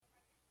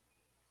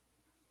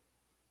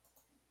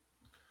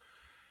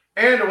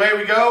And away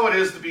we go. It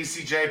is the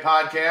BCJ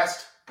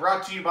podcast,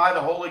 brought to you by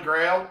the Holy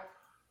Grail,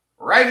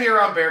 right here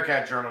on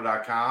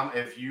BearcatJournal.com.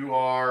 If you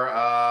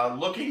are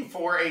looking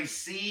for a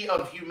sea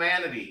of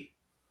humanity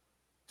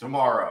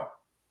tomorrow,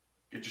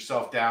 get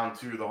yourself down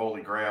to the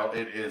Holy Grail.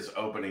 It is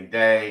opening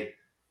day.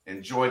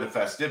 Enjoy the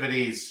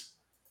festivities.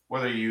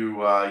 Whether you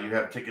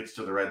have tickets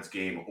to the Reds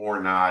game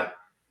or not,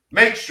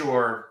 make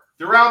sure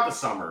throughout the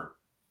summer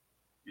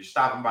you're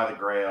stopping by the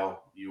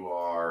Grail. You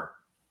are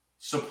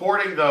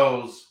supporting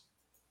those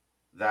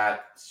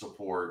that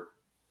support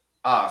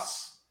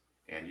us,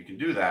 and you can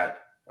do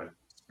that by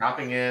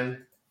stopping in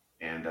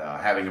and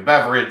having a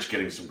beverage,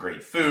 getting some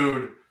great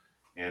food,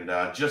 and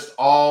just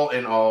all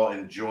in all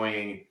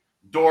enjoying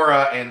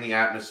Dora and the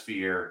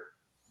atmosphere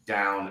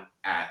down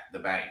at the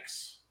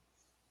banks.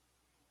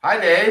 Hi,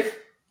 Dave.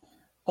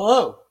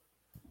 Hello.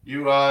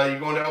 You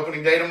going to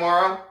opening day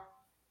tomorrow?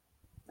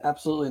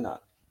 Absolutely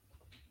not.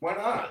 Why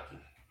not?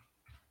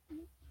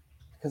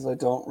 Because I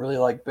don't really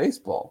like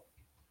baseball.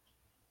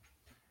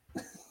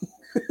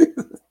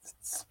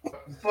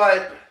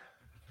 But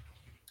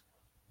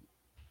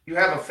you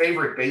have a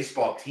favorite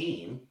baseball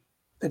team.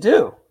 I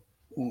do.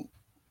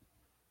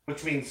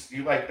 Which means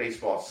you like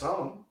baseball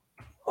some.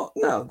 Oh,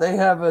 no, they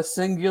have a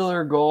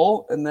singular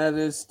goal, and that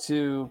is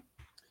to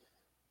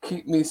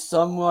keep me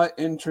somewhat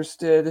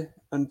interested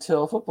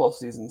until football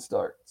season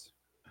starts.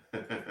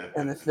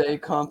 And if they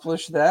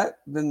accomplish that,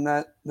 then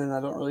I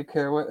don't really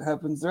care what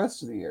happens the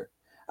rest of the year.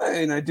 I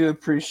mean, I do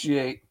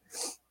appreciate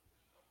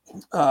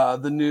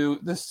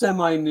the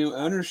semi-new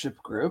ownership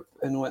group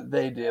and what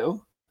they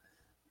do,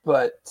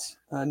 but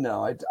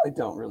no, I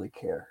don't really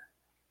care.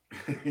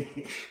 I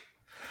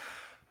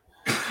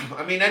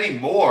mean,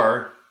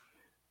 anymore.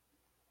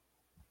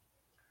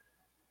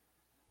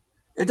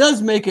 It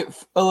does make it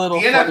a little.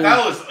 The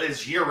NFL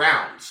is year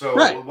round, so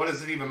right. What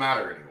does it even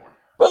matter anymore?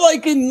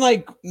 But in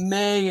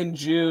May and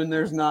June,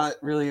 there's not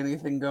really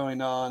anything going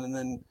on, and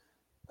then,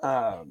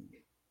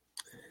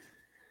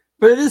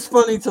 but it is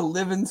funny to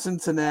live in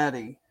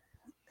Cincinnati,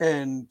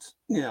 and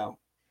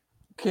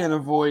can't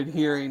avoid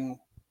hearing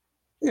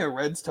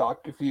Reds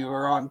talk. If you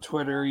are on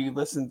Twitter, you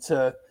listen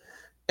to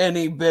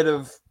any bit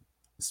of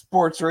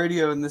sports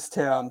radio in this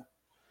town.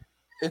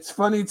 It's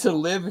funny to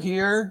live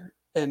here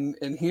and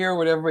hear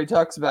what everybody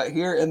talks about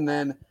here, and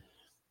then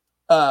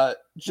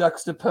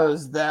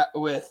juxtapose that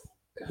with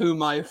who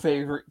my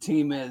favorite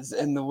team is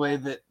and the way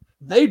that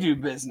they do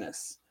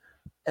business,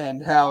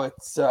 and how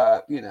it's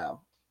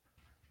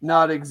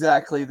not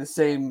exactly the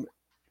same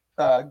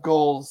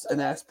goals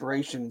and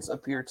aspirations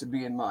appear to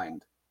be in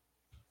mind.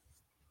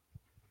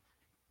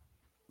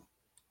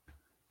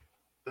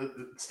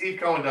 Steve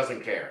Cohen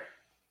doesn't care.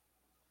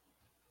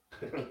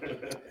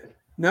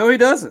 No, he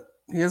doesn't.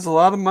 He has a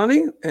lot of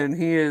money, and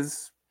he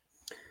is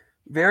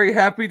very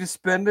happy to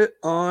spend it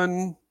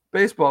on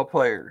baseball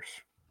players.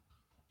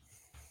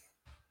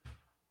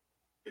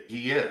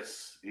 He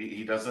is.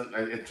 He doesn't.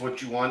 It's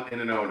what you want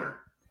in an owner.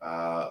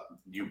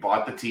 You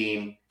bought the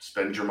team.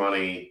 Spend your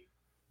money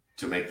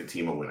to make the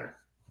team a winner.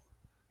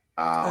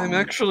 I'm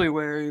actually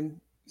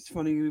wearing. It's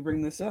funny you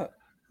bring this up.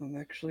 I'm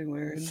actually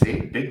wearing. See,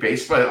 big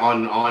baseball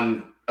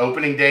on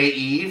opening day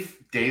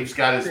eve. Dave's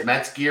got his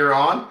Mets gear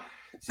on.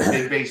 He's a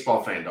big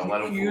baseball fan. Don't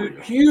let him fool you.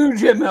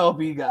 Huge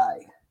MLB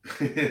guy.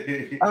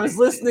 I was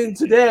listening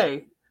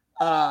today,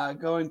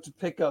 going to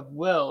pick up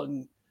Will,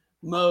 and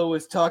Mo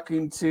was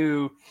talking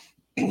to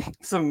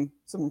some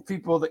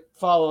people that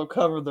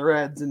cover the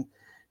Reds, and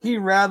he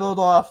rattled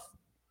off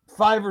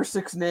 5 or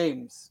 6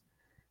 names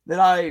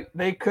that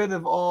they could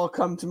have all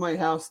come to my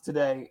house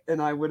today,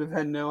 and I would have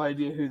had no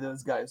idea who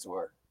those guys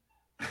were.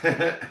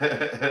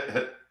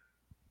 I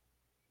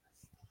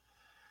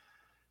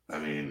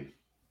mean,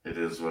 it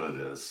is what it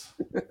is.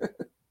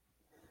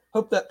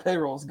 Hope that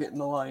payroll's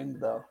getting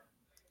aligned, though.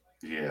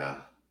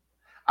 Yeah.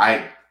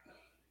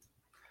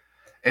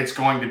 It's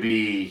going to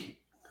be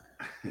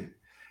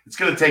it's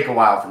going to take a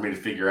while for me to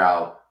figure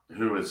out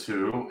who is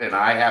who, and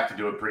I have to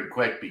do it pretty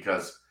quick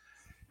because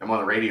I'm on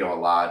the radio a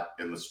lot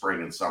in the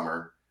spring and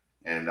summer,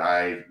 and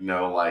I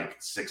know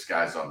 6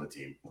 guys on the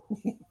team.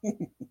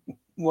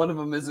 One of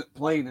them isn't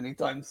playing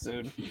anytime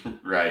soon.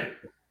 Right.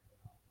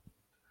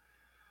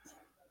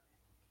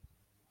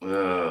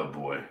 Oh,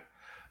 boy.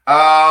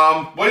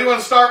 What do you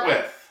want to start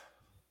with?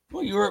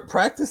 Well, you were at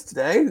practice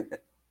today.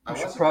 I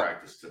was at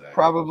practice today.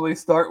 Probably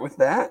start with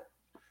that.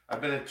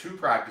 I've been at 2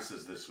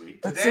 practices this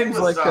week. That seems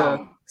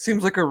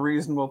like a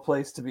reasonable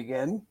place to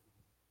begin.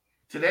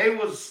 Today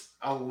was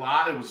a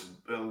lot. It was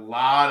a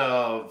lot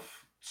of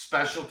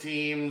special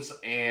teams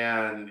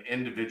and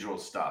individual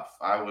stuff.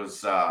 I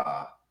was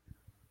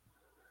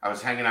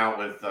hanging out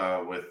with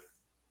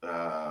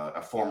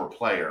a former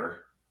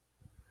player,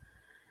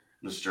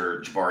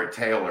 Mr. Jabari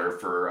Taylor,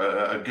 for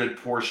a good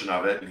portion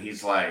of it, and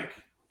he's like,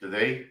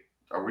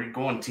 are we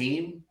going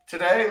team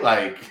today?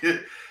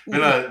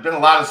 Been a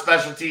lot of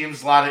special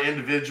teams, a lot of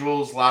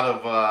individuals, a lot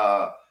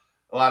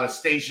of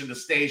station to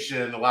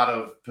station, a lot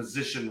of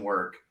position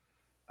work.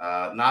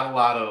 Not a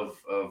lot of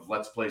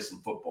let's play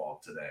some football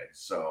today.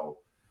 So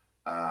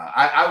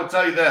I will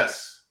tell you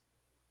this.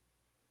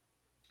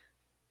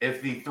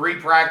 if the 3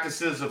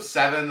 practices of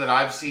 7 that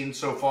I've seen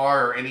so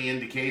far are any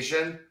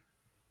indication,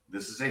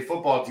 this is a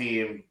football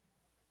team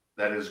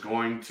that is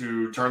going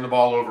to turn the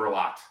ball over a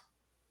lot.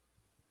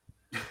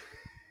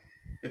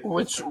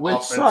 Which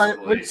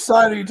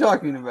side are you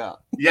talking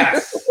about?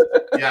 Yes.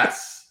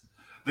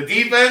 The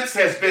defense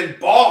has been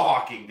ball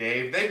hawking,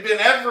 Dave. They've been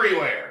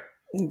everywhere.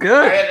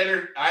 Good.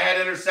 I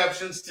had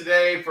interceptions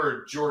today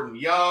for Jordan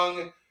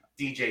Young,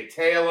 DJ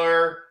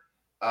Taylor.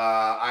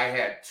 I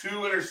had 2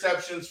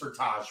 interceptions for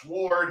Taj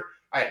Ward.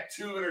 I had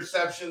 2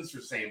 interceptions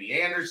for Sammy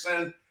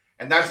Anderson,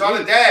 and that's on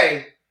a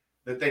day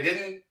that they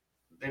didn't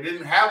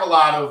have a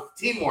lot of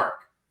teamwork.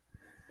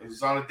 It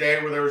was on a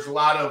day where there was a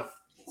lot of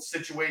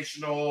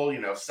situational,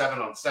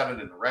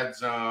 7-on-7 in the red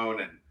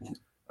zone, and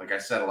like I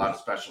said, a lot of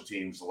special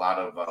teams, a lot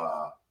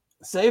of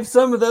save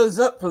some of those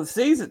up for the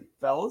season,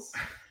 fellas.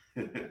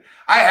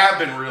 I have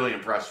been really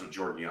impressed with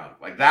Jordan Young.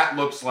 Like, that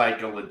looks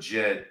like a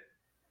legit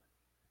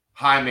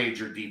high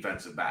major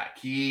defensive back.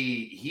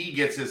 He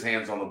gets his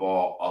hands on the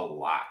ball a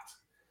lot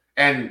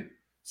and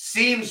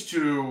seems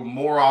to,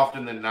 more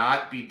often than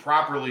not, be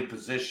properly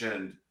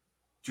positioned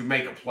to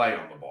make a play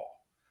on the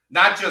ball.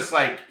 Not just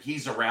like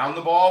he's around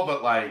the ball,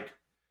 but like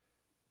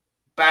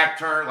back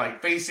turn,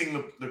 like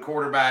facing the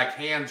quarterback,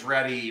 hands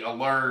ready,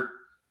 alert.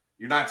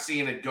 You're not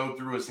seeing it go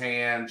through his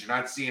hands. You're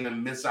not seeing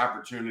him miss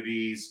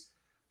opportunities.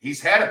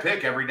 He's had a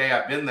pick every day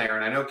I've been there.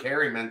 And I know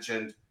Carey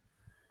mentioned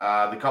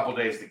the couple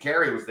days that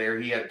Carey was there,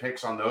 he had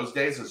picks on those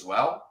days as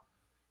well.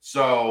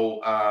 So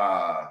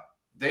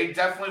they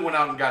definitely went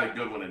out and got a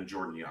good one in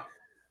Jordan Young.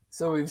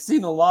 So we've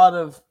seen a lot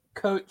of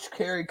Coach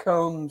Kerry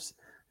Combs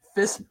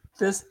fist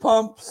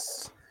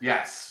pumps.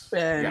 Yes.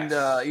 And,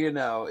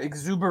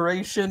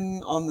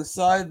 exuberation on the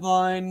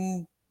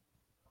sideline.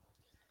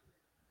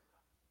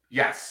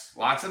 Yes,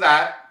 lots of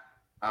that.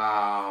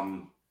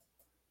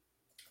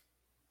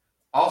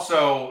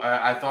 Also,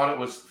 I thought it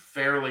was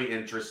fairly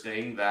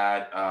interesting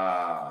that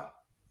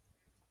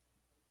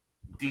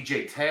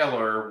DJ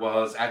Taylor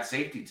was at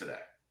safety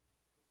today.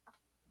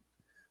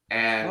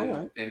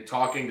 And in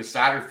talking to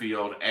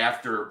Satterfield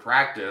after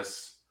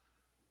practice,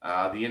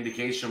 the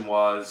indication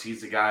was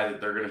he's the guy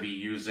that they're going to be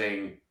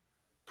using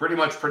pretty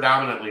much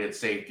predominantly at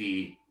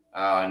safety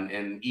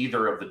in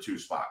either of the 2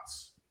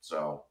 spots.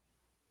 So,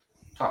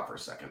 talk for a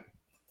second.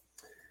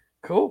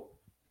 Cool.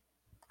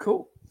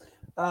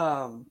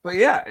 But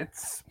yeah,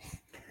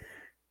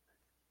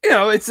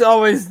 it's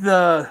always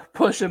the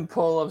push and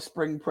pull of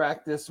spring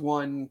practice.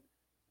 One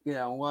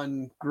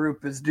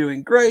group is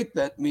doing great.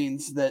 That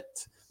means that,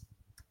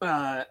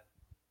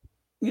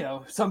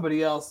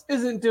 somebody else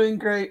isn't doing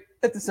great.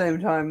 At the same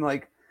time,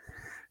 like,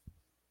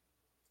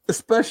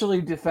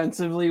 especially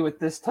defensively with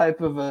this type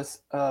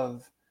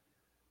of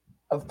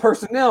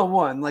personnel,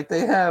 like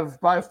they have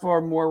by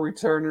far more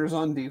returners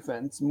on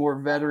defense, more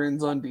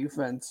veterans on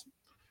defense.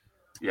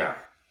 Yeah.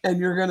 And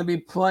you're going to be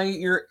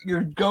playing,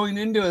 you're going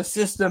into a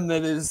system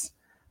that is,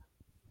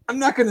 I'm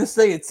not going to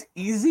say it's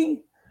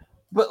easy,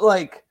 but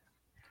like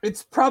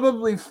it's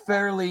probably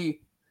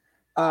fairly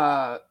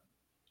it's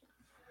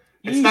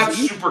easy. Not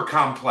super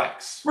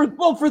complex. For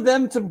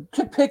them to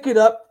pick it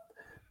up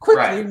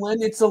quickly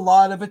when it's a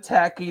lot of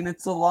attacking,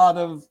 it's a lot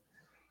of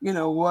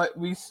what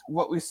we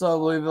saw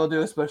Louisville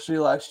do, especially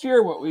last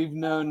year, what we've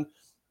known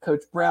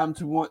Coach Brown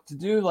to want to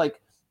do.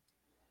 Like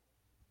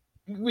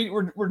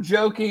we're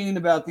joking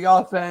about the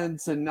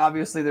offense, and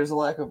obviously there's a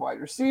lack of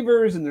wide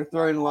receivers, and they're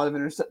throwing a lot of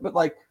interceptions. But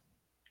like,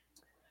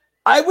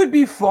 I would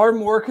be far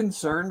more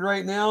concerned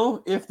right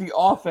now if the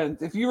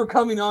offense, if you were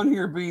coming on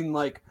here being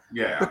like,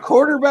 the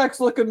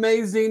quarterbacks look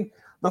amazing,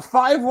 the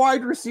 5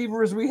 wide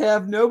receivers we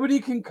have, nobody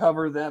can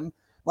cover them,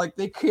 like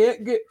they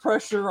can't get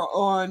pressure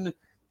on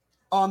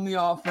the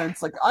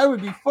offense. Like, I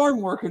would be far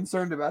more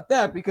concerned about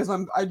that because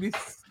I'd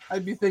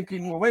be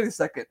thinking, well, wait a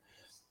second.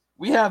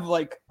 We have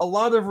like a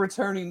lot of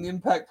returning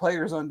impact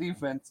players on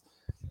defense,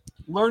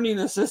 learning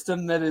a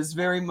system that is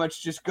very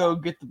much just go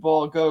get the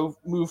ball, go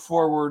move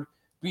forward,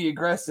 be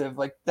aggressive.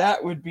 Like,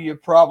 that would be a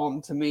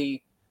problem to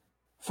me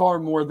far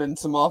more than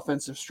some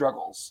offensive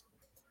struggles.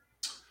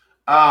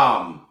 You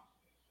want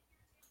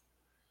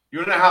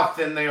to know how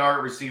thin they are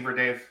at receiver,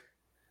 Dave?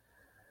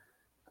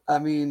 I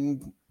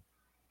mean,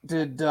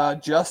 did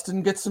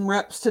Justin get some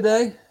reps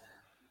today?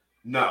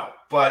 No,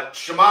 but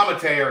Shamama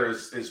Taylor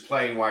is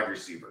playing wide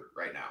receiver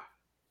right now.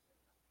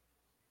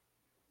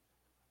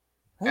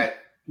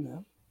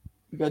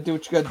 You got to do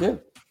what you got to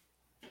do.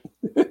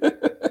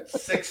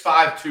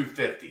 6'5",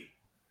 250.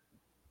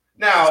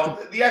 Now,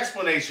 the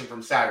explanation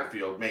from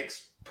Satterfield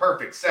makes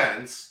perfect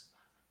sense.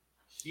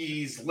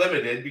 He's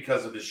limited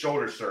because of his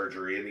shoulder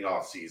surgery in the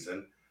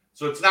offseason.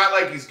 So it's not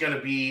like he's going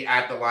to be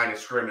at the line of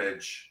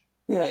scrimmage.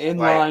 Yeah, in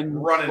line.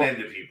 Running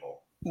into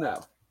people.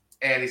 No.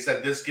 And he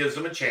said this gives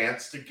him a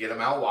chance to get him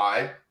out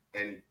wide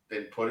and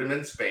then put him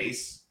in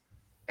space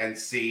and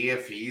see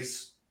if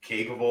he's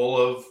capable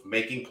of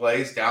making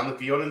plays down the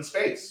field in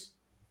space.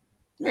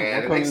 Yeah,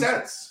 and it makes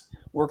sense.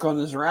 Work on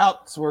his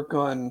routes, work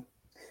on,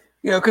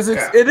 because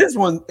it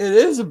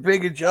is a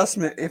big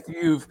adjustment if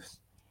you've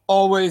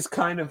always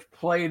kind of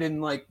played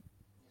in like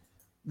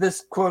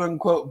this quote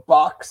unquote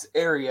box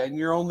area, and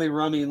you're only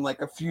running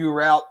like a few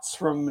routes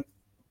from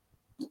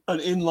an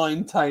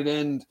inline tight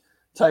end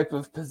type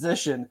of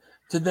position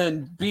to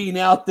then being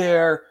out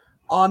there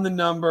on the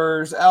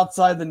numbers,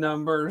 outside the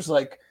numbers,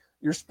 like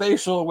your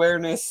spatial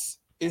awareness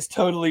is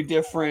totally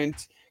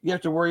different. You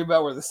have to worry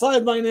about where the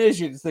sideline is.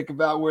 You have to think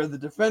about where the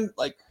defense,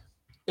 like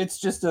it's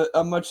just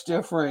a much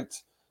different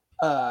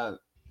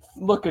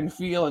look and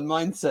feel and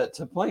mindset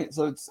to play it.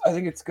 So I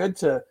think it's good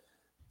to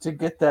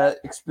get that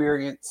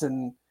experience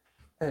and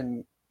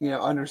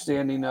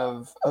understanding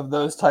of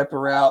those type of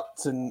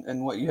routes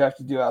and what you have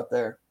to do out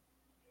there.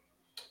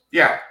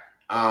 Yeah.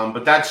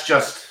 But that's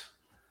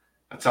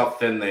how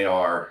thin they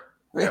are.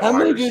 Wait, how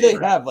many do they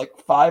have? Like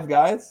 5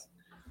 guys?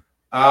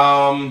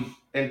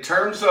 In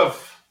terms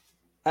of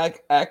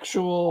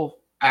actual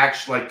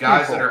like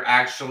guys that are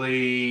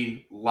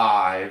actually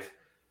live,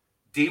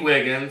 D.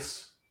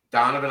 Wiggins,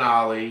 Donovan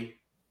Ollie,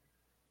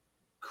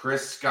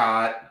 Chris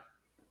Scott,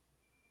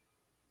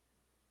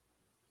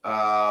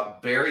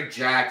 Barry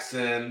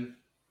Jackson.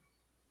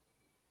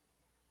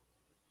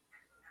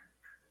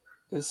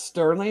 Is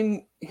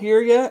Sterling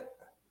here yet?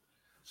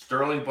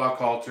 Sterling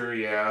Buckhalter,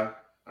 yeah.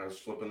 I was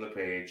flipping the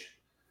page.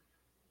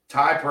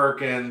 Ty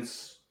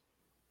Perkins,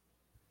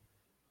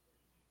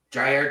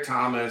 Jair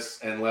Thomas,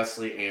 and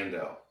Leslie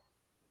Ando.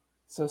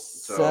 So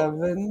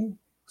 7.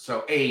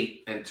 So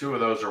 8, and 2 of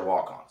those are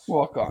walk-ons.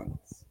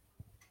 Walk-ons.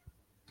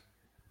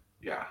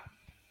 Yeah.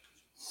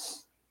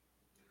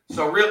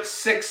 So real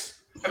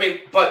 6. I mean,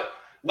 but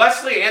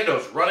Leslie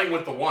Ando's running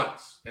with the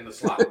ones in the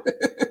slot.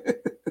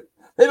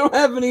 They don't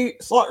have any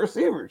slot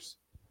receivers.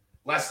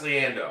 Leslie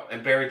Ando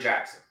and Barry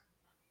Jackson.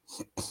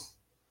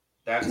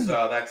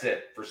 That's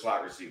it for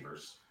slot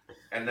receivers.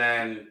 And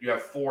then you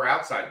have 4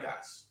 outside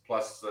guys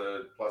plus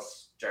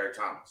Jair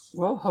Thomas.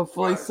 Well,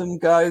 hopefully some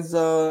guys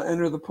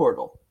enter the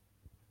portal.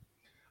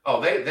 Oh,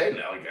 they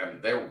know. Again,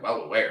 they're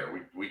well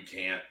aware. We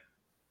can't.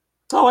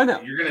 Oh, I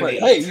know. You're going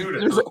to need 2 to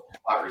 3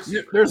 slot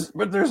receivers.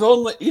 There's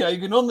only you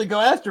can only go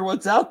after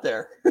what's out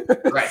there.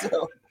 Right.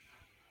 So.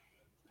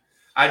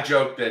 I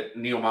joked that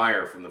Neil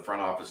Meyer from the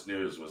Front Office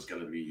News was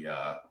going to be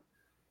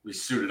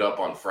suited up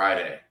on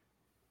Friday,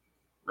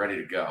 ready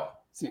to go.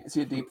 Is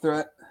he a deep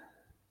threat?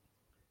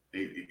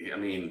 I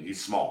mean,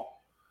 he's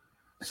small,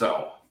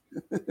 so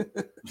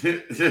he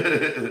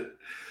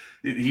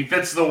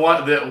fits the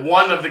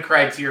one of the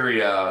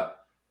criteria.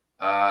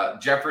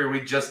 Jeffrey, we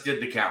just did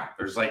the count.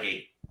 There's like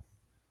 8,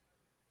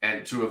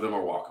 and 2 of them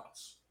are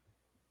walk-ons.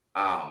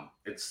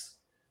 It's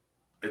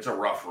a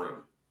rough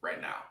room right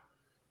now.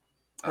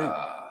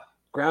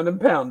 Ground and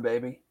pound,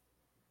 baby.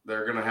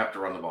 They're gonna have to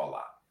run the ball a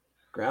lot.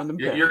 Ground and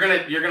pound. You're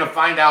gonna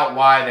find out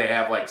why they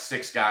have like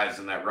 6 guys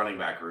in that running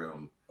back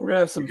room. We're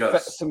gonna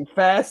have some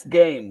fast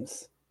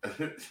games.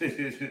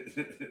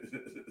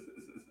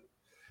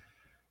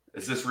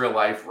 Is this real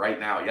life right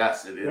now?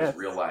 Yes, it is. Yes.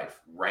 Real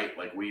life. Right,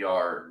 like we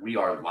are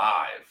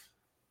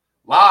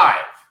live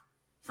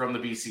from the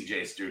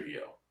BCJ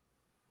studio.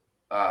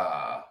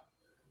 Not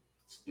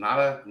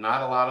a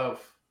lot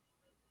of.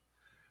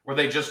 Were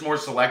they just more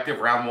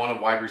selective round 1 of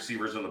wide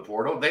receivers in the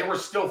portal? They were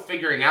still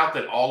figuring out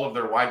that all of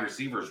their wide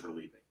receivers were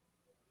leaving.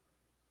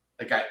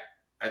 Like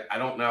I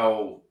don't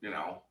know,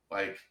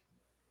 like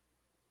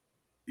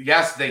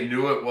yes, they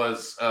knew it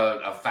was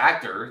a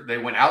factor. They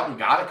went out and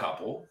got a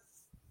couple.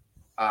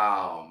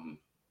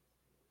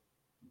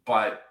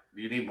 But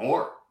you need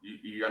more.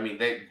 I mean,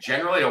 they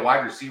generally a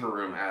wide receiver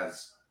room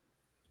has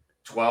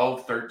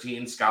 12,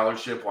 13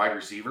 scholarship wide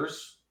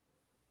receivers,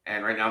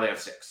 and right now they have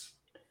 6.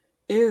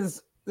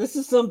 This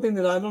is something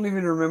that I don't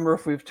even remember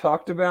if we've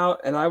talked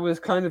about, and I was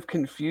kind of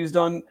confused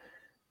on,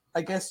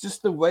 I guess,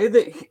 just the way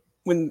that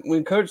when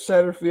Coach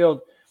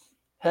Satterfield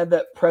had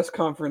that press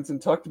conference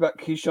and talked about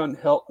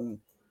Keyshawn Helton,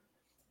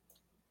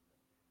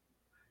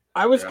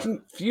 I was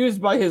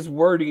confused by his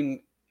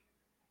wording.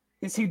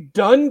 Is he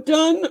done,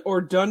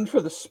 or done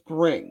for the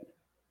spring?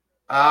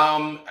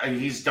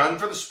 He's done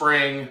for the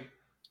spring.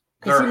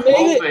 They're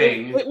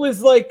hoping. It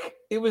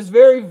was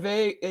very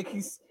vague. Like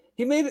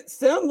he made it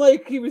sound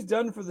like he was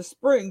done for the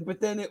spring, but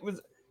then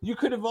you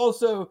could have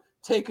also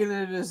taken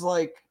it as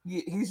like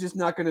he's just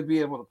not going to be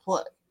able to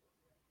play.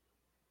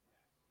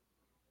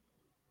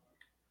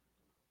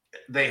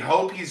 They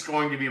hope he's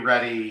going to be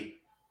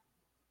ready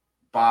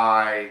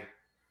by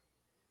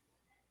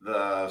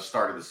the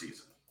start of the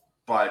season.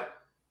 But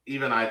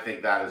even I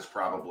think that is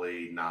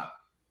probably not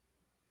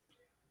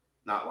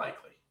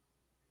likely.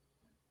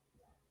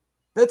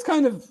 That's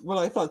kind of what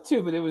I thought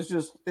too, but it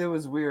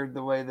was weird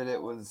the way that it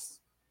was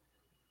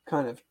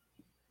kind of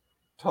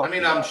talked I mean,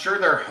 about. I'm sure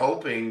they're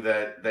hoping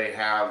that they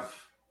have,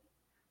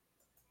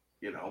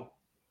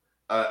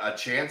 a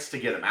chance to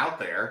get him out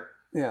there.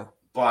 Yeah.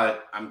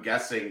 But I'm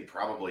guessing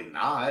probably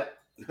not.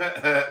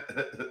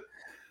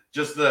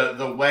 Just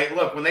the way,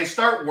 look, when they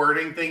start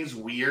wording things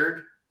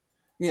weird,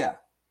 yeah,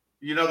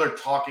 they're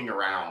talking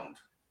around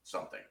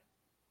something.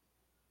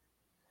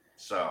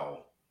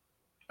 So,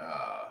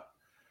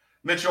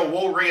 Mitchell,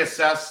 we'll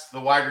reassess the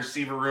wide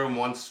receiver room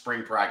once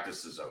spring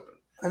practice is open.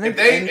 If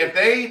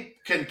they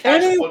can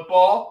catch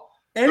football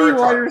Any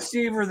wide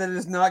receiver that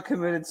is not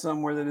committed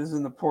somewhere that is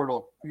in the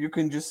portal, you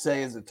can just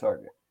say is a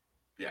target.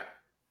 Yeah.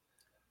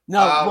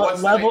 Now,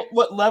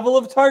 what level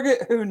of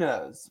target? Who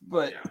knows?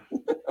 But yeah.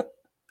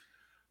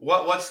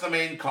 What's the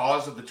main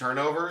cause of the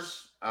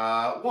turnovers?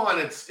 One,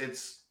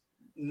 it's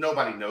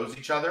nobody knows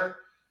each other.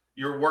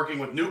 You're working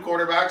with new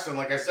quarterbacks, and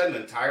like I said,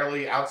 an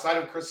entirely outside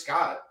of Chris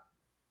Scott,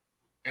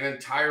 an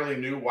entirely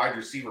new wide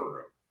receiver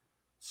room.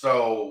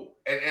 So,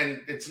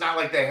 and it's not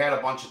like they had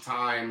a bunch of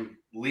time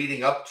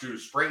leading up to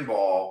spring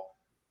ball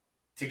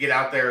to get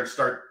out there and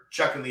start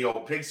chucking the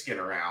old pigskin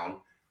around.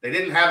 They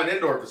didn't have an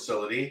indoor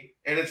facility,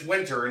 and it's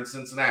winter in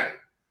Cincinnati.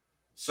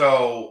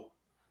 So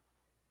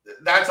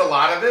that's a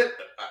lot of it.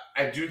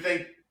 I do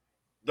think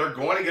they're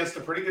going against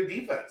a pretty good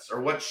defense,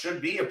 or what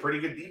should be a pretty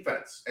good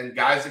defense, and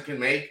guys that can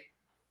make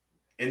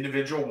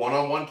individual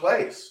one-on-one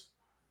plays.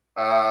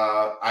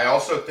 I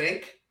also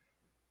think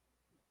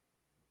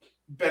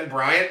Ben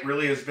Bryant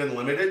really has been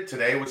limited.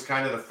 Today was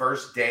kind of the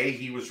first day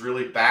he was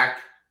really back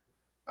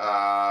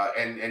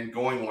and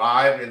going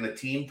live in the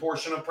team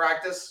portion of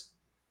practice.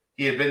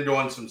 He had been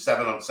doing some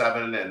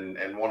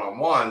 7-on-7 and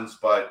one-on-ones,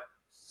 but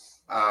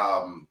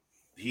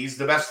he's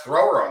the best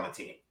thrower on the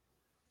team.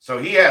 So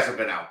he hasn't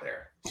been out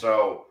there.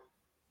 So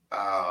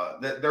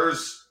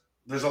there's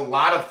a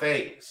lot of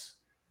things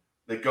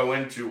that go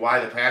into why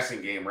the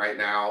passing game right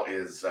now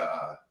is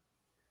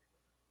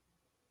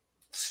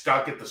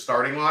stuck at the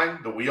starting line.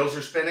 The wheels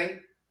are spinning.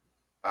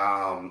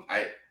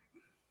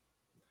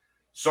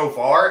 So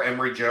far,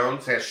 Emory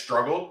Jones has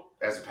struggled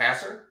as a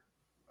passer.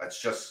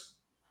 That's just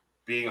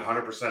being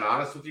 100%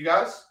 honest with you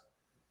guys.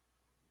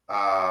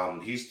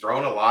 He's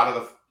thrown a lot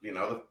of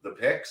the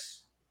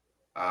picks.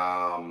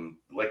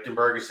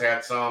 Lichtenberg has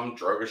had some.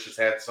 Drogish has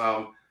had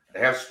some. They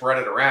have spread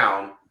it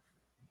around,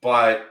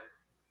 but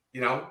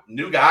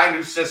new guy,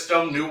 new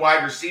system, new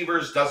wide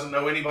receivers, doesn't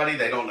know anybody.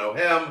 They don't know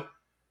him.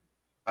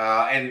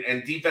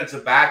 And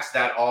defensive backs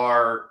that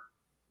are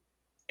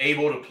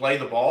able to play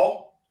the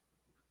ball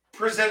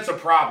presents a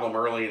problem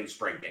early in the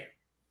spring game.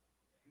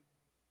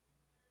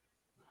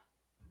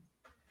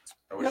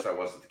 I wish that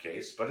wasn't the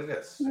case, but it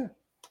is.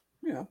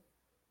 Yeah.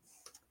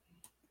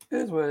 It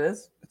is what it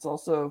is. It's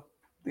also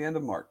the end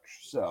of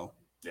March, so.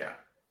 Yeah.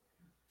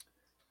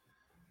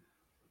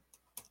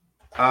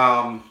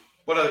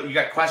 What you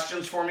got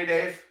questions for me,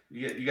 Dave?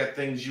 You got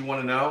things you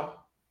want to know?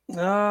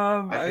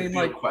 I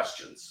mean,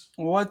 questions.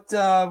 What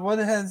have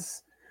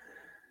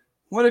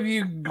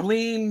you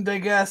gleaned, I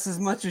guess, as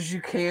much as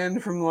you can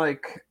from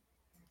like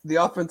the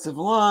offensive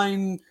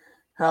line,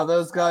 how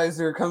those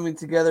guys are coming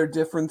together,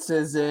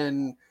 differences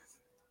in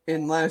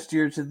last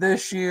year to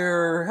this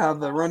year, how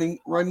the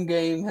run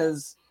game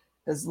has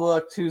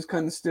looked, who's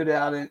kind of stood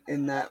out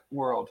in that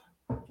world?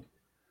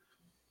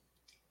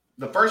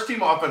 The first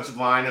team offensive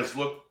line has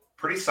looked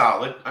pretty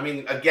solid. I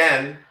mean,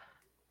 again,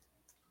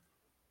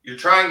 you're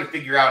trying to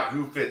figure out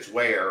who fits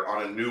where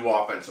on a new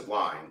offensive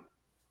line.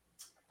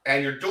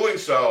 And you're doing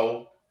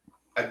so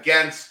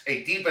against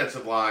a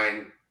defensive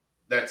line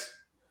that's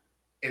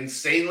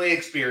insanely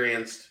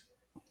experienced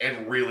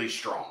and really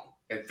strong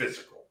and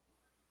physical.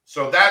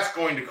 So that's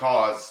going to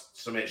cause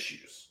some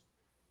issues.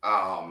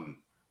 But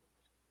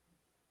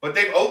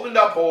they've opened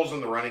up holes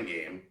in the running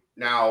game.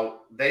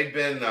 Now, they've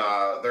been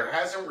there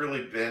hasn't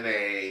really been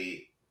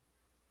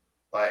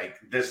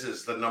this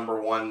is the number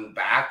one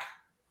back.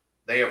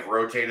 They have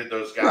rotated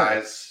those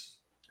guys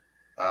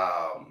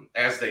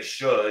as they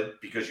should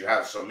because you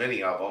have so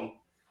many of them.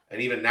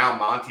 And even now,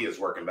 Monty is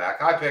working back.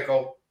 Hi,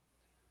 Pickle.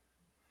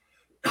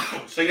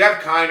 So you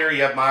have Kiner,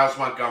 you have Miles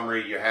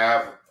Montgomery, you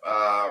have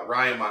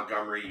Ryan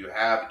Montgomery, you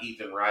have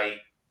Ethan Wright,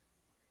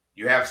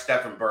 you have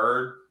Stephen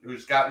Bird,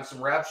 who's gotten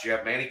some reps. You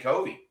have Manny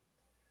Covey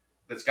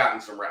that's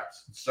gotten some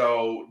reps.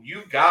 So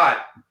you've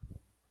got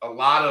a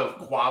lot of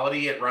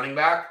quality at running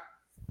back,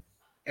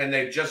 and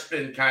they've just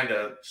been kind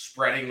of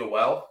spreading the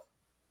wealth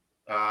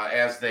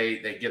as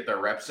they get their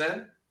reps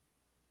in.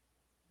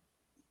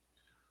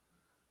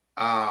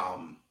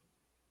 But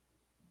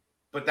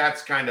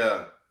that's kind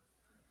of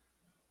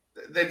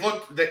there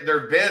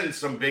have been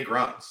some big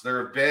runs.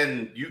 There have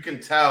been, you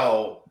can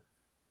tell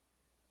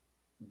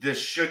this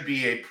should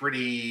be a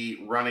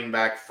pretty running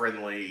back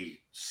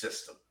friendly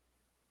system.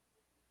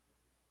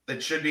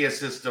 It should be a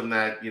system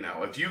that,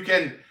 if you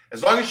can,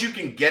 as long as you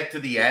can get to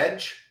the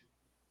edge,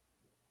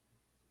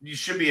 you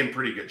should be in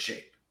pretty good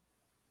shape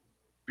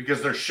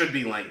because there should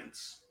be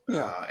lanes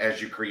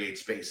as you create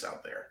space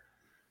out there.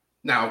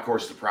 Now, of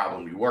course, the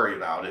problem you worry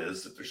about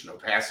is that there's no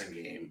passing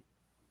game.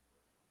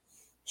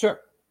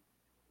 Sure.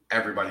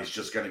 Everybody's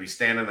just going to be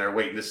standing there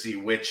waiting to see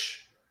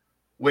which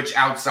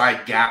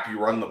outside gap you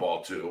run the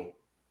ball to.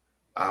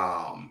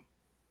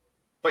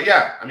 But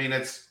yeah, I mean,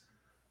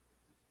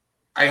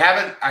 I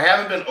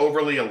haven't been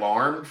overly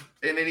alarmed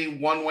in any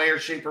one way or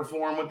shape or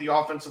form with the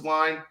offensive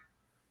line.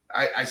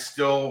 I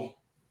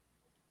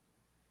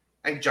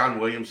think John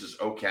Williams is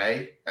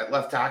okay at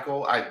left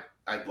tackle.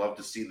 I'd love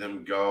to see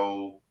them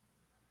go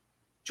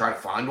try to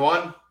find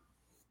one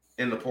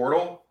in the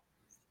portal.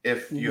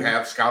 If you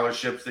have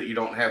scholarships that you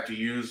don't have to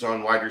use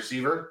on wide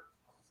receiver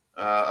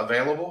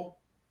available.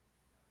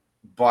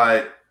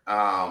 But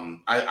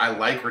I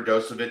like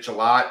Radosevic a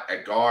lot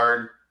at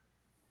guard.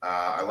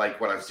 I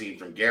like what I've seen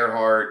from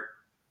Gerhardt.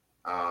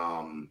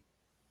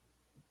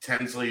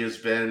 Tinsley has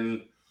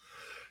been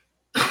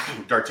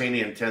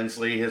D'Artagnan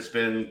Tinsley has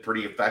been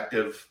pretty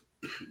effective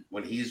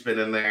when he's been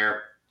in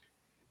there.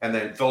 And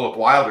then Philip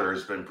Wilder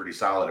has been pretty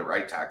solid at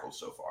right tackle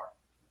so far.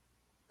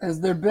 Has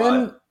there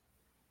been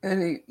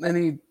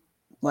any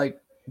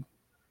like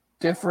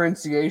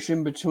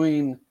differentiation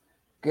between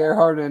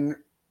Gerhardt and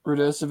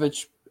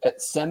Radosevic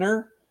at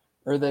center,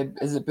 or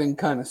has it been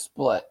kind of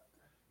split?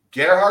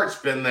 Gerhardt's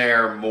been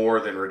there more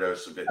than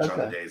Radosevic on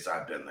the Okay. days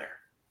I've been there.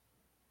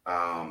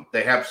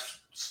 They have,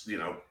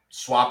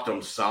 swapped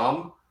them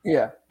some.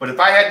 Yeah. But if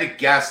I had to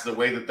guess the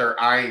way that they're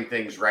eyeing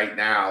things right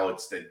now,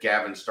 it's that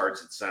Gavin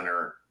starts at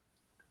center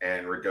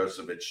and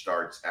Radosevic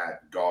starts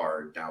at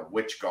guard. Now,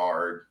 which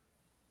guard?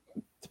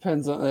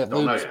 Depends on that.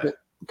 Don't know yet.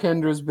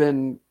 Kendra's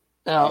been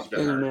out He's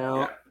been in and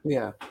hurt, out.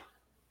 Yeah.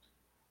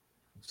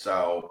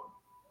 So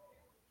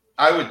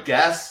I would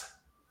guess.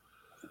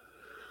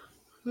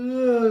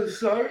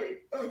 Sorry,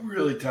 I'm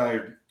really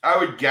tired. I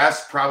would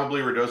guess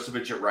probably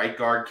Radosevic at right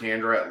guard,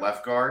 Kandra at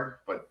left guard,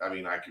 but I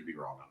mean I could be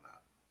wrong on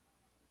that.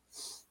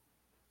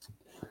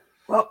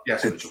 Well,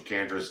 Yes, Mitchell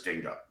Kandra's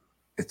dinged up.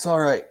 It's all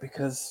right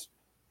because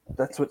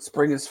that's what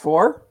spring is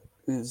for.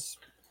 Is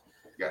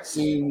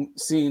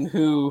seeing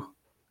who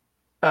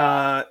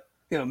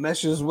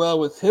meshes well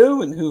with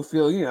who, and who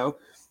feel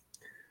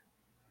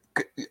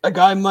a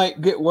guy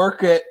might get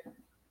work at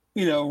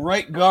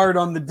right guard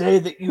on the day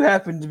that you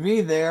happen to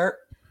be there,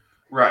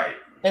 right?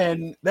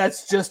 And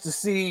that's just to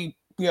see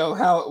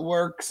how it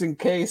works in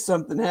case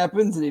something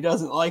happens and he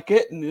doesn't like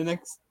it, and the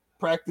next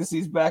practice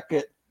he's back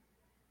at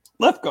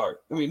left guard.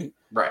 I mean,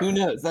 right. Who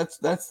knows?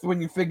 That's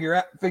when you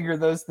figure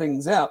those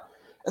things out,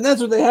 and that's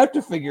what they have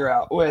to figure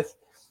out with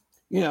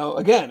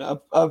again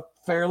a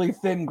fairly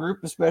thin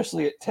group,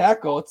 especially at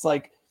tackle. It's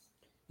like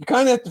you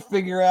kind of have to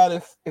figure out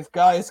if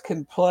guys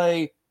can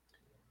play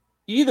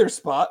either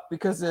spot,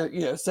 because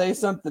say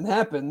something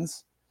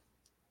happens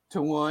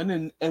to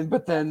one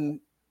but then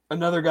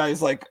another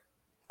guy's like,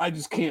 I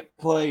just can't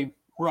play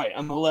right.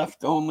 I'm a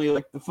left only,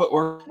 like the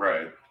footwork,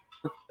 right,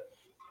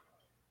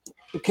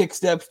 the kick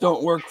steps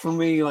don't work for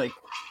me. Like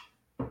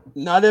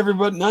not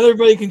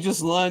everybody can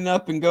just line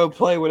up and go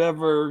play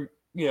whatever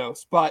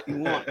spot you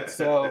want.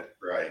 So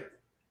right,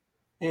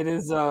 it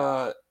is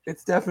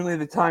it's definitely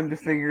the time to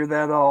figure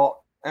that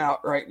all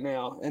out right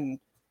now. And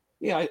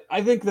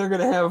I think they're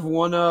going to have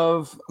one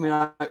of,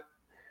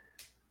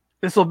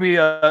 this will be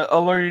a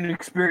learning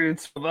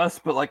experience for us,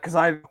 but because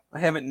I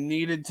haven't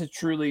needed to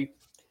truly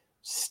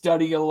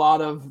study a lot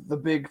of the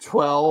Big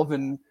 12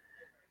 and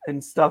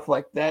stuff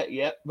like that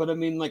yet. But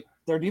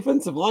their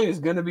defensive line is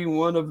going to be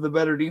one of the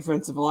better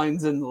defensive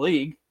lines in the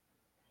league.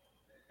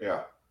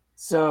 Yeah.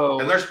 So,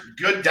 and there's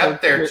good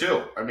depth there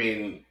too.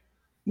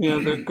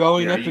 they're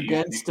going up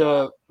against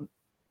a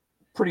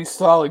pretty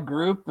solid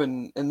group,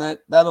 and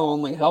that'll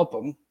only help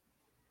them.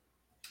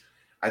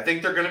 I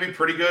think they're going to be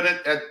pretty good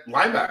at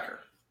linebacker.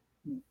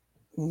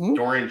 Mm-hmm.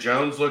 Dorian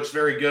Jones looks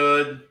very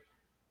good.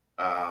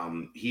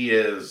 He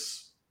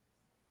is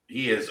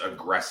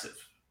aggressive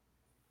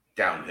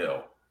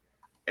downhill.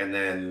 And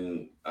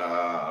then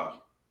how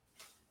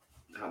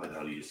the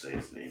hell do you say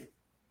his name?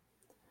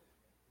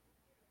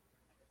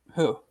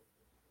 Who?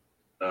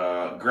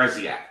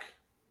 Greziak.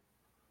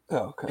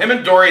 Oh, okay. Him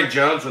and Dorian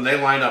Jones, when they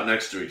line up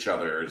next to each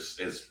other,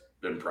 is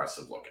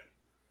impressive looking.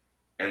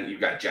 And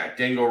you've got Jack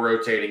Dingle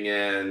rotating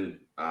in.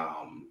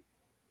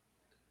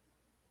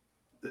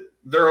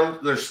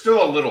 They're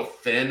still a little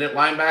thin at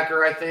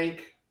linebacker, I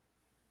think,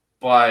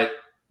 but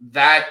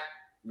that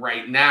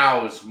right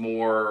now is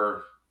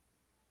more,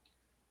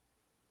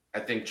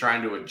 I think,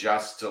 trying to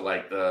adjust to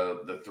like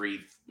the three.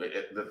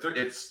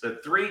 It's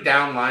the three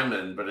down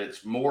linemen, but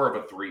it's more of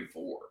a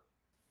 3-4.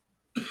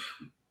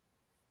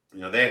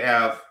 They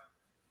have.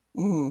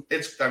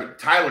 It's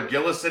Tyler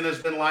Gillison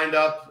has been lined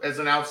up as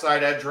an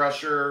outside edge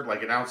rusher,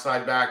 like an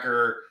outside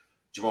backer.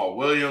 Jamal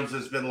Williams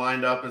has been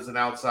lined up as an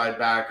outside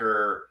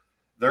backer.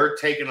 They're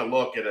taking a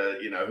look at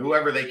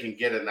whoever they can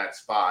get in that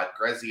spot.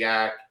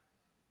 Greziak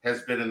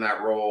has been in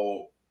that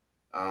role.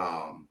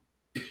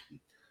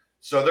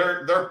 So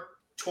they're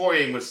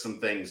toying with some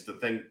things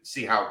to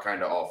see how it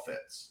kind of all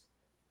fits.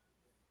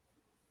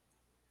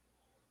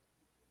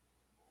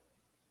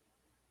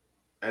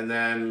 And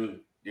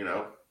then,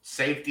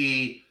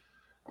 safety.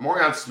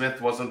 Morgan Smith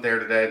wasn't there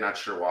today. Not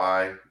sure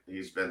why.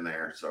 He's been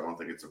there, so I don't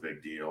think it's a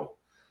big deal.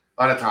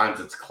 A lot of times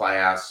it's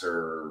class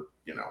or,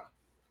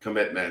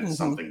 commitment,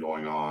 something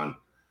going on.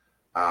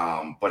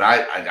 But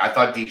I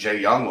thought DJ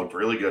Young looked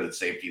really good at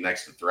safety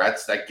next to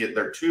threats.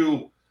 They're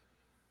two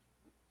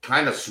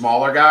kind of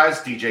smaller guys.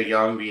 DJ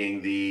Young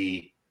being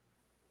the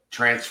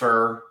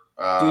transfer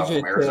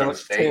from Arizona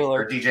State.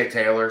 Or DJ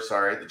Taylor,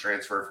 sorry, the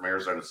transfer from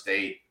Arizona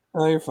State.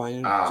 Oh, you're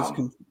fine. Just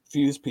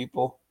confuse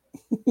people.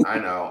 I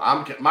know.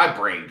 My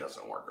brain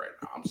doesn't work right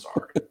now. I'm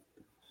sorry.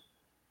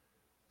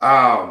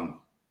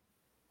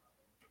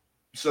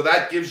 So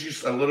that gives you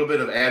a little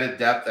bit of added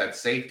depth at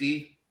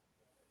safety.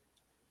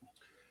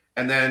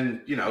 And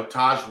then,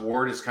 Taj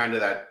Ward is kind of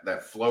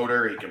that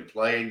floater. He can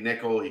play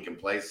nickel. He can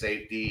play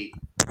safety.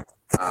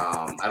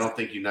 I don't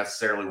think you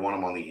necessarily want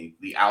him on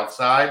the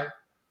outside,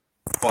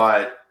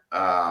 but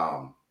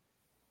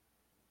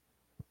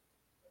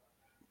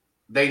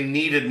they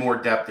needed more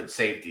depth at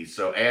safety.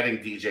 So adding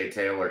DJ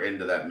Taylor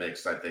into that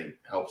mix, I think,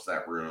 helps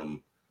that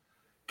room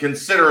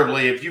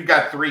considerably. If you've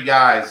got three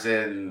guys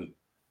in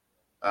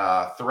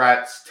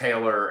Threats,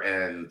 Taylor,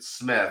 and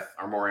Smith,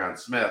 Armorion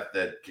Smith,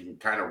 that can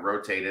kind of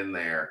rotate in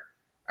there,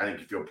 I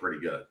think you feel pretty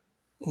good.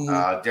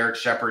 Mm-hmm. Derek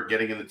Shepard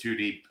getting in the 2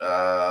 deep,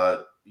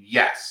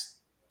 yes,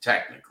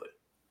 technically.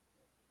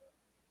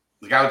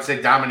 Like I would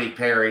say Dominique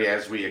Perry,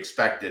 as we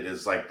expected,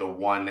 is like the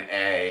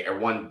 1A or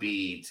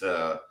 1B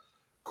to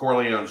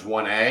Corleone's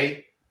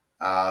 1A.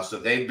 So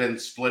they've been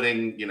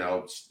splitting,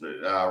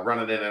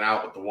 running in and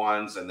out with the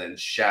ones, and then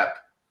Shep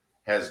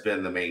has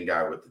been the main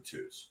guy with the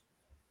 2s.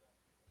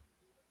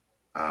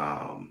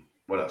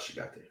 What else you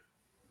got there?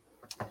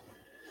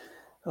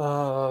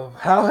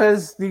 How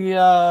has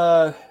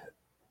the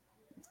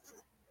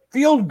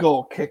field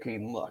goal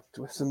kicking looked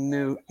with some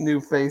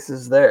new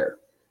faces there?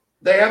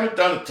 They haven't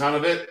done a ton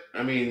of it.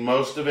 I mean,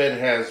 most of it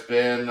has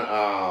been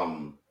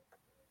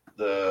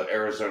the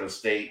Arizona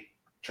State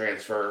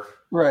transfer.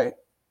 Right.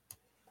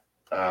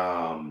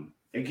 I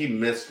think he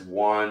missed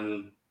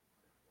one,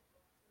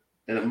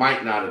 and it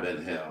might not have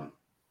been him,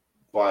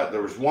 but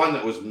there was one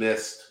that was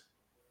missed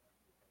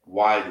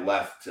wide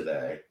left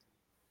today.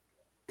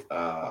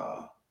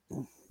 But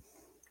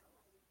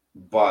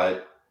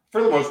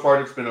for the most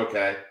part, it's been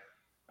okay.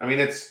 I mean,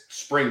 it's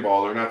spring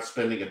ball. They're not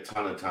spending a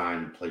ton of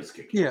time place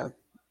kicking. Yeah.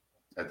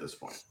 At this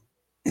point.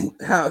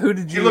 Who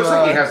did you? He looks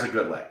like he has a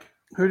good leg.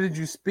 Who did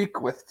you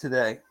speak with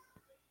today?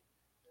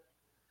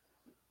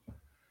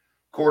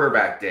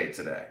 Quarterback day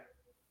today.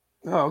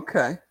 Oh,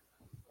 okay.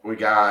 We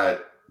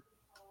got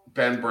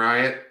Ben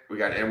Bryant, we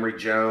got Emory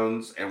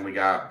Jones, and we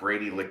got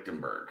Brady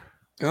Lichtenberg.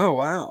 Oh,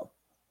 wow.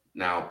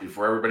 Now,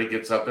 before everybody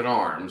gets up in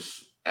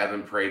arms,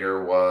 Evan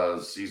Prater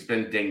he's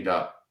been dinged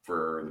up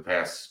for the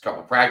past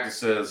couple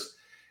practices.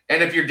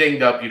 And if you're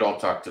dinged up, you don't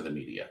talk to the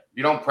media.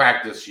 You don't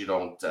practice, you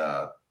don't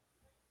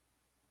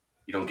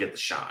get the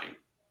shine,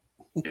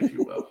 if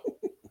you will.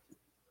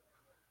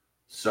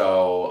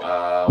 So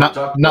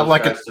not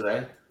like it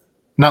today.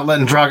 Not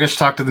letting Dragic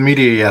talk to the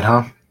media yet,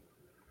 huh?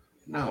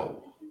 No.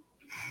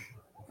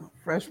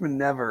 Freshman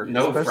never.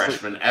 No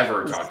freshman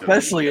ever talked to the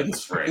media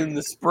in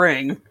the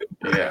spring.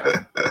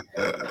 Yeah.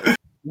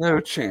 No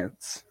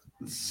chance.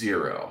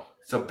 Zero.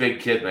 It's a big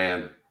kid,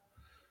 man.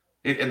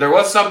 There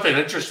was something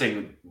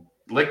interesting.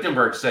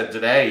 Lichtenberg said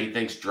today he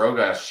thinks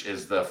Drogas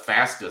is the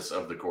fastest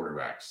of the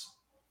quarterbacks.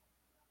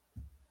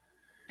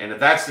 And if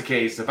that's the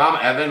case, if I'm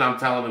Evan, I'm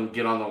telling him,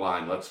 get on the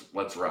line.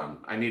 Let's run.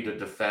 I need to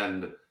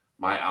defend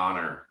my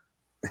honor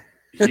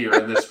here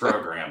in this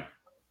program.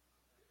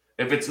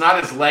 If it's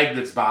not his leg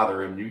that's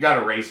bothering him, you got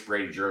to race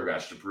Brady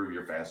Drogas to prove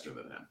you're faster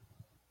than him.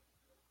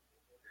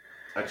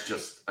 That's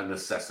just a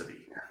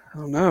necessity. I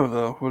don't know,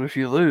 though. What if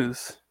you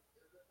lose?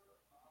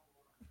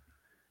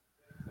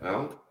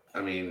 Well,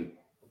 I mean,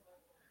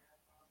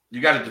 you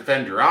got to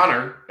defend your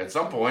honor at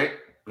some point.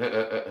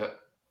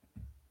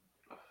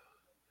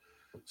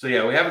 So,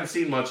 yeah, we haven't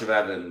seen much of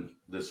Evan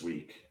this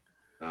week.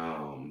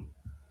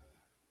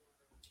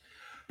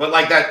 But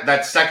like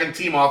that second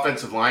team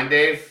offensive line,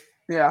 Dave.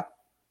 Yeah.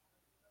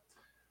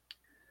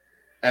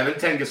 Evan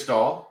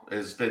Tengestal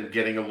has been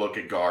getting a look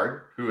at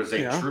guard, who is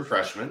a true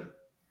freshman.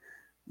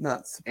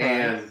 Not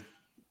surprised.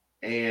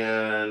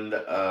 And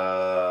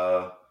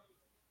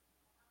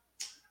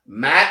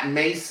Matt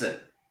Mason.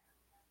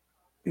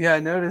 Yeah, I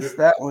noticed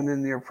that one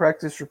in your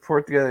practice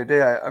report the other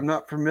day. I'm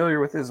not familiar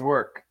with his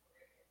work.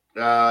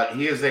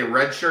 He is a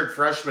redshirt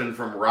freshman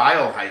from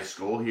Ryle High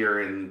School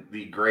here in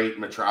the great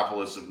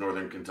metropolis of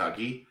Northern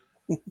Kentucky.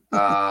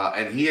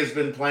 And he has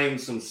been playing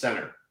some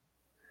center.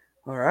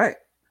 All right.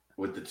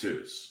 With the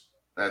 2s.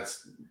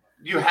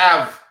 You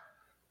have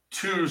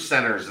 2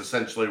 centers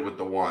essentially with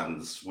the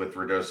 1s with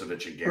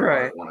Radosevic and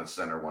Garrett, right. One at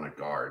center, one at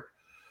guard.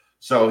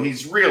 So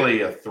he's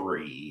really a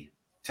 3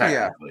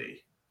 technically. Yeah.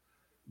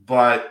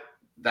 But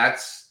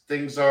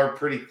things are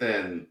pretty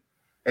thin.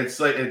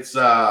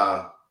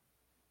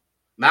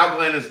 Mal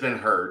Glenn has been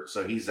hurt,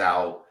 so he's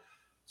out.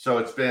 So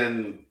it's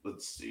been,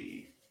 let's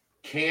see,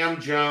 Cam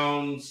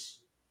Jones,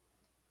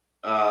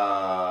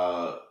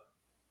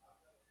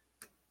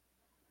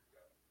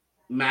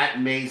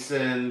 Matt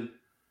Mason,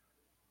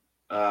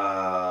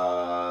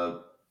 Evan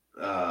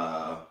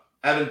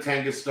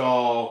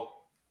Tengestal,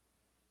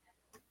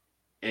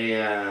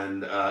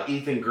 and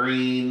Ethan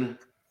Green,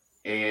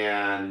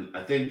 and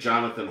I think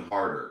Jonathan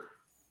Harder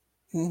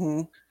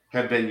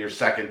have been your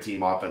second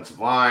team offensive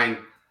line.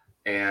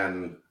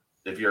 And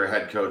if you're a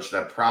head coach,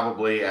 that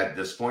probably at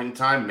this point in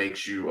time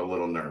makes you a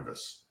little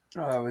nervous.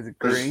 I would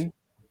agree.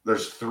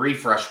 There's 4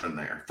 freshmen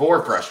there.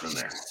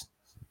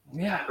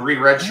 Yeah. 3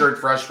 redshirt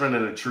freshmen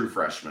and a true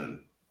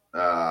freshman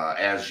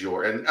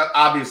and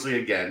obviously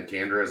again,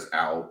 Kandra's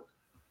out.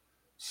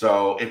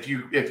 So if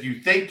you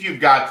think you've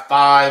got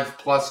 5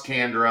 plus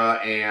Kandra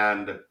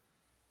and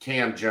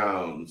Cam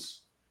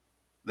Jones,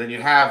 then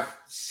you have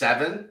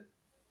 7,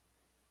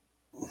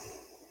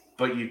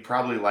 but you'd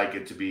probably like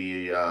it to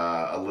be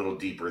a little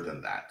deeper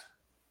than that,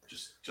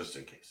 just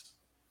in case.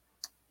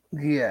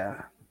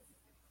 Yeah.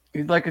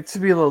 You'd like it to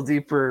be a little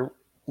deeper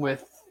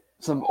with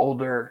some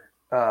older,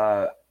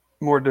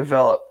 more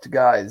developed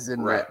guys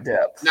in that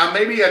depth. Now,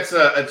 maybe it's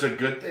a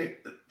good thing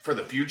for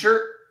the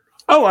future.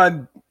 Oh,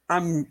 I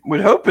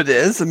would hope it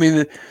is. I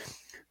mean,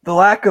 the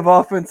lack of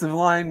offensive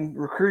line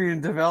recruiting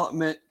and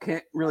development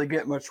can't really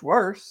get much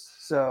worse.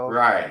 So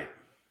right.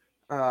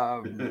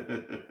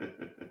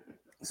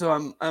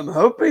 So I'm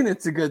hoping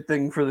it's a good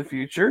thing for the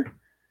future,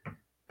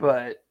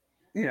 but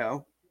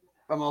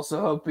I'm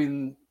also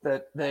hoping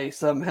that they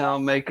somehow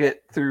make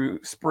it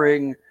through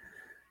spring,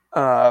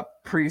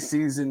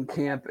 preseason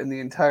camp and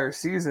the entire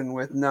season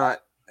with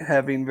not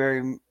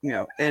having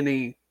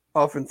any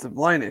offensive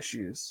line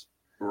issues.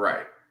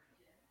 Right.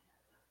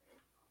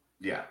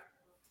 Yeah.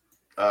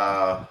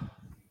 So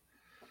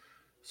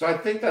I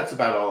think that's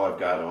about all I've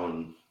got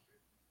on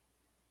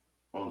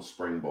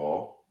spring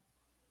ball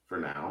for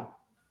now.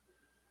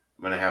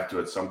 I'm going to have to,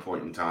 at some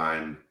point in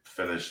time,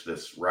 finish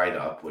this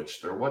write-up,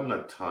 which there wasn't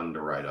a ton to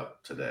write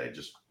up today,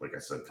 just like I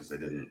said, because they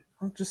didn't.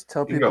 I'll just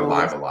tell people go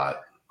live a lot.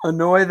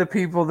 Annoy the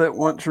people that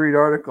want to read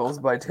articles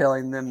by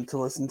telling them to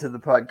listen to the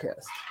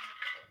podcast.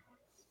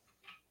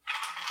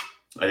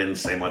 I didn't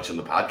say much in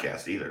the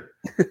podcast either.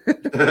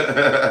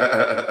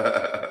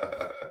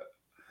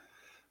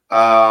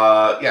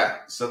 Yeah,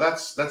 so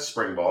that's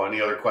spring ball.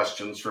 Any other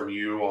questions from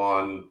you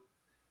on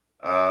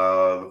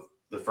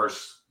the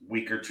first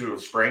week or two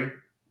of spring?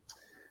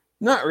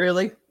 Not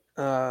really.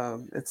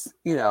 It's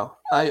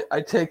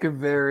I take a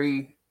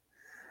very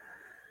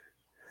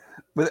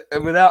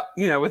without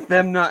with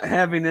them not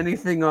having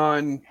anything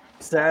on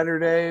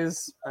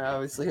Saturdays. I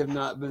obviously have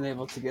not been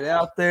able to get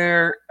out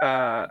there.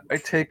 I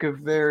take a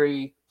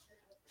very,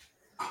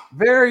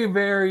 very,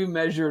 very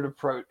measured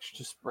approach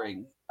to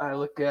spring. I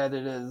look at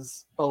it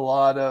as a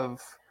lot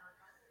of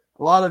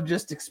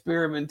just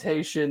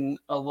experimentation,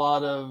 a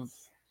lot of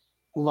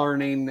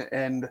learning,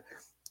 and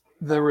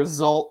the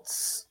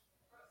results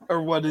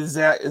or what is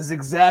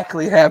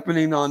exactly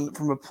happening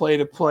from a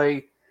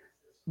play-to-play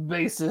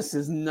basis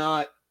is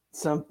not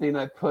something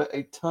I put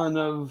a ton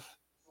of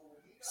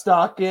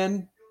stock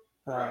in,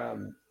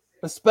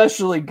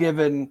 especially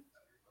given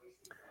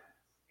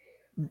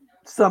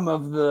some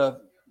of the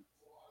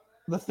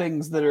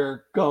things that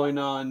are going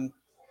on,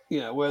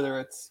 whether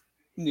it's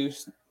new,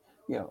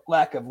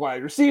 lack of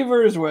wide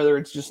receivers, whether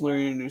it's just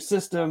learning a new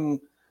system,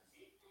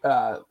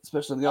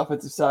 especially on the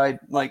offensive side.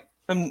 Like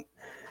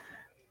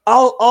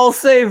I'll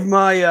save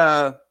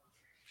my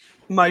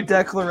my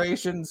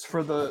declarations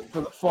for the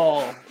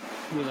fall.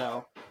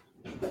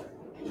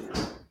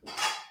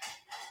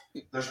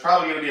 There's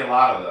probably going to be a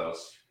lot of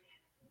those.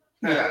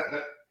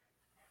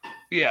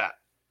 Yeah.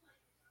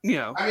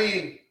 I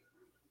mean,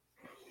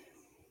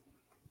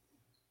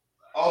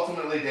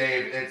 ultimately,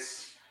 Dave,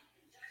 it's.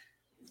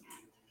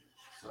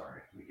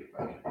 Sorry, let me get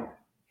back.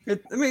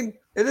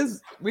 It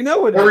is. We know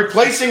what they're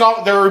replacing.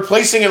 They're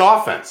replacing an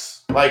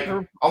offense, like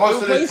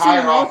almost an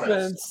entire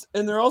offense,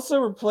 and they're also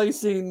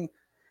replacing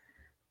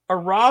a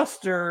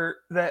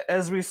roster that,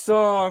 as we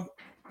saw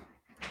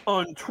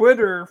on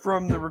Twitter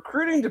from the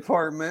recruiting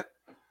department,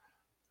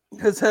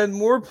 has had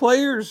more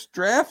players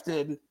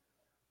drafted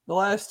the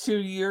last 2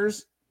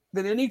 years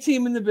than any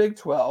team in the Big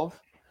 12,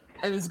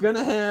 and is going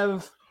to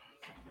have,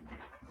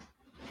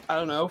 I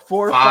don't know,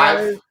 4,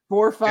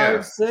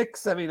 5,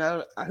 6. I mean,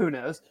 who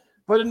knows?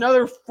 But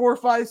another 4,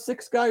 5,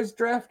 6 guys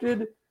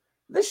drafted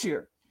this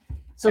year.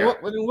 So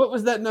what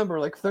was that number?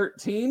 Like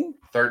 13?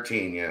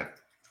 13, yeah.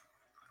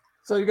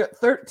 So you got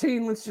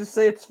 13. Let's just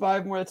say it's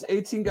 5 more. That's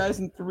 18 guys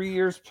in 3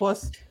 years,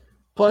 plus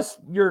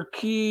your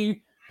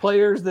key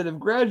players that have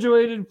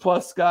graduated,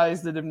 plus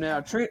guys that have now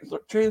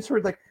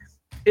transferred. Like,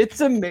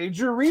 it's a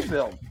major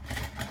rebuild.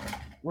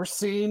 We're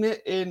seeing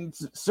it in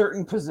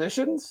certain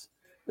positions,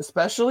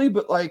 especially,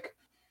 but like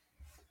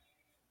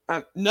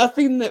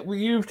nothing that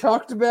you've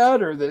talked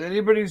about or that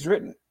anybody's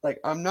written. Like,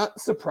 I'm not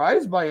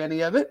surprised by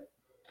any of it.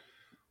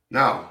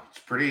 No, it's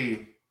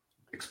pretty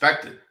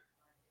expected.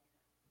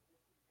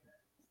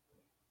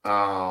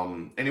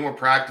 Any more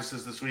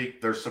practices this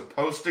week? They're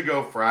supposed to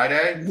go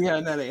Friday. Yeah,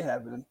 that ain't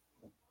happening.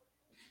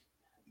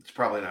 It's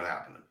probably not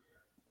happening.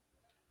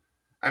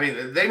 I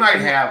mean, they might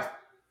have,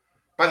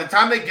 by the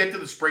time they get to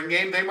the spring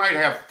game, they might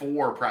have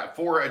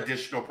 4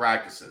 additional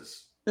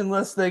practices.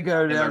 Unless they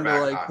go down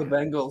to like the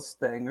Bengals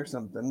thing or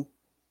something.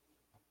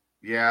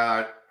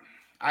 Yeah,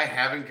 I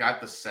haven't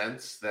got the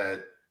sense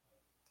that's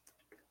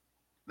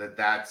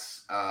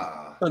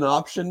an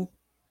option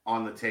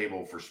on the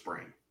table for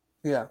spring.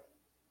 Yeah.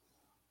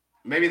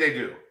 Maybe they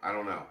do. I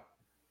don't know.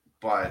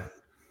 But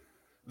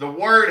the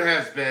word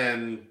has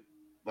been,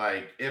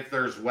 like, if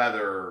there's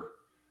weather,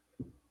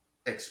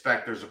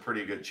 expect there's a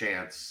pretty good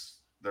chance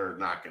they're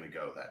not going to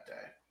go that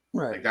day.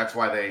 Right. Like, that's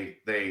why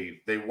they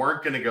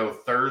weren't going to go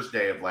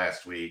Thursday of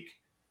last week,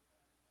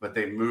 but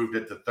they moved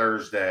it to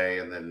Thursday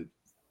and then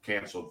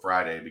canceled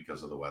Friday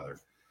because of the weather.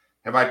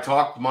 Have I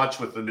talked much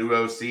with the new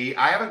OC?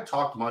 I haven't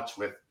talked much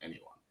with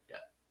anyone.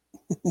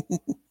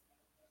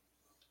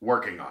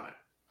 Working on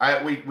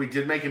it. We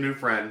did make a new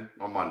friend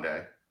on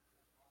Monday.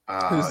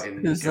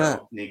 Who's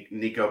that?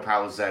 Nico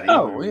Palizzetti,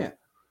 who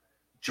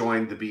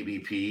joined the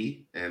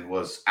BBP and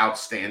was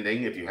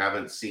outstanding. If you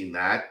haven't seen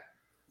that,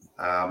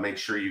 make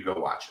sure you go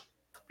watch it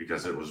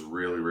because it was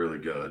really, really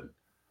good.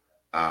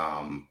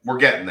 We're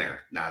getting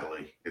there,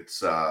 Natalie.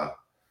 It's a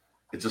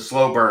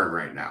slow burn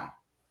right now.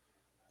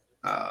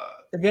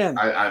 Again,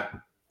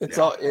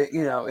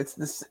 it's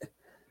this.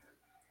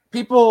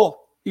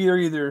 People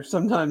either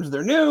sometimes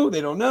they're new,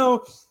 they don't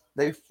know.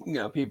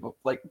 People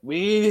like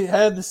we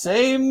had the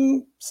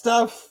same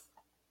stuff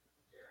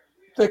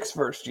fixed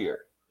first year.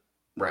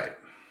 Right.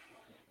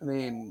 I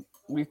mean,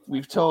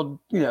 we've told,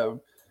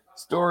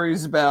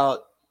 stories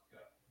about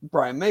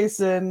Brian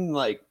Mason.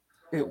 Like,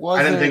 it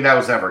wasn't. I didn't think that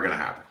was ever going to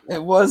happen.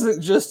 It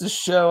wasn't just to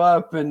show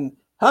up and,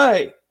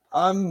 hi,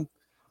 I'm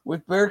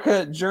with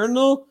Bearcat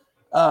Journal.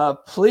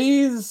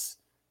 Please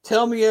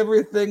tell me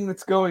everything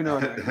that's going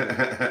on.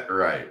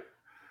 Right.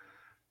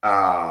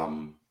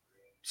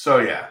 So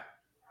yeah,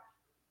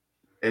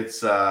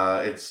 it's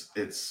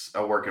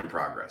a work in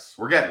progress.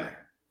 We're getting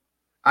there.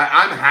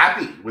 I'm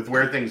happy with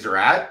where things are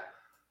at.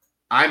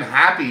 I'm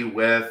happy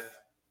with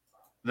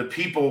the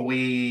people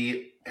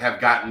we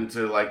have gotten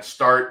to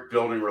start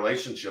building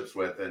relationships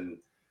with. And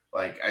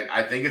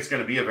I think it's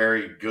going to be a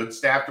very good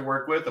staff to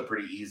work with, a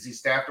pretty easy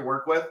staff to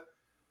work with,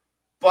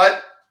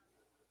 but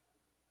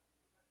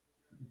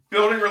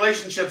building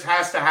relationships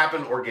has to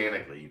happen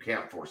organically. You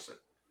can't force it.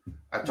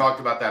 I've talked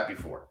about that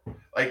before.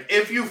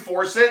 If you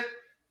force it,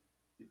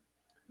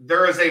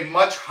 there is a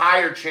much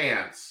higher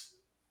chance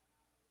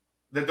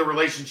that the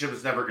relationship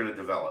is never going to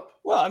develop.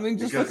 Well, I mean,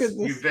 just look at this.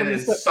 You've been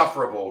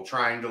insufferable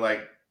trying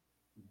to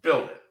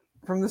build it.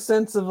 From the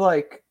sense of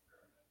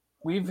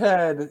we've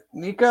had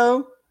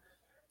Nico,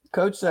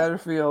 Coach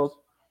Satterfield,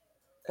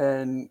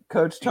 and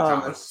Coach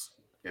Thomas.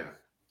 Yeah.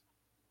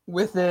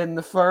 Within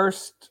the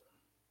first,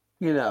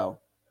 3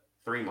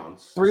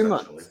 months. 3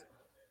 months.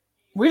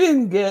 We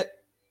didn't get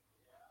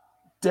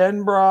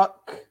Denbrock.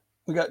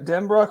 We got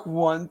Denbrock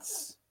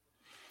once.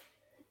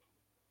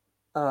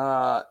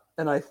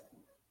 And I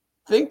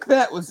think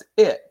that was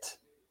it.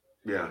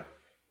 Yeah.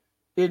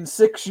 In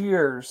 6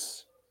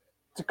 years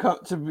to come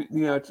to be,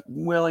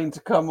 willing to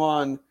come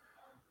on.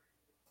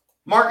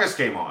 Marcus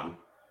came on.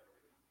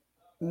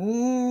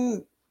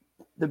 The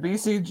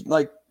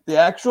BCJ, the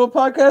actual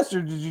podcast,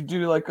 or did you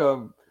do a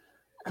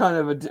kind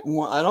of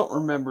I don't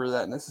remember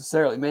that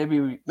necessarily.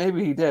 Maybe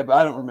he did, but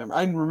I don't remember.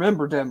 I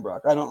remember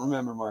Denbrock. I don't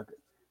remember Marcus.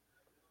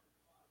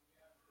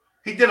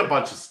 He did a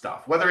bunch of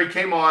stuff. Whether he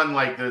came on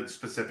the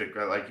specific,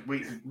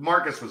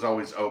 Marcus was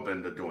always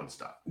open to doing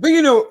stuff. But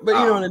you know what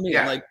I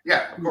mean.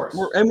 Yeah, of course.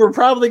 We're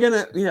probably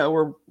gonna,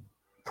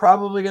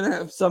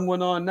 have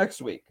someone on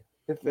next week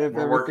if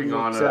we're working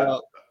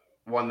on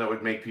one that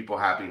would make people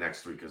happy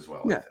next week as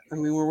well. Yeah, I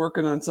mean, we're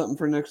working on something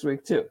for next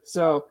week too.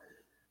 So,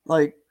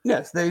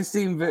 yes, they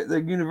seem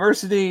the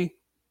university,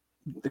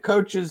 the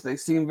coaches, they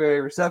seem very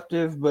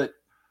receptive, but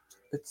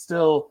it's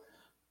still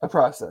a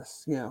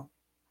process,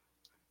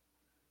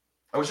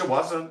 I wish it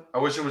wasn't. I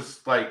wish it was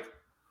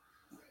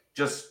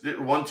just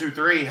 1, 2,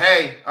 3.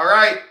 Hey, all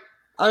right.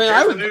 I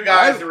mean, the new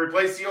guys to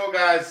replace the old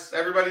guys.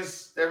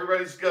 Everybody's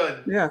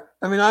good. Yeah,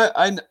 I mean,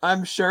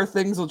 I'm sure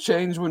things will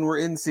change when we're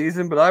in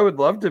season, but I would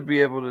love to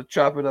be able to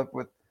chop it up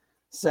with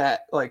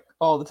Sat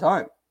all the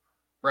time.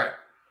 Right.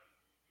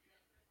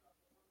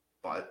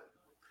 But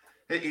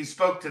he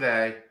spoke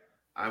today.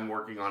 I'm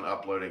working on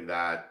uploading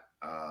that.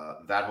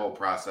 That whole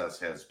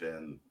process has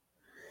been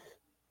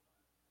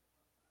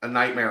a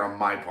nightmare on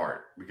my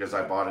part because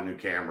I bought a new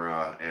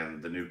camera,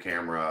 and the new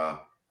camera,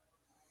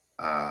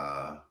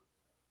 I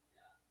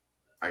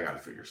got to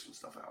figure some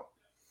stuff out.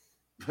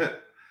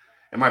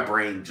 And my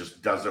brain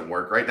just doesn't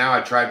work right now.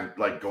 I tried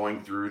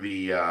going through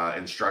the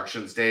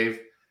instructions, Dave,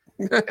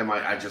 and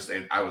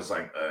I was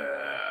like,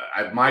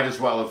 I might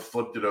as well have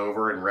flipped it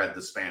over and read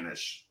the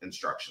Spanish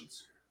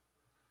instructions.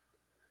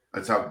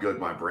 That's how good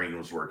my brain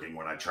was working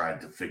when I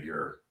tried to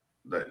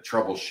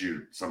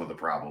troubleshoot some of the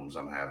problems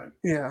I'm having.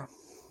 Yeah.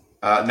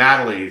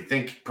 Natalie,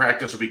 think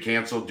practice will be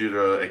canceled due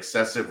to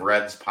excessive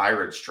Reds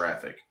Pirates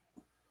traffic?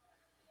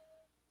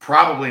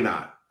 Probably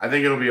not. I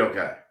think it'll be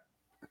okay.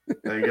 I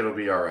think it'll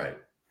be all right.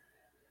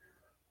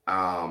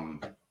 All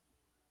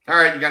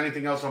right. You got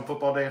anything else on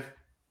football, Dave?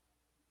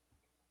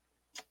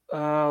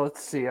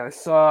 Let's see. I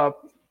saw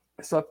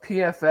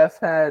PFF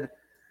had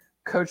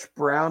Coach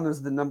Brown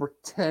as the number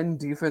 10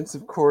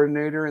 defensive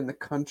coordinator in the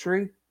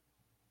country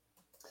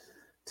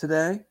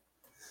today.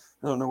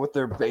 I don't know what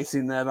they're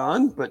basing that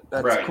on, but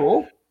that's right.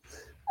 Cool.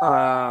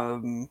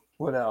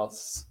 What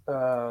else?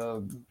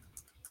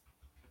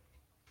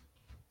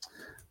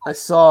 I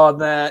saw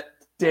that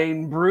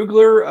Dane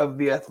Brugler of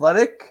The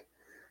Athletic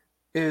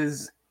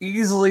is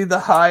easily the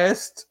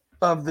highest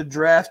of the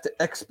draft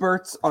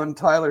experts on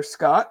Tyler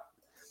Scott.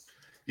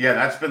 Yeah,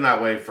 that's been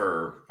that way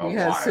for a while. He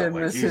has him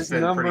as his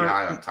pretty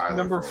high on Tyler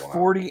number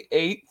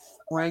 48th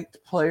ranked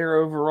player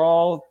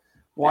overall,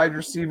 wide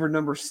receiver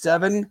number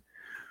 7,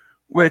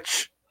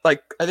 which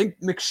like I think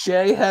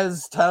McShay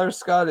has Tyler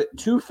Scott at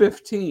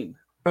 215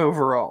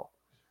 overall.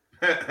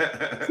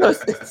 So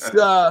it's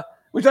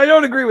which I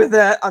don't agree with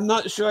that. I'm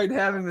not sure I'd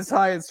have him as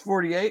high as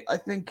 48. I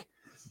think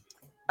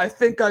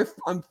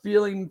I'm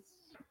feeling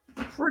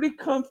pretty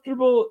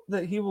comfortable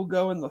that he will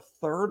go in the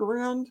third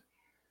round.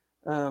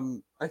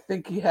 I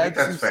think he had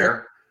that's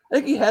fair. I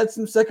think he had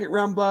some second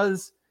round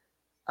buzz.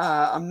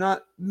 I'm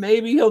not.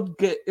 Maybe he'll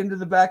get into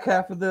the back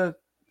half of the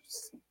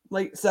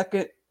late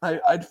second.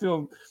 I'd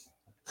feel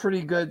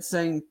pretty good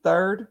saying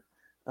third.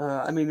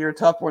 I mean, you're a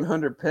top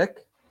 100 pick,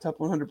 top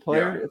 100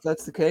 player, if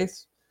that's the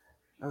case.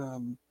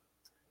 But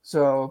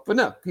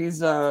no, he's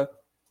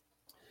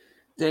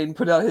Dayton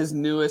put out his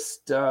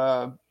newest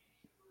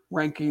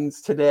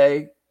rankings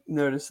today.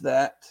 Notice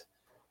that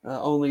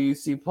only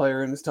UC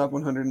player in his top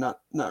 100.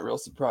 Not real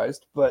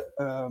surprised, but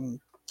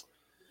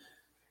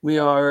we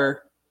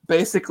are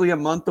basically a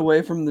month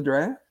away from the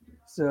draft,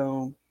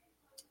 so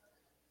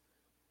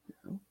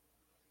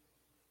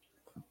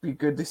be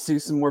good to see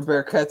some more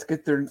Bearcats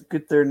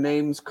get their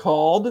names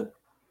called. It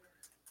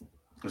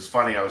was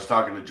funny. I was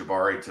talking to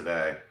Jabari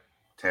today,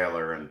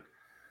 Taylor, and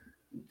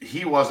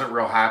he wasn't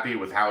real happy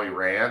with how he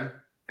ran.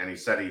 And he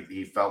said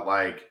he felt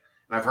like,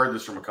 and I've heard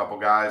this from a couple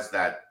guys,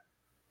 that,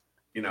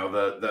 you know,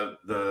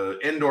 the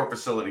indoor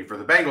facility for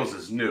the Bengals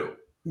is new.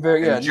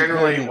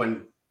 Generally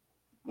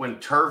when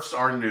turfs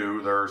are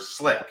new, they're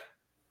slick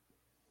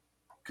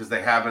because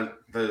they haven't,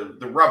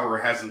 the rubber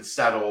hasn't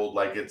settled.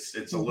 Like it's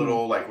a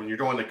little like when you're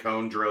doing the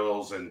cone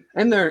drills and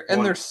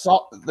they're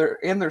soft.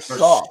 They're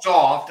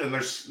soft and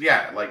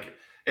like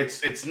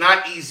it's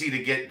not easy to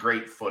get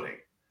great footing.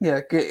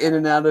 Yeah, get in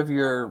and out of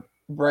your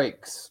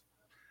brakes.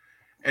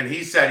 And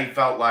he said he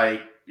felt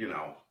like, you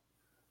know,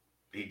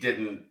 he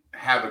didn't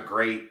have a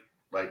great,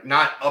 like,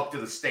 not up to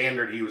the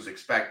standard he was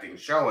expecting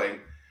showing.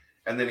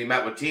 And then he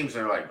met with teams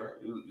and they're like,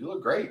 you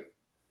look great.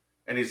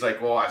 And he's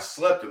like, well, I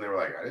slipped. And they were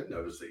like, I didn't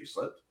notice that you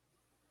slipped.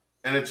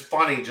 And it's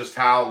funny just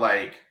how,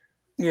 like,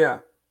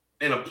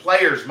 in a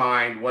player's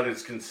mind, what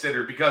is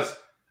considered, because,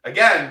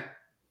 again,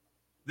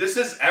 this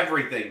is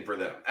everything for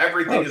them.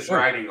 Everything is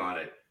riding on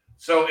it.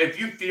 So if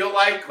you feel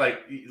like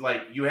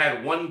you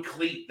had one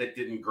cleat that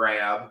didn't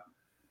grab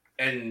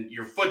and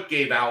your foot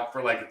gave out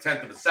for like a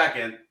tenth of a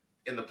second,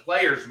 in the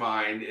player's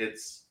mind,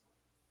 it's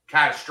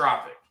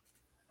catastrophic.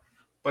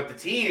 But the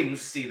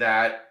teams see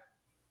that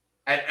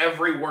at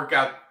every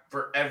workout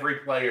for every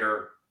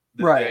player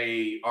that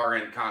they are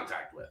in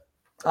contact with.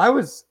 I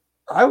was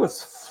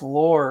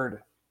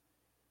floored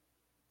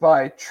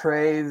by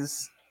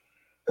Trey's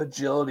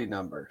agility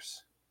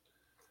numbers.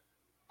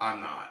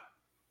 I'm not.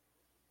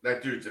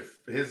 That dude's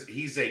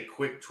he's a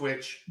quick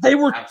twitch. They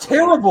were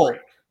terrible.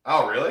 Freak.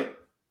 Oh, really?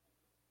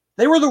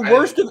 They were the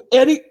worst of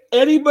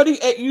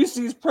anybody at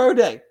UC's pro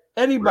day.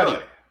 Anybody.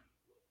 Really?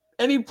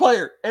 Any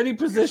player, any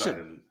position. I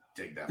didn't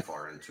dig that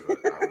far into it.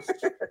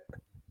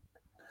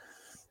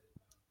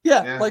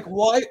 Yeah, like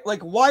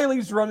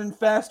Wiley's running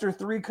faster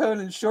 3-cone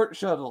and short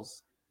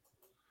shuttles.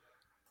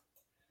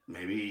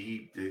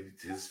 Maybe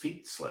his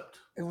feet slipped.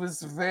 It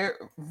was very,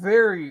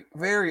 very,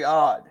 very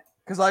odd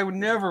because I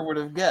would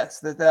have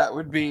guessed that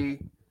would be.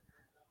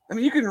 I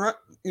mean, you can run.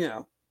 You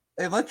know,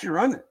 they let you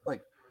run it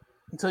like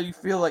until you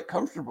feel like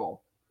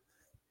comfortable.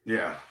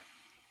 Yeah.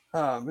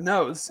 But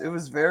no, it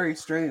was very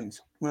strange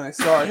when I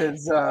saw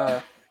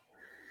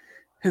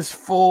his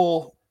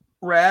full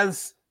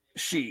RAS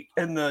sheet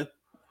and the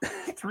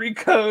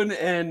 3-cone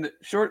and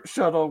short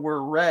shuttle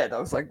were red. I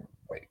was like,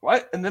 wait,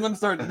 what? And then I'm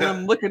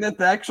looking at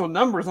the actual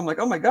numbers. I'm like,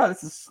 oh my God,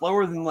 this is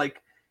slower than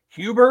like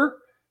Huber,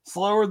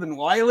 slower than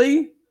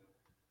Wiley.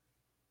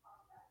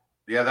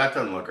 Yeah, that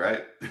doesn't look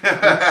right.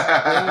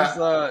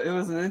 It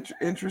was an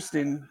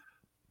interesting.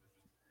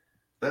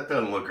 That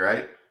doesn't look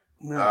right.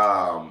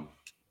 No.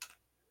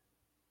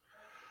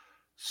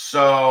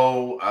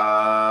 So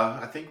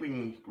I think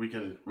we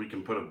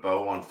can put a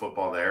bow on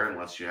football there,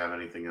 unless you have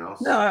anything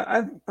else.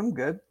 No, I'm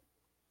good.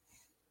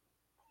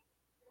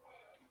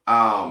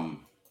 I'm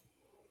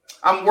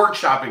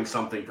workshopping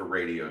something for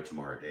radio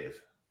tomorrow, Dave.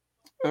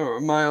 Oh,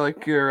 am I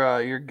like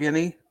your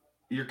guinea?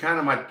 You're kind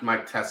of my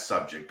test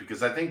subject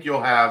because I think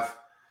you'll have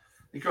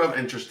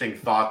interesting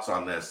thoughts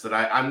on this that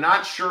I'm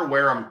not sure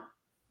where I'm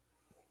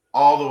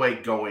all the way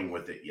going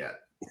with it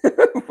yet.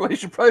 Well, you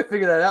should probably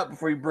figure that out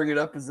before you bring it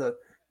up as a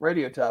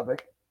radio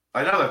topic.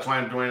 I know, that's why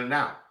I'm doing it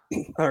now.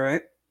 All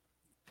right.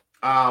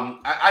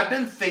 I've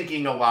been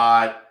thinking a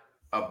lot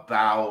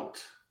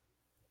about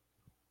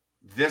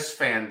this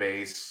fan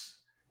base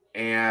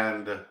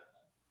and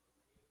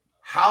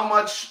how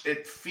much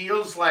it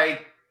feels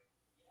like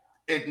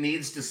it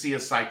needs to see a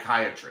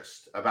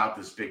psychiatrist about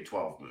this Big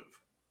 12 move.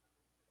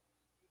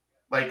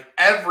 Like,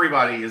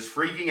 everybody is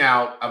freaking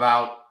out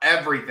about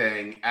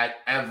everything at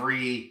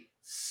every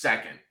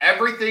second.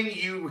 Everything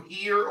you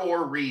hear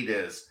or read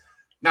is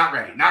not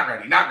ready, not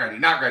ready, not ready,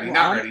 not ready,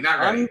 not ready, not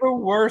ready. I'm the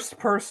worst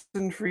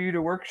person for you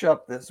to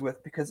workshop this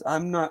with because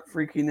I'm not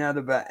freaking out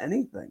about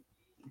anything.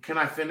 Can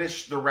I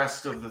finish the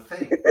rest of the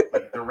thing?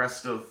 Like the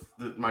rest of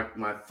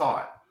my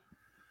thought.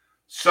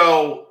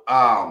 So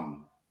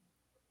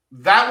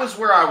that was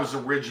where I was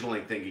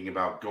originally thinking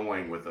about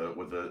going with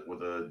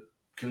a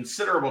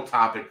considerable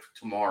topic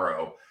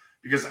tomorrow,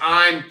 because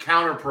I'm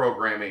counter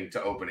programming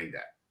to opening day.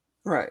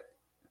 Right.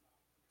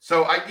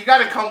 So you got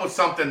to come with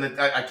something that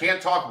I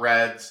can't talk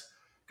Reds,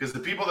 because the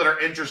people that are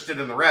interested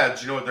in the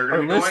Reds, you know what they're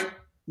going to be doing?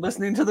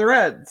 Listening to the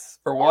Reds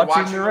or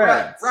watching the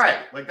Reds. Right.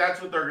 Like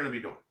that's what they're going to be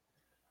doing.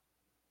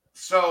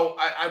 So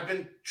I've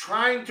been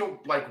trying to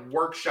like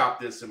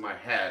workshop this in my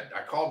head.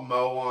 I called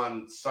Mo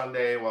on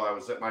Sunday while I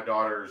was at my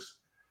daughter's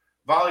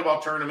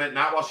volleyball tournament,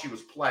 not while she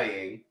was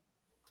playing,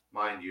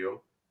 mind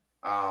you.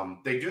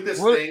 They do this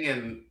thing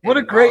in what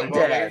a great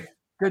dad.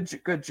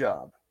 Dave. Good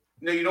job.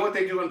 No, you know what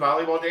they do in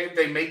volleyball, Dave?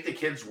 They make the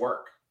kids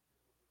work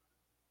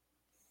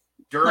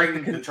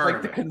during the tournament.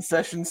 Like the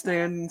concession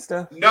stand and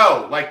stuff?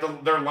 No, like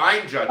their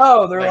line judges.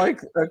 Oh, they're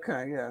like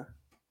okay, yeah.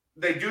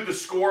 They do the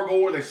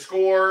scoreboard, they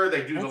score,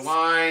 they do the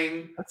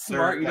line. That's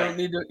smart. You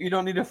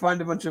don't need to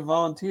find a bunch of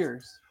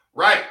volunteers.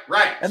 Right.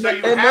 And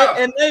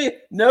they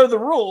know the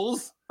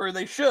rules, or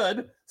they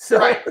should. So.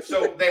 Right.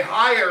 So they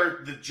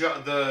hire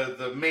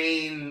the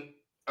main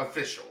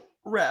official.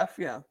 Ref,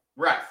 yeah.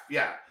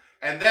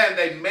 And then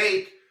they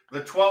make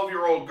the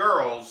 12-year-old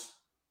girls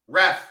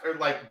ref or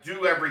like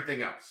do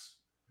everything else,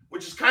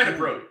 which is kind of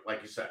brilliant,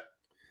 like you said.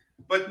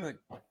 But I'm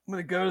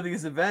gonna go to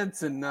these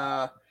events and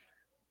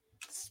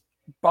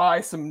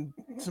buy some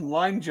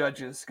line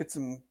judges, get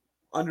some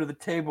under the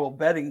table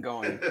betting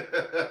going.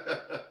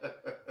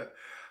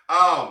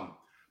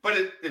 But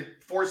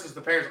it forces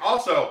the parents.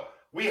 Also,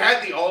 we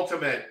had the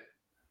ultimate.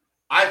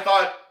 I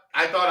thought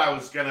I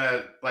was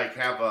gonna like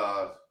have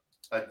a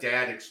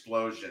dad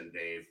explosion,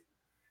 Dave,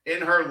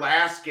 in her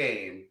last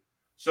game.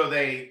 So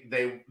they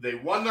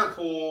won their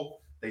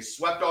pool. They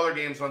swept all their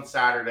games on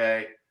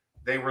Saturday.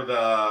 They were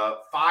the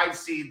 5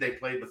 seed. They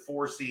played the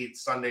 4 seed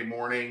Sunday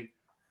morning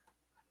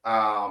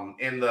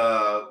in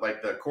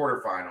the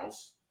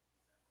quarterfinals.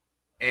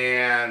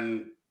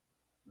 And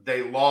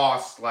they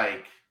lost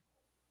like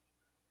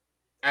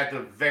at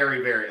the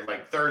very, very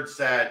like third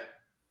set,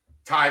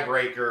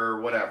 tiebreaker,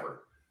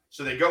 whatever.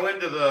 So they go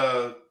into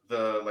the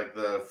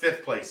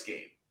 5th place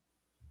game.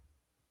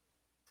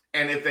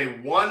 And if they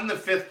won the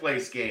 5th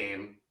place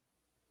game,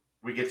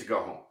 we get to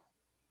go home.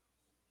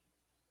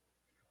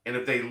 And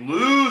if they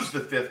lose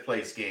the 5th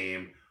place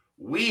game,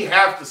 we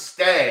have to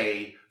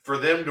stay for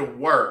them to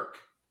work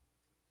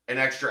an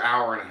extra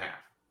hour and a half.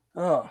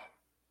 Oh.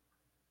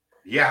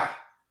 Yeah,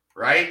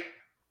 right?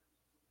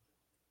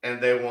 And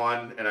they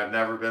won, and I've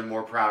never been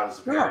more proud as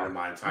a parent in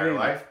my entire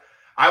life.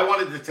 I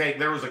wanted to take,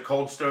 there was a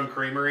Cold Stone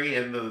Creamery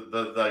in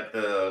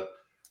the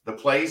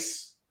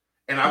place,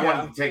 and I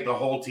wanted to take the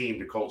whole team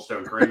to Cold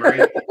Stone Creamery,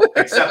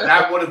 except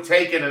that would have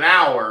taken an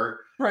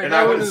hour, and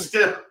I would have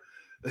still...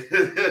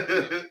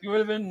 You would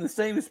have been in the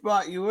same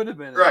spot you would have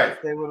been in. Right.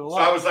 If they would have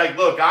lost. So I was like,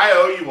 look, I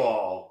owe you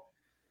all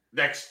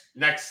next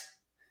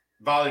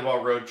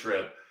volleyball road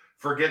trip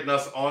for getting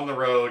us on the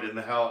road and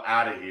the hell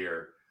out of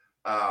here.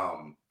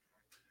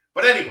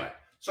 But anyway,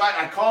 so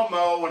I call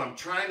Mo and I'm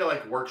trying to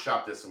like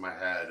workshop this in my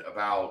head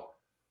about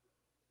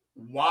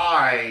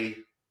why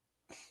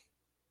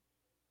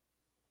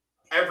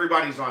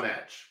everybody's on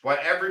edge, why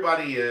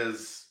everybody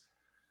is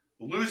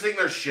losing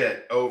their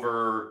shit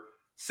over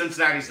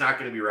Cincinnati's not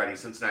going to be ready.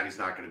 Cincinnati's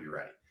not going to be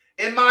ready.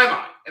 In my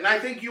mind, and I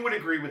think you would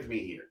agree with me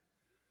here,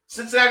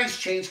 Cincinnati's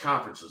changed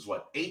conferences,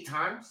 8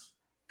 times?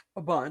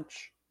 A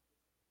bunch.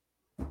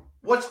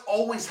 What's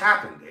always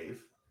happened,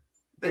 Dave?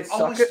 They've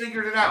always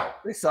figured it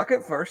out. They suck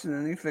at first, and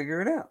then they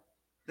figure it out.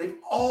 They've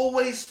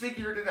always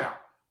figured it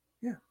out.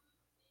 Yeah.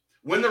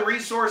 When the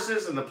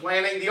resources and the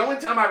planning, the only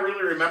time I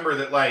really remember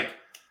that,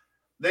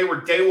 they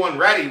were day one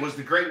ready was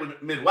the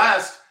Great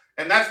Midwest,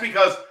 and that's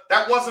because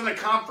that wasn't a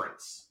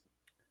conference.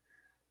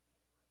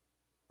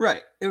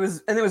 Right. It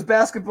was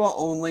basketball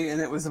only, and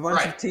it was a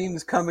bunch of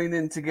teams coming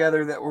in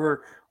together that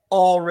were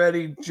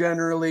already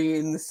generally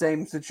in the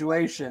same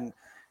situation.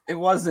 It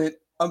wasn't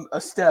a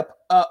step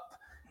up.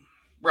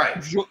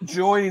 Right.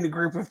 Joining a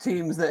group of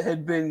teams that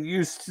had been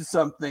used to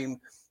something,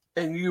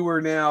 and you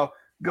were now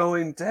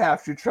going to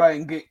have to try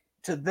and get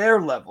to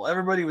their level.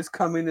 Everybody was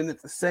coming in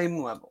at the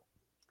same level.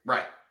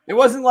 Right. It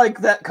wasn't like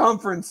that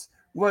conference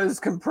was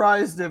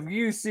comprised of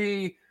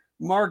UC,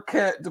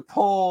 Marquette,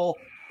 DePaul,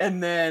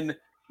 and then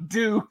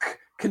Duke,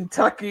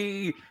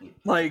 Kentucky.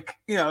 It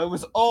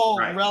was all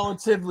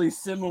relatively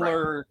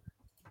similar,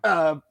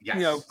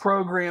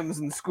 programs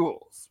and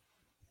schools.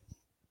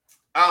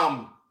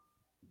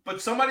 But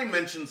somebody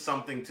mentioned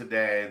something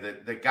today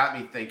that got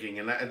me thinking,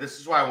 and this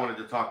is why I wanted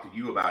to talk to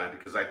you about it,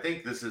 because I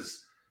think this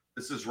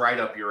is right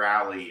up your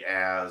alley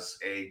as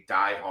a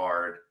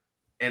diehard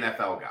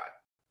NFL guy.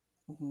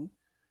 Mm-hmm.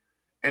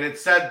 And it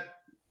said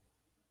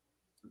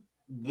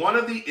one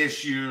of the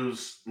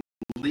issues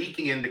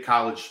leaking into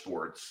college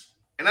sports,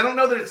 and I don't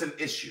know that it's an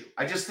issue,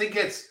 I just think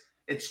it's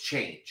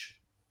change,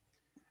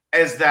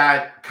 is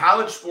that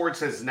college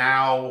sports has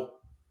now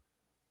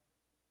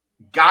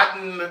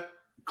gotten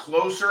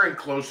closer and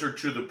closer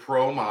to the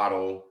pro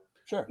model,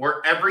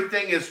 where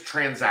everything is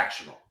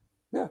transactional.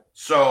 Yeah.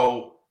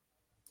 So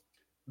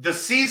the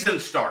season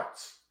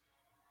starts,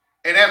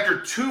 And after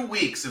 2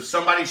 weeks, if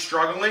somebody's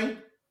struggling,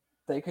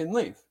 they can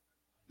leave.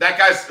 That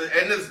guy's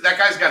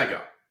got to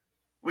go.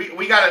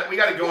 We got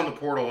to go in the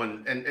portal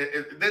and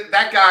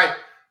that guy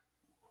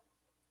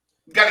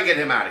got to get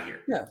him out of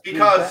here. Yeah,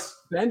 because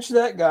bench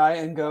that guy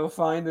and go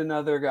find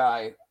another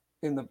guy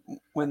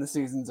when the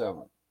season's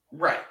over.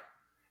 Right.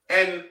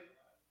 And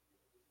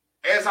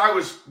as I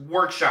was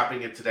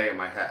workshopping it today in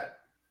my head,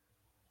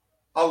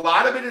 a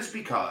lot of it is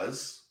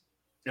because,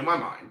 in my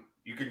mind,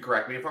 you can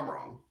correct me if I'm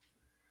wrong,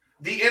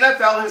 the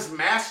NFL has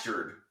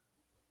mastered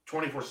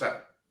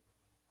 24/7.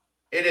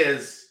 It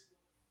is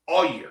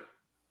all year.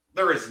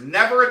 There is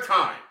never a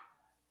time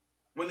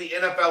when the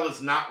NFL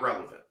is not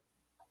relevant.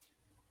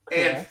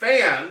 Okay. And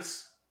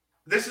fans,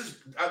 this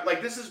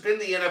has been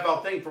the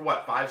NFL thing for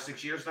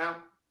 5-6 years now?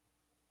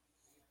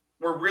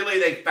 Where really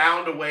they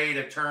found a way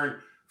to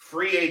turn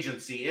free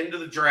agency into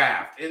the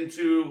draft,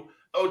 into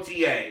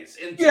OTAs,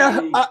 into...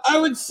 Yeah, I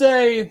would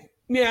say,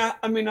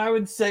 I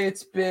would say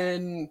it's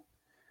been,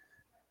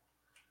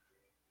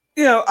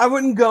 I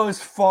wouldn't go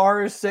as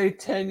far as say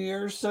 10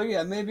 years. So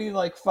yeah, maybe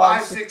like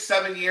 5, 6,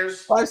 7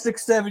 years. 5,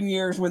 6, 7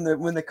 years when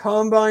the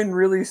combine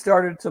really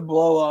started to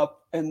blow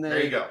up, and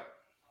there you go.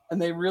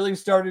 And they really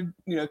started,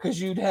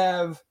 because you'd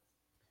have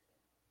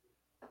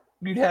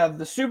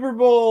the Super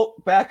Bowl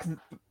back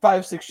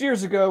 5, 6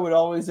 years ago would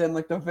always end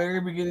like the very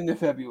beginning of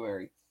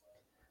February.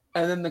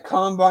 And then the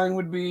combine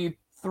would be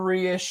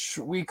 3-ish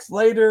weeks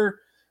later.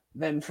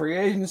 Then free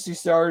agency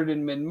started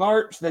in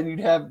mid-March. Then you'd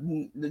have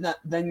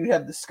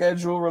the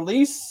schedule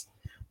release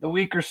the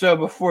week or so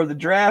before the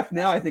draft.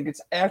 Now I think it's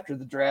after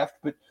the draft,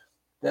 but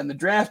then the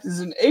draft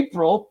is in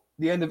April,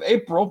 the end of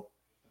April.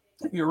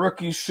 Your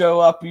rookies show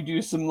up, you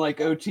do some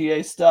like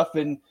OTA stuff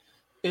in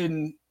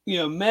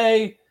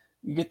May.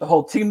 You get the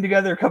whole team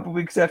together a couple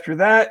weeks after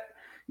that.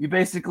 You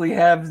basically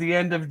have the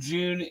end of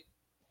June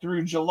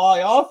through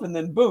July off, and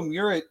then boom,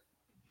 you're at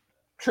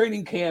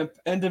training camp,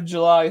 end of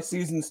July,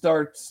 season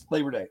starts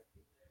Labor Day.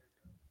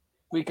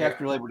 Week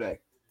after Labor Day.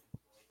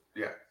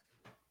 Yeah.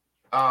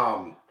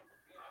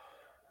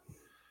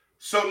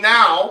 So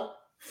now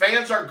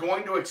fans are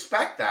going to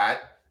expect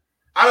that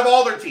out of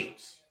all their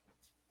teams.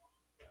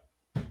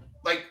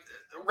 Like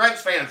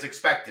Reds fans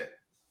expect it.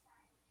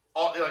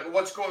 Like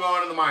what's going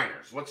on in the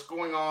minors? What's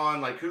going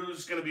on? Like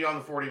who's going to be on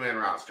the 40-man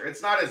roster?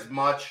 It's not as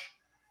much,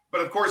 but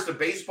of course the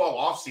baseball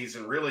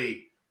offseason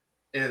really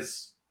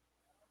is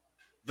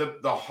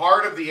the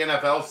heart of the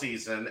NFL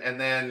season, and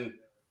then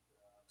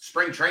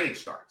spring training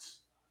starts.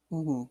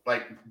 Mm-hmm.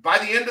 Like by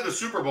the end of the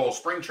Super Bowl,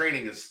 spring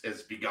training is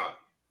begun.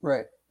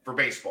 Right. For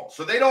baseball.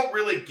 So they don't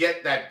really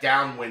get that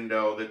down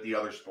window that the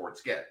other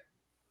sports get.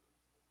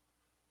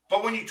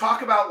 But when you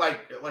talk about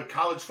like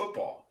college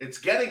football, it's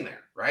getting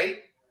there, right?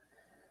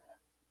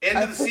 End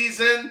of the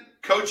season,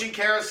 coaching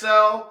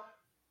carousel,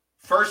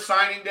 first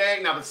signing day.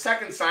 Now, the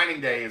second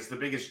signing day is the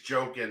biggest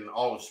joke in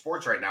all of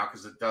sports right now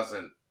because it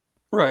doesn't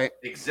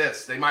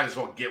exist. They might as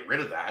well get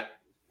rid of that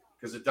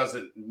because it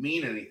doesn't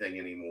mean anything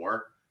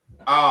anymore.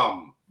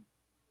 But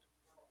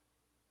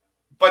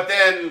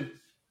then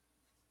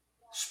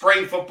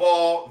spring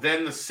football,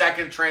 then the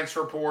second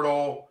transfer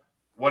portal.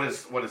 What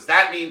does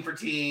that mean for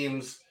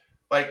teams?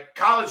 Like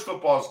college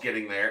football is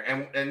getting there,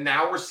 and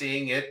now we're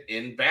seeing it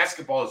in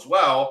basketball as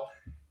well.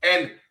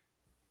 And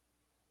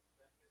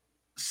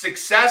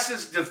success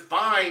is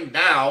defined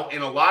now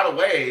in a lot of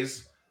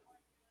ways,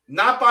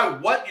 not by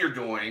what you're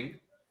doing,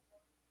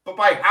 but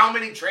by how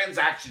many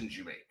transactions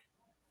you make.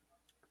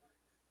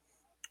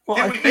 Well,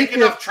 Did we make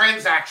enough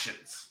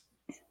transactions?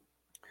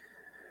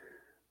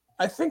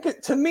 I think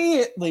it, to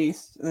me at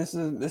least,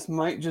 this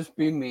might just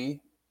be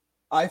me,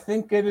 I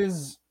think it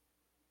is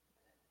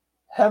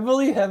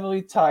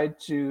heavily tied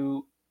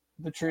to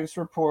the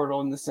transfer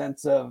portal in the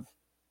sense of,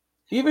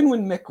 even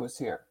when Mick was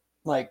here,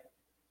 like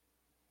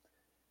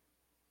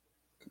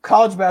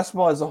college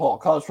basketball as a whole,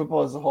 college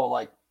football as a whole,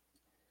 like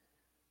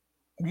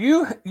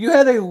you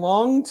had a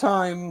long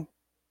time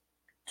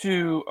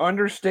to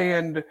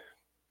understand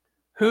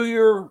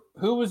who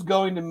was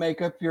going to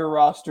make up your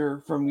roster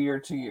from year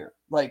to year.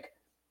 Like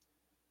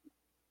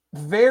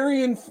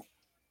very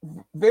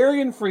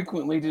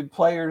infrequently did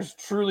players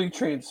truly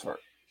transfer.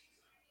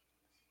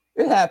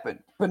 It happened,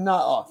 but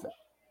not often.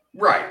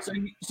 Right.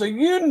 So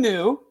you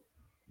knew,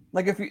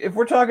 like if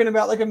we're talking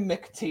about like a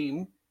Mick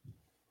team,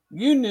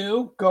 you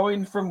knew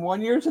going from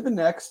one year to the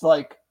next,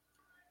 like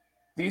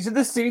these are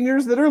the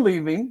seniors that are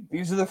leaving,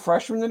 these are the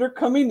freshmen that are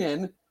coming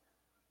in.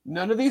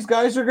 None of these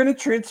guys are going to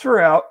transfer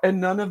out,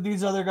 and none of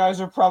these other guys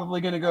are probably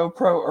going to go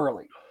pro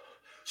early.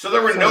 So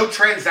there were no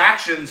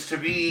transactions to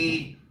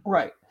be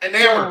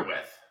enamored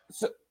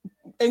with.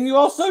 And you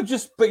also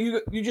just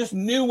knew you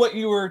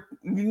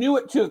knew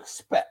what to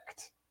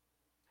expect.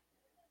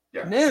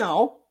 Yeah.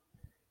 Now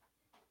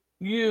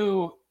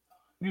you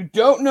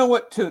don't know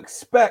what to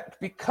expect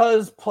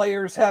because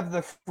players have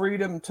the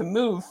freedom to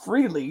move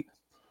freely.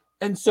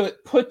 And so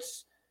it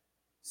puts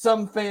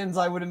some fans,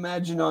 I would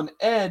imagine, on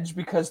edge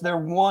because they're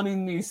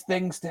wanting these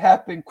things to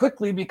happen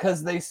quickly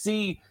because they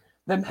see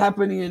them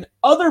happening in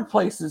other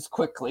places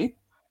quickly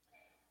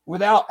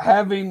without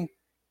having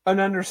an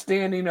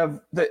understanding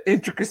of the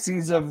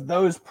intricacies of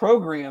those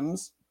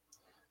programs.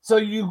 So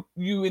you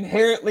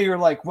inherently are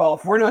like, well,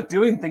 if we're not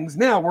doing things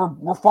now,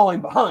 we're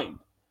falling behind,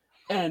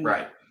 and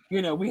Right.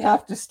 we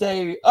have to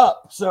stay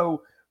up.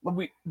 So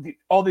when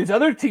all these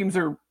other teams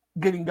are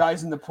getting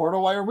guys in the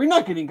portal, why are we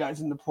not getting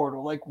guys in the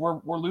portal? Like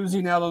we're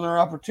losing out on our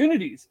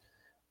opportunities.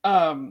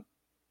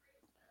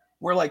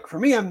 Where like for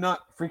me, I'm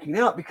not freaking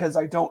out because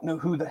I don't know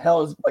who the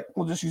hell is like.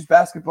 We'll just use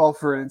basketball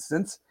for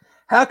instance.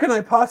 How can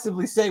I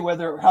possibly say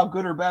how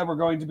good or bad we're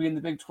going to be in the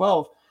Big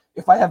 12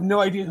 if I have no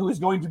idea who is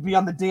going to be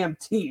on the damn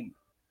team?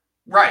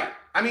 Right.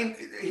 I mean,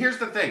 here's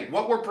the thing.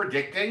 What we're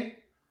predicting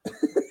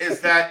is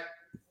that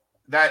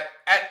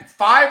at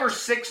 5 or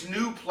 6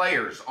 new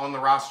players on the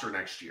roster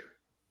next year.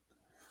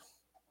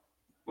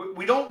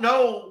 We don't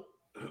know.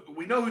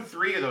 We know who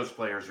 3 of those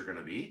players are going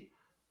to be.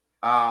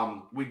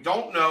 We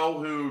don't know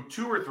who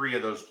 2 or 3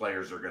 of those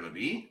players are going to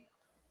be.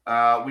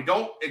 We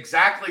don't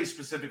exactly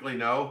specifically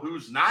know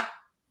who's not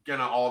going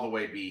to all the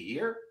way be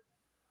here.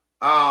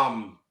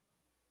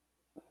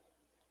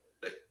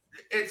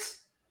 It's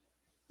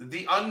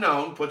the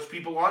unknown puts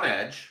people on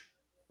edge.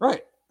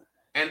 Right.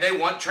 And they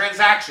want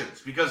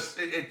transactions because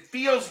it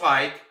feels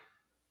like,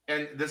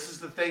 and this is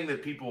the thing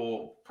that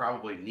people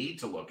probably need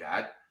to look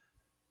at.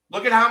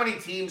 Look at how many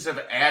teams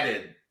have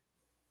added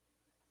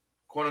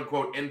quote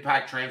unquote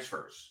impact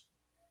transfers.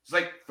 It's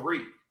like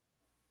 3.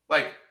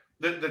 Like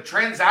the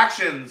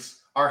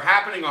transactions are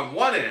happening on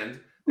one end.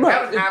 They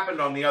haven't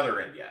happened on the other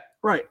end yet.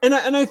 Right. And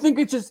I think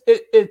it's just,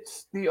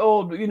 it's the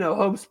old,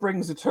 hope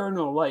springs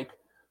eternal. Like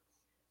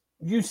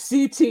you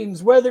see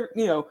teams, whether,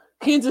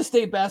 Kansas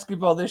State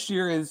basketball this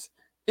year is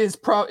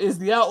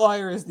the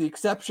outlier, is the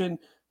exception,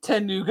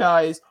 10 new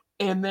guys,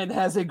 and then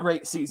has a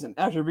great season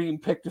after being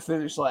picked to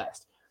finish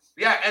last.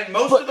 Yeah, and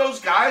most of those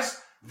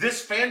guys,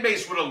 this fan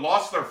base would have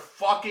lost their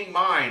fucking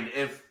mind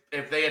if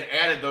they had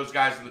added those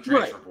guys in the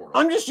transfer portal.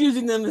 I'm just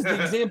using them as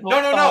the example.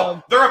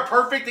 No. They're a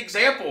perfect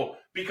example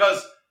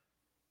because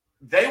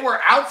they were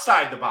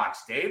outside the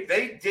box, Dave.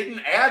 They didn't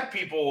add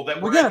people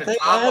that were at the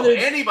top of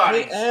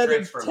anybody's They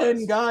added transfer 10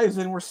 list. Guys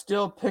and were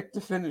still picked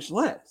to finish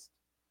last.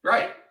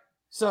 Right.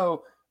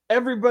 So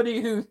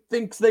everybody who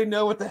thinks they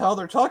know what the hell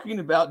they're talking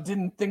about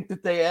didn't think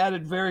that they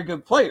added very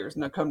good players.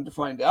 Now, come to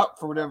find out,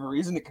 for whatever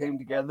reason, it came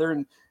together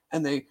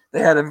and they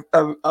had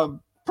a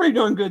pretty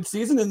darn good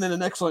season and then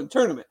an excellent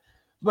tournament.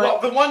 But,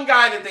 well, the one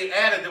guy that they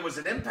added that was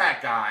an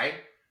impact guy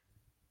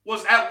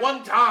was at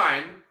one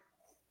time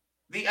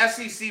the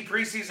SEC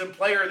preseason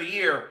player of the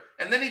year,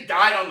 and then he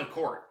died on the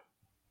court.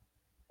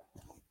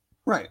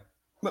 Right.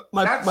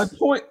 My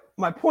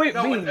point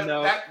being,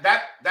 though,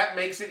 that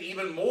makes it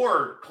even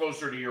more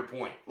closer to your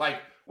point.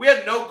 Like, we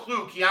had no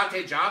clue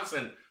Keontae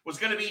Johnson was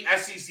going to be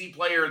SEC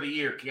player of the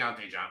year,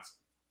 Keontae Johnson.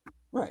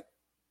 Right.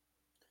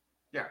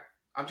 Yeah.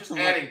 I'm just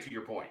adding to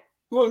your point.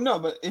 Well, no,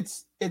 but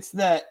it's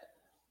that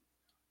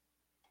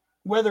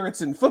whether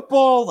it's in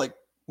football, like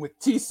with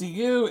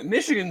TCU,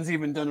 Michigan's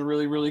even done a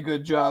really, really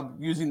good job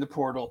using the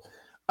portal.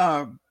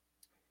 Very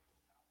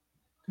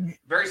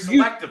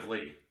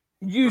selectively.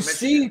 You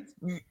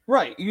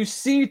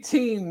see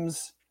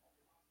teams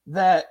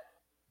that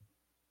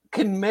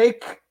can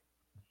make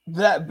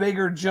that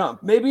bigger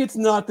jump. Maybe it's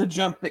not the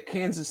jump that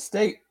Kansas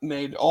State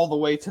made all the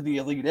way to the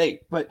Elite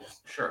Eight, but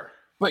sure.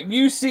 But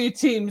you see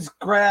teams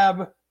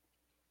grab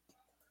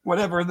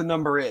whatever the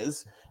number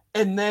is,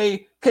 and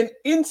they can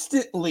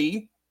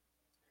instantly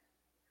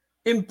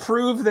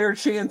improve their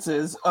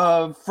chances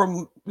of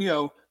from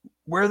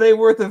where they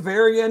were at the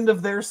very end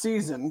of their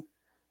season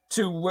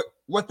to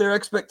what their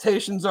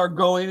expectations are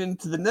going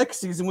into the next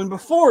season. When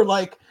before,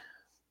 like,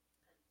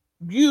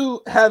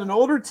 you had an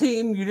older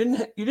team, you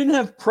didn't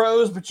have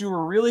pros, but you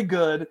were really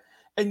good,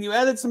 and you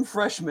added some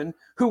freshmen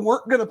who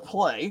weren't going to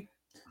play,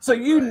 so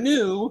you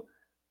knew,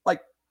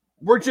 like,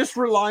 we're just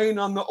relying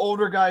on the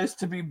older guys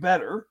to be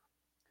better,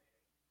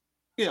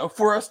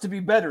 for us to be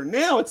better.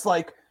 Now it's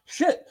like,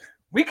 shit,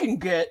 we can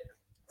get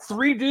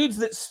 3 dudes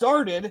that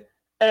started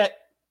at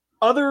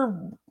other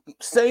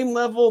same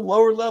level,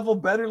 lower level,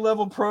 better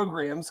level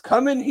programs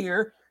come in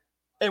here,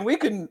 and we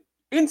can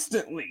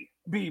instantly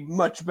be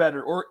much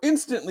better, or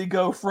instantly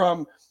go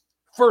from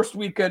first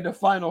weekend to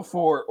Final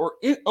Four, or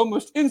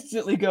almost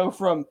instantly go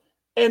from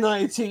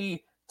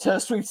NIT to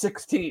Sweet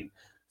 16.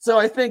 So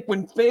I think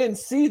when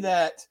fans see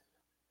that,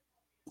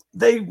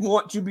 they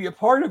want to be a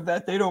part of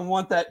that. They don't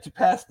want that to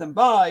pass them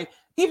by,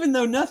 even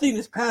though nothing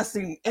is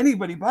passing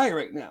anybody by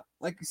right now.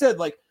 Like you said,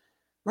 like,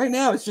 right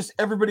now, it's just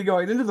everybody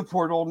going into the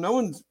portal. No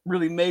one's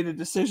really made a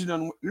decision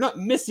on. You're not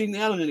missing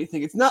out on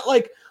anything. It's not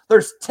like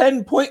there's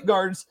 10 point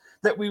guards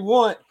that we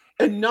want,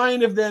 and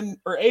 9 of them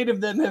or 8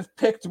 of them have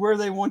picked where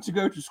they want to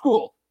go to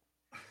school.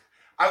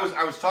 I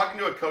was talking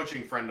to a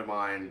coaching friend of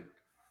mine.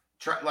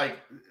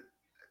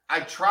 I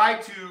try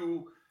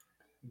to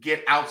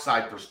get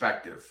outside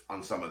perspective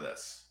on some of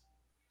this,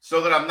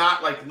 so that I'm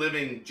not like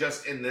living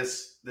just in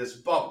this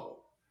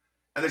bubble.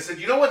 And they said,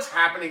 what's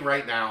happening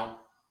right now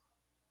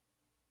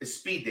is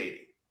speed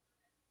dating.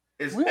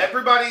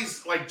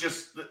 Everybody's like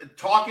just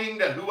talking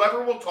to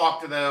whoever will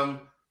talk to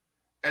them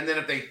And then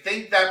if they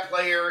think that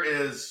player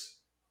is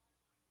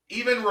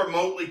even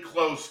remotely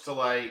close to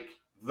like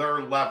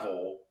their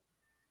level,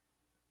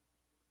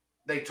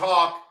 they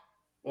talk,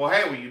 well,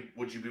 hey,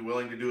 would you be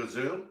willing to do a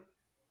Zoom?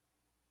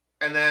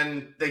 And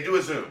then they do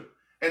a Zoom.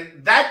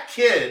 And that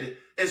kid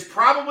is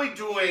probably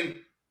doing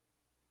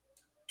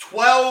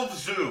 12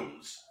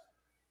 Zooms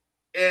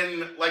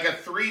in like a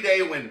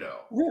 3-day window.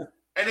 Yeah.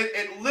 And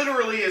it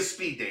literally is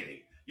speed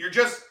dating. You're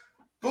just,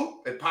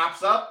 boop, it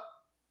pops up.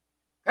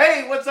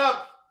 Hey, what's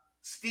up?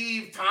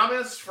 Steve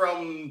Thomas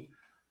from,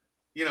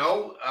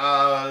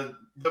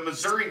 the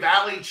Missouri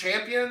Valley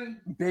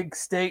champion. Big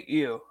State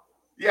U.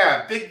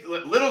 Yeah,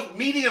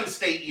 medium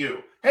state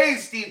U. Hey,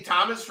 Steve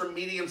Thomas from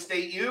Medium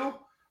State U.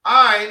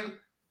 I'm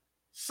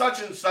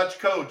such and such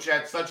coach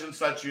at such and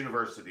such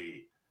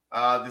university.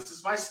 This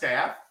is my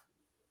staff.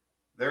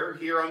 They're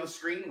here on the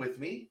screen with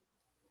me.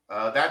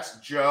 That's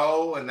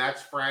Joe, and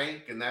that's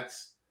Frank, and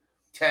that's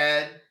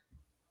Ted.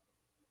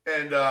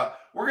 And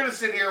we're going to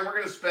sit here and we're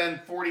going to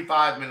spend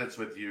 45 minutes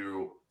with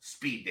you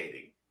speed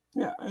dating.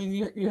 Yeah, I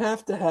mean, you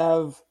have to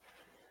have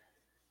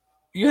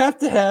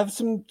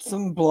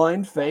some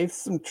blind faith,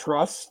 some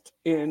trust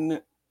in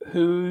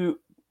who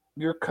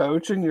your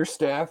coach and your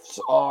staffs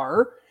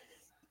are,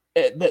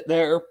 that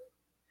they're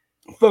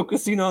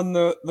focusing on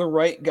the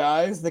right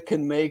guys that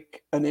can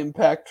make an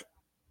impact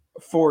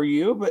for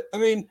you. But I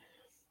mean,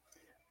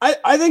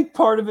 I think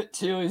part of it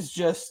too is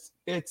just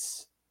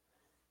it's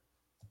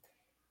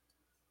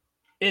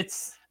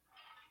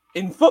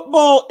in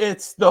football,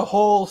 it's the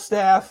whole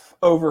staff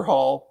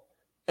overhaul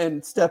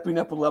and stepping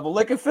up a level.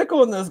 Like if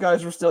Fickle and those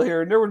guys were still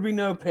here, there would be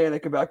no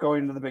panic about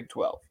going to the Big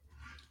 12.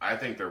 I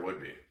think there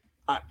would be.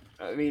 I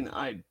mean,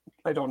 I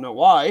don't know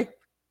why.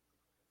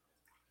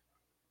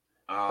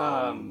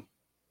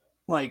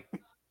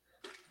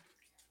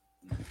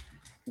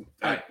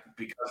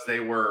 Because they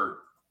were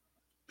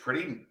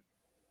pretty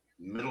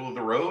middle of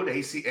the road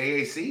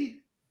AAC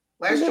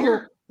last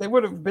year. They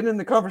would have been in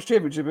the conference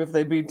championship if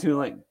they beat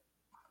Tulane.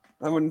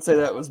 I wouldn't say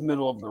that was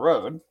middle of the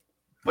road.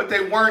 But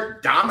they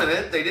weren't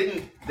dominant. They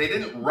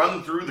didn't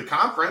run through the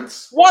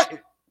conference.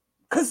 What?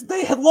 Because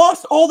they had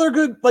lost all their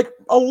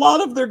a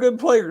lot of their good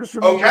players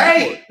from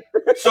okay.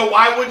 So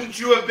why wouldn't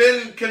you have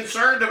been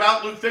concerned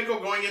about Luke Fickle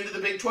going into the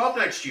Big 12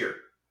 next year?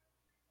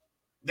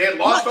 They had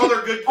lost all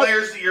their good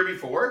players the year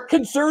before.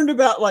 Concerned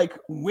about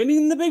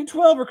winning the Big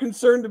 12, or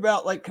concerned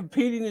about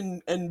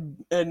competing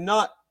and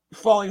not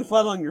falling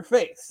flat on your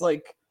face?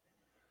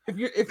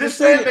 If this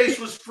fan base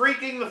was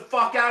freaking the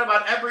fuck out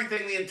about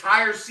everything the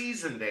entire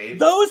season, Dave.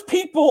 Those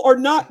people are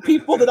not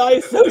people that I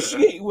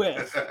associate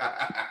with.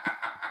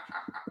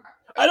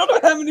 I don't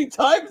know how many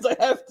times I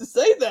have to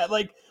say that.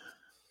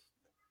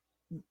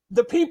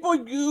 The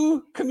people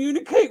you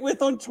communicate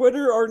with on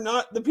Twitter are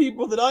not the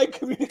people that I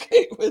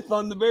communicate with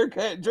on the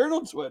Bearcat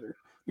Journal Twitter.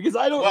 Because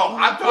I don't. Well,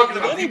 I'm talking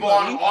about people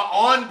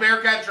on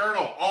Bearcat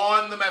Journal,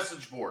 on the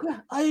message board. Yeah,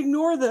 I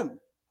ignore them.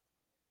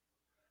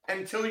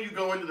 Until you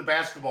go into the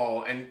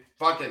basketball and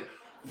fucking.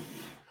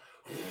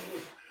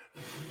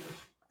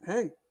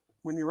 Hey,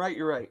 when you're right,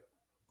 you're right.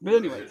 But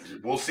anyway.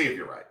 We'll see if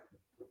you're right.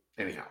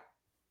 Anyhow.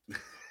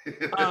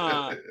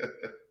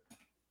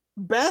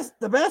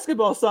 The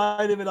basketball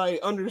side of it, I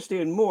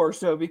understand more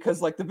so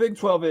because the Big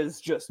 12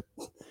 is just,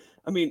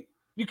 I mean,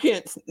 you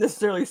can't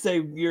necessarily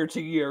say year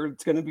to year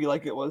it's going to be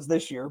like it was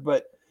this year,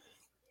 but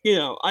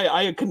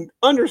I can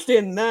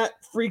understand that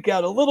freak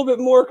out a little bit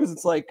more because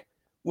it's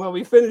well,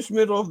 we finished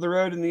middle of the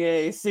road in the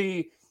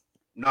AAC.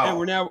 No, and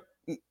we're now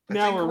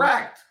we're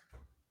correct.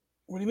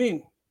 What do you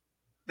mean?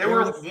 They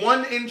were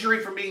one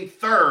injury from being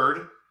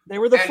third. They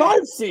were the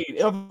 5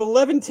 seed of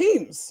 11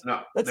 teams.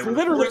 No, that's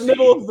literally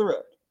middle of the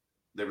road.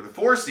 They were the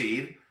 4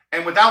 seed,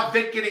 and without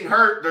Vic getting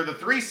hurt, they're the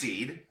 3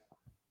 seed.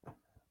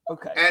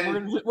 Okay,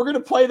 and we're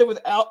gonna play them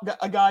without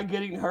a guy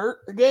getting hurt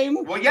a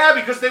game. Well, yeah,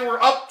 because they were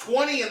up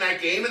 20 in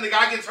that game, and the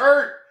guy gets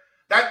hurt.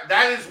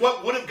 That is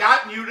what would have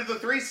gotten you to the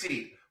 3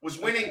 seed, was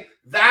winning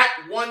that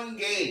one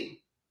game.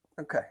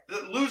 Okay,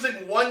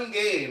 losing one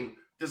game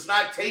does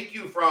not take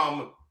you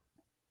from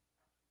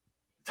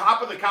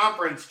top of the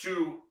conference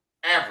to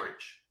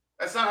average.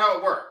 That's not how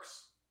it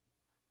works.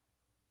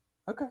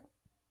 Okay.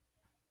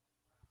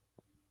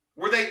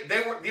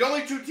 They were the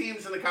only 2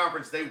 teams in the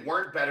conference they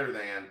weren't better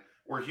than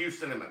were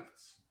Houston and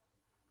Memphis.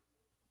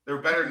 They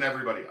were better than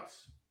everybody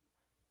else.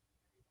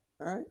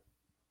 All right.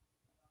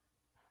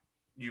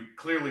 You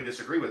clearly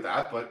disagree with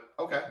that, but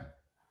okay.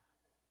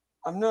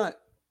 I'm not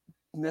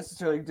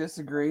necessarily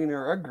disagreeing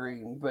or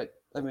agreeing, but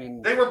I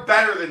mean, they were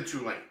better than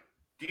Tulane.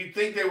 Do you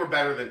think they were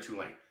better than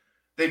Tulane?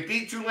 They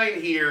beat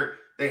Tulane here.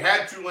 They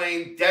had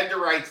Tulane dead to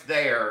rights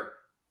there,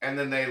 and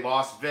then they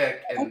lost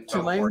Vic. And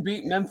Tulane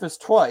beat Memphis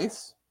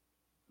twice.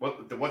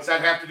 What's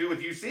that have to do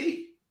with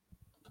UC?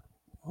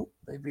 Oh,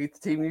 they beat the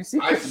team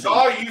UC. I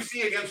saw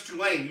UC against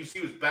Tulane.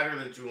 UC was better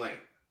than Tulane.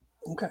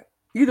 Okay.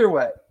 Either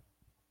way,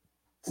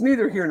 it's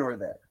neither here nor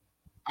there.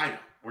 I know.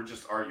 We're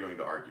just arguing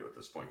to argue at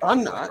this point.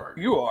 I'm not.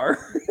 You are.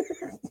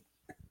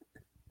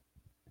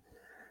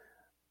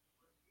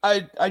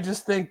 I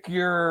just think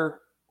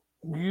you're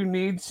you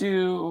need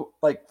to,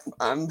 like,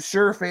 I'm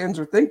sure fans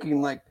are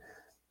thinking, like,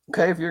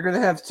 okay, if you're going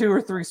to have 2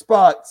 or 3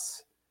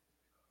 spots,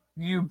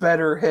 you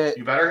better hit.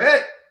 You better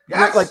hit.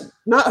 Yes. Like,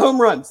 not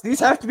home runs. These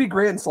have to be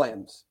grand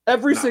slams.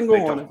 Every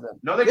single one of them.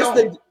 No, they yes,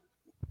 don't.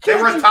 They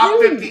were a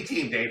top 50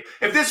 team, Dave.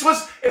 If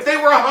they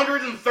were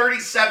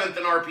 137th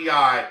in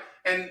RPI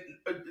and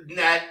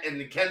net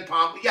and Ken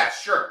Pomp, yeah,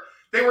 sure.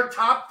 They were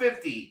top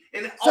 50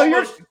 in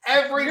almost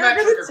every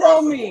metric. You're going to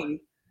tell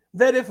me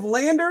that if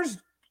Landers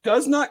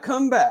does not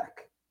come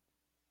back,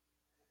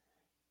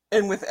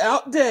 and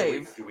without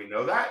Dave... Do we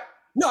know that?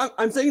 No,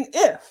 I'm saying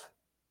if.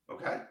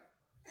 Okay.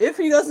 If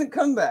he doesn't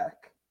come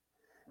back.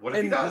 What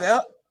if he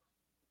does?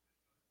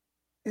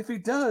 If he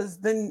does,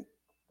 then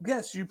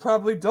yes, you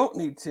probably don't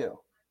need to.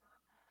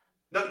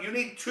 No, you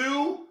need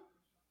 2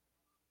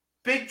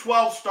 Big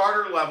 12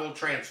 starter level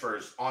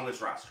transfers on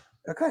this roster.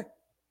 Okay.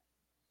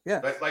 Yeah.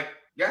 That's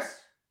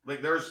yes.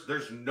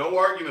 There's no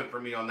argument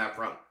for me on that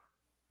front.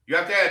 You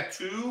have to add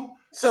 2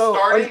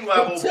 starting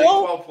level Big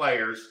 12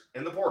 players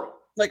in the portal.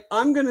 Like,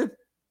 I'm gonna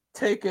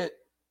take it,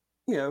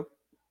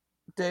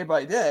 day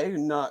by day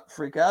and not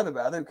freak out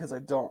about it because I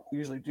don't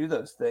usually do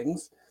those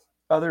things.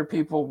 Other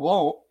people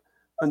won't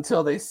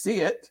until they see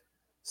it.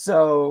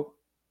 So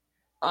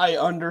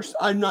I'm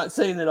not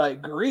saying that I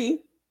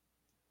agree,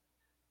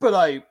 but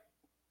I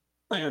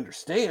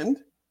understand.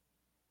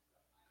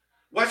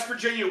 West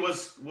Virginia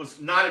was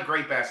not a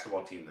great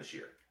basketball team this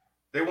year.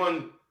 They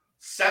won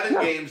 7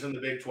 games in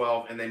the Big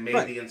 12 and they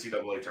made the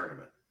NCAA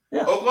tournament.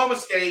 Yeah. Oklahoma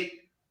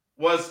State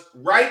was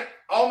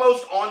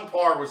almost on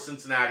par with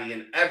Cincinnati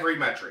in every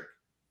metric.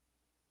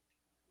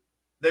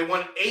 They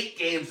won 8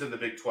 games in the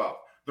Big 12.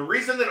 The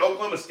reason that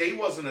Oklahoma State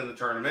wasn't in the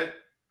tournament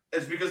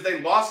is because they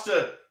lost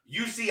to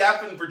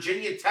UCF and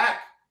Virginia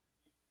Tech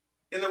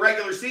in the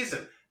regular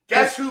season.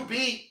 Guess who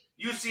beat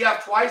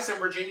UCF twice and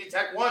Virginia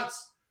Tech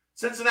once?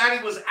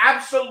 Cincinnati was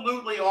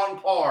absolutely on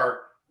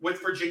par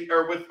with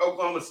with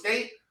Oklahoma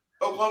State.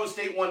 Oklahoma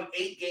State won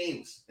 8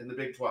 games in the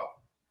Big 12.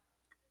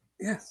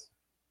 Yes.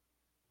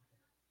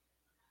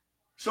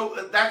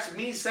 So that's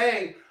me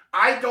saying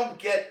I don't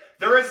get.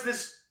 There is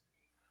this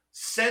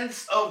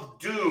sense of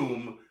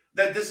doom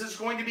that this is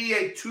going to be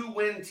a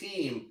 2-win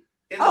team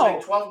in the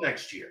Big 12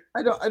 next year.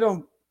 I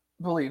don't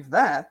believe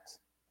that.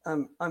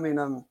 I'm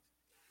not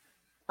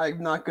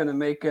going to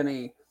make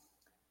any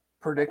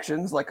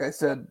predictions. Like I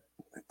said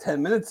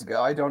 10 minutes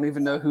ago, I don't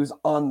even know who's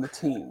on the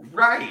team.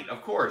 Right,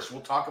 of course. We'll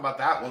talk about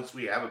that once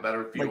we have a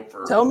better feel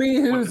for. Tell me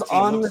who's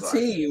on the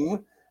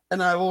team,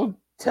 and I will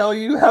tell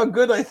you how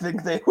good I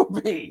think they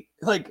will be.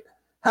 Like,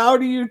 how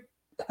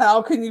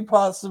can you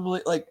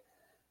possibly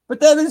but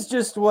that is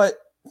just what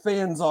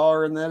fans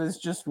are, and that is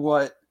just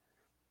what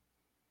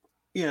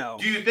Do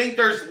you think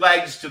there's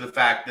legs to the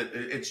fact that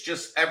it's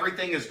just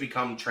everything has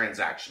become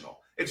transactional?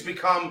 It's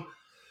become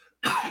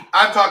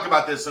I've talked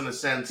about this in a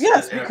sense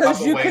in a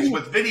couple ways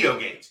with video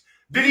games.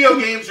 Video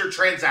games are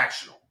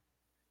transactional.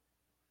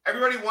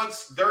 Everybody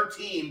wants their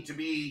team to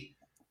be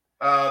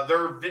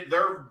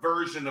their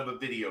version of a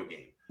video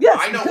game. Yes,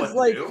 I know what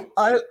to do.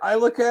 I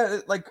look at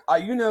it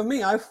you know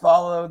me. I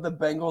follow the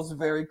Bengals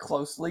very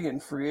closely in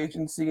free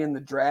agency and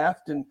the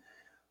draft, and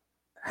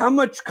how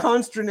much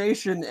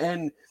consternation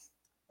and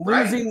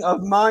losing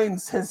of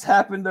minds has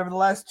happened over the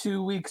last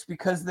 2 weeks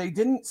because they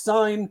didn't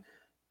sign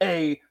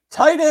a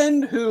tight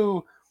end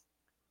who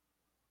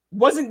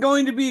wasn't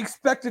going to be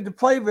expected to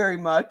play very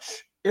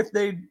much if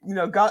they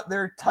got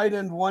their tight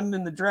end 1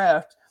 in the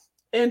draft,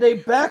 and a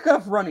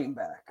backup running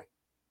back.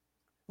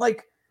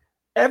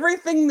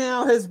 Everything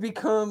now has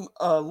become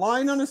a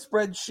line on a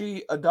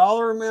spreadsheet, a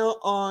dollar amount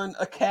on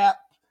a cap,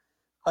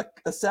 a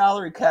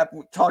salary cap,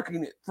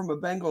 talking from a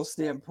Bengals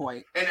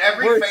standpoint. And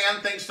every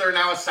fan thinks they're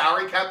now a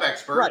salary cap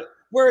expert. Right.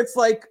 Where it's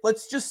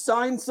let's just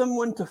sign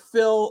someone to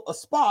fill a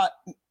spot.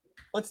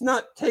 Let's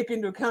not take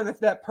into account if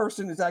that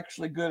person is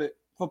actually good at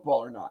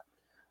football or not.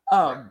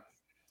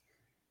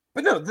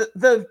 But no,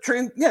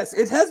 yes,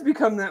 it has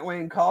become that way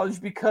in college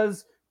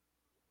because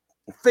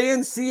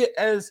fans see it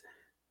as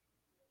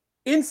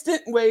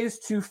instant ways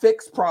to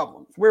fix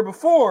problems, where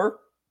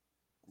before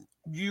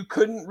you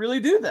couldn't really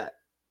do that.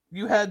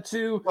 You had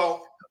to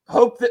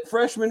hope that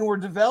freshmen were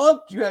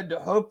developed. You had to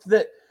hope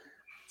that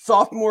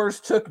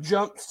sophomores took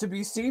jumps to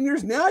be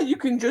seniors. Now you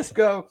can just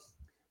go,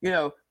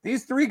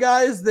 these 3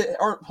 guys that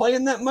aren't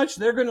playing that much,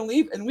 they're going to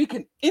leave, and we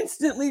can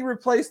instantly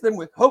replace them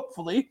with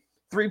hopefully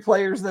 3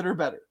 players that are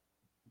better.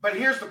 But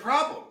here's the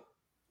problem.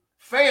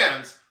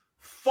 Fans,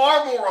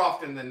 far more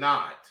often than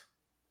not,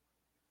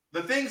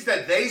 the things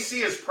that they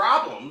see as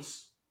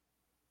problems,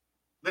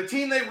 the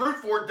team they root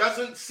for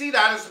doesn't see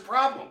that as a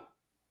problem.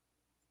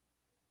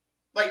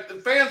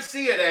 The fans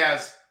see it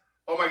as,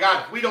 oh my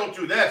God, if we don't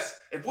do this,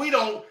 if we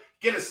don't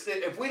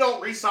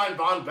re-sign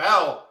Von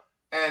Bell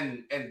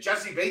and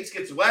Jesse Bates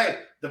gets away,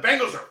 the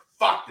Bengals are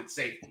fucked at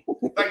safety.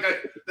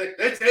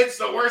 It's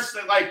the worst.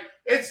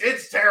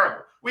 It's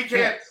terrible.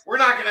 We're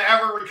not going to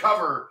ever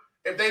recover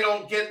if they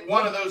don't get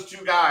one of those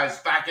 2 guys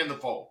back in the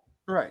fold.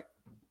 Right.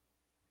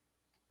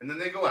 And then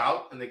they go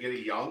out and they get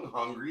a young,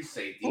 hungry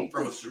safety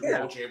from a Super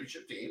Bowl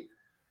championship team.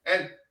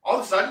 And all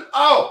of a sudden,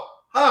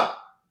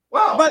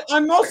 well. But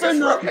I'm also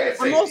not. Okay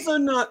I'm also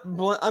not.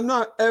 I'm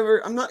not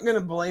going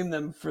to blame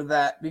them for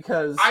that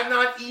because I'm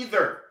not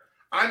either.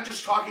 I'm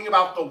just talking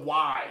about the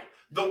why.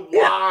 The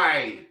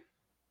why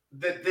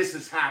that this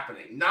is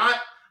happening.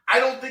 I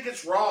don't think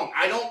it's wrong.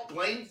 I don't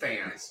blame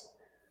fans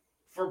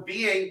for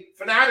being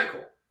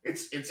fanatical.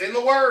 It's in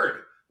the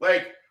word.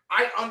 Like,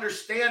 I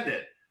understand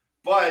it,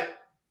 but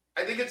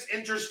I think it's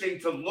interesting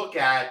to look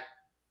at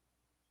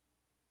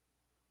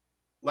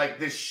like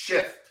this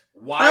shift.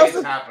 Why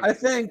it's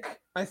happening.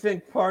 I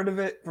think part of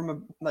it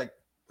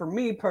for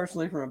me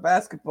personally, from a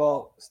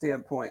basketball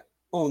standpoint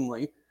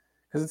only,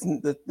 because it's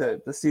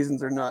the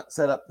seasons are not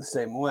set up the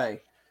same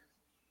way.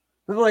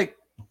 But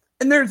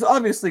and there's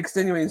obviously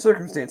extenuating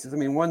circumstances. I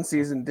mean, one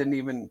season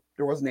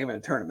there wasn't even a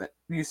tournament.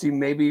 UC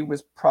maybe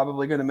was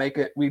probably going to make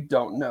it. We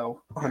don't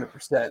know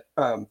 100%.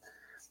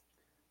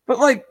 But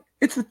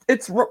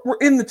we're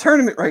in the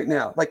tournament right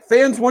now. Like,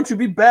 fans want to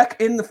be back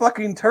in the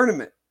fucking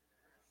tournament.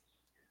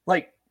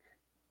 Like,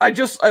 I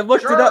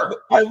looked it up.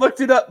 I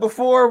looked it up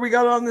before we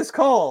got on this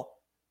call.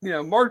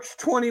 March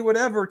 20,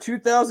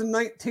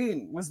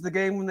 2019 was the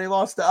game when they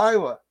lost to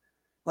Iowa.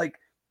 Like,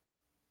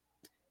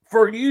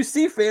 for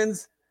UC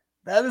fans,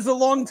 that is a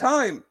long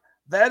time.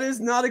 That is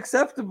not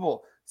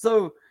acceptable.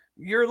 So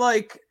you're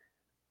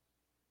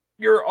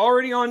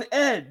already on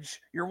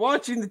edge. You're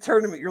watching the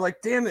tournament. You're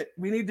like, damn it,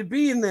 we need to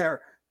be in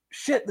there.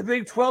 Shit, the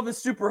Big 12 is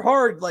super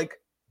hard. Like,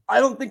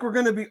 I don't think we're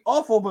going to be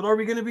awful, but are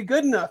we going to be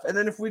good enough? And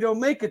then if we don't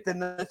make it, then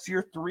that's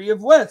year 3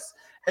 of West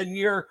and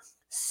year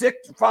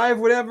 6, 5,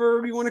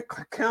 whatever you want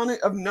to count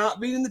it, of not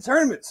being in the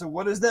tournament. So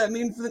what does that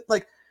mean for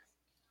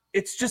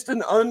it's just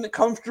an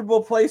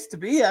uncomfortable place to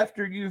be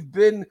after you've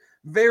been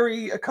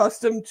very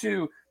accustomed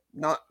to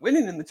not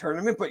winning in the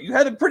tournament, but you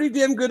had a pretty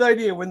damn good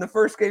idea when the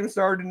first game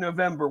started in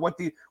November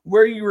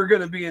where you were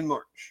going to be in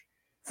March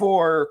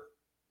for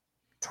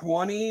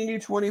 20,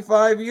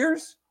 25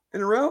 years in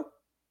a row.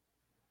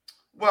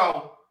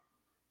 Well,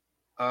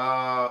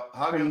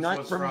 Huggins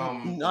was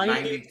from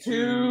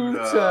 92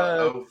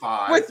 to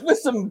 05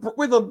 with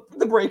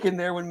the break in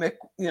there when Mick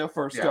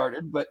first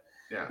started, but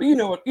you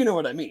know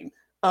what I mean.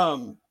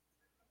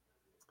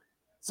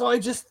 So I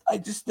just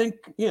think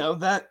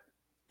that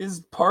is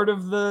part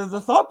of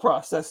the thought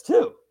process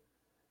too,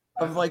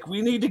 of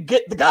we need to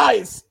get the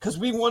guys because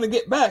we want to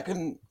get back,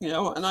 and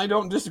and I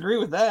don't disagree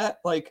with that.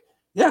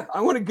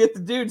 I want to get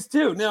the dudes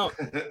too. Now,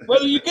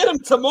 whether you get them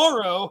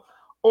tomorrow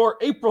or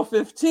April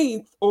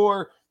 15th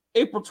or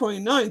April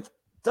 29th,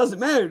 doesn't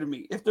matter to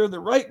me. If they're the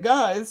right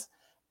guys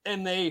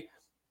and they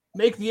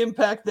make the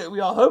impact that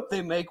we all hope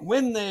they make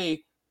when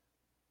they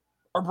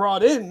are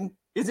brought in,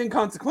 is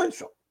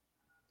inconsequential.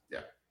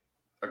 Yeah,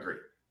 agreed.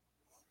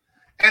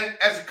 And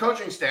as a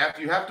coaching staff,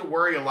 you have to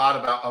worry a lot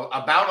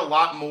about a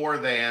lot more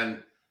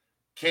than,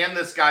 can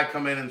this guy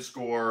come in and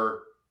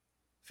score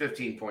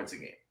 15 points a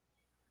game?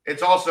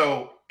 It's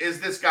also,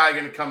 is this guy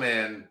going to come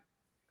in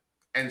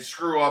and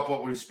screw up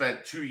what we've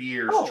spent 2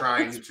 years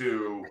trying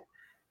to?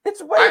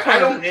 It's way. I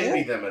don't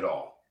envy them at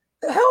all.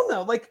 Hell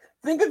no.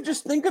 Think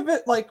of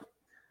it like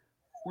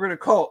we're going to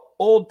call it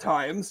old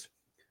times.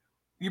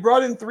 You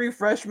brought in 3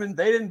 freshmen.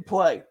 They didn't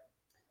play.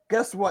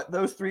 Guess what?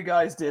 Those 3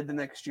 guys did the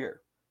next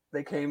year.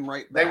 They came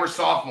right back. They were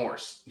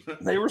sophomores.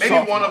 Maybe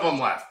one of them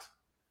left.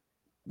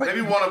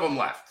 Maybe one of them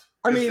left.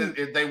 I mean,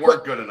 they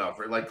weren't good enough.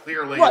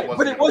 Clearly, right?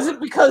 But it wasn't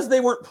because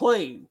they weren't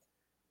playing.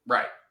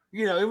 Right.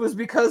 It was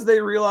because they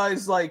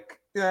realized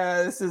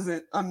this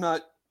isn't. I'm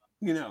not.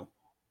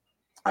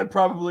 I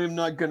probably am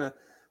not gonna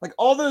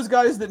all those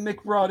guys that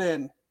Mick brought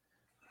in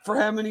for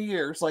how many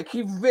years?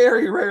 He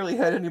very rarely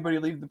had anybody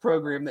leave the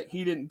program that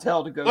he didn't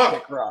tell to go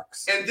kick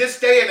rocks. In this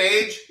day and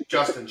age,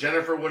 Justin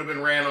Jennifer would have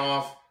been ran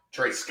off.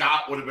 Trey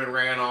Scott would have been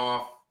ran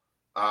off.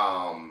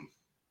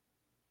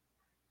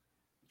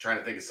 Trying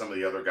to think of some of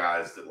the other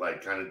guys that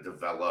kind of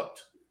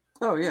developed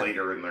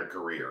later in their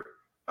career.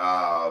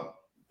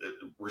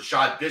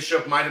 Rashad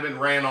Bishop might have been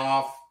ran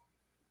off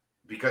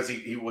because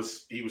he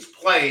was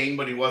playing,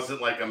 but he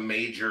wasn't a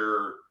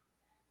major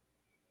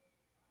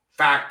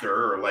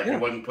factor, or he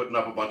wasn't putting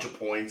up a bunch of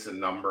points and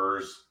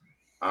numbers.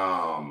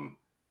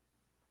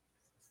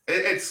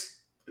 It's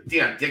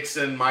Deion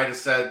Dixon might have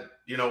said,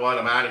 you know what,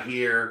 I'm out of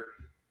here.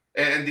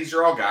 And these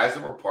are all guys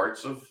that were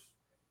parts of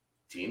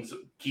teams.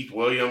 Keith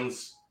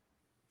Williams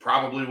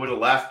probably would have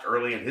left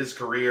early in his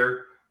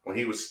career when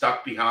he was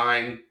stuck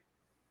behind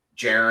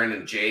Jaron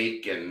and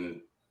Jake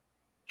and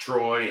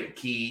Troy and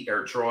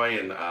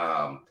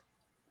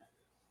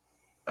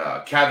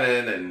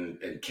Kevin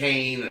and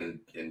Kane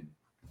and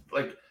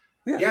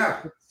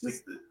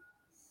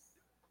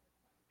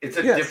it's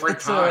a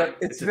different time.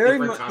 It's very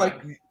much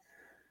time.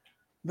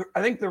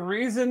 I think the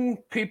reason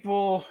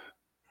people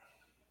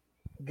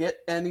get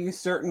any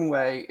certain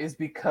way is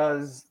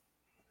because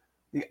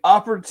the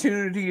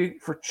opportunity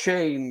for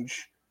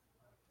change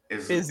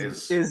is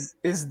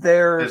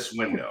there this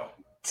window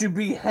to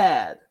be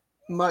had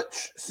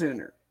much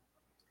sooner.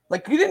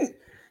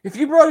 If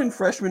you brought in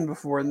freshmen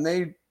before and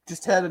they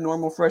just had a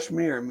normal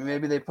freshman year,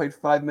 maybe they played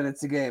 5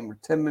 minutes a game or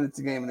 10 minutes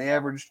a game and they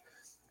averaged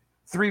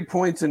 3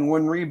 points and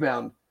 1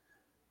 rebound.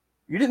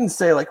 You didn't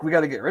say like we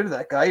got to get rid of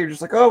that guy. You're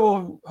just like, oh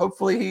well,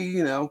 hopefully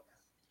he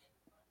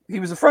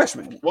was a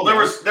freshman. Well, there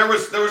was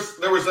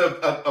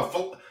a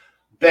full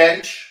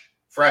bench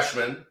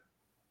freshman,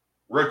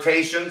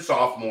 rotation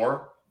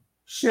sophomore,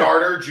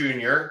 starter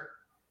junior,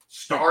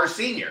 star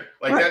senior.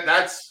 Like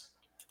that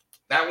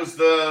was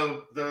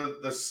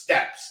the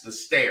steps, the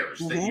stairs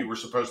that you were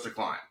supposed to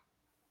climb.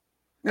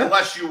 Yeah.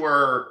 Unless you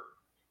were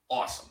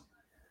awesome.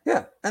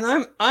 Yeah,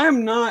 and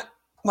I'm not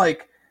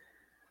like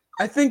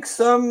I think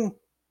sometimes,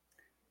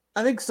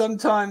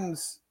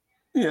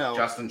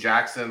 Justin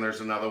Jackson,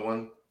 there's another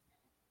one.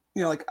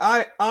 Like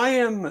I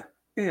am,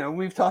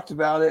 we've talked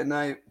about it, and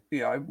I've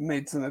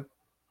made some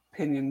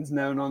opinions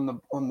known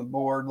on the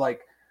board.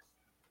 Like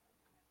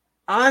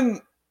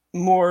I'm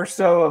more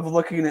so of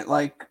looking at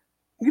like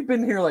you've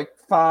been here like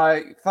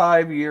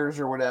five years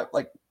or whatever.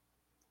 Like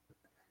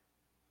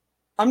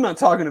I'm not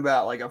talking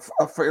about like a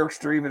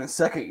first or even a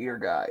second year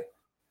guy.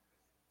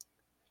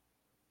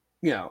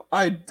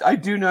 I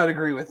do not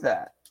agree with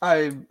that.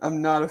 I'm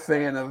not a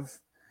fan of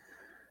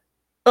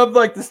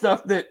like the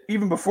stuff that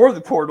even before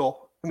the portal.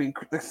 I mean,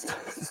 the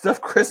stuff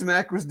Chris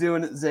Mack was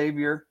doing at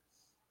Xavier.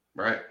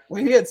 Right.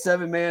 When he had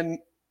 7-man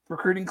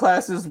recruiting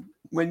classes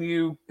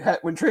when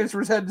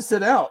transfers had to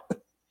sit out.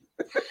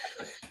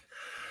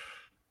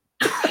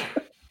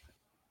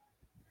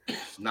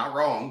 Not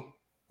wrong.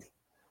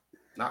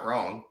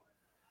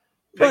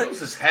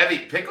 Pickles is heavy.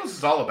 Pickles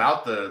is all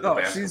about the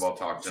basketball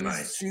talk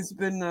tonight. She's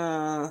been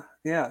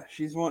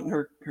she's wanting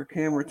her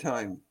camera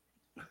time.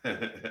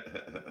 But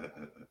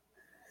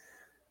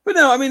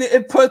no, I mean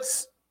it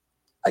puts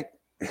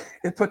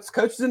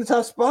coaches in a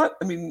tough spot.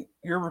 I mean,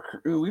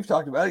 we've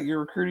talked about it. You're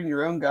recruiting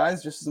your own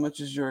guys just as much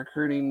as you're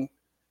recruiting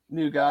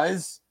new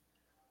guys.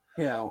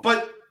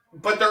 But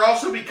there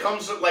also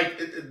becomes like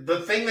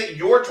the thing that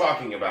you're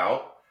talking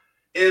about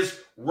is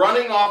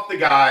running off the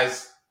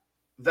guys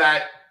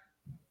that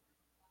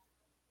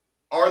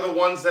are the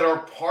ones that are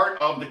part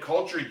of the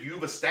culture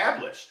you've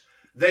established.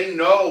 They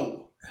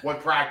know what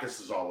practice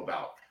is all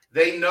about.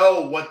 They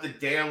know what the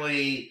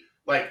daily,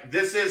 like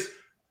this is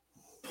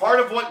part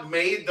of what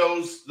made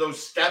those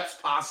steps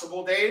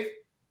possible, Dave.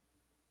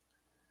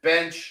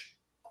 Bench,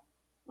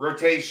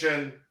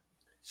 rotation,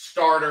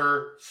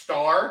 starter,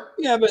 star.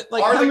 Yeah, but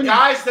like are the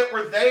guys that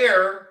were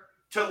there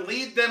to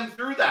lead them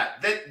through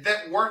that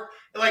worked.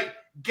 Like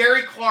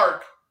Gary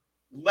Clark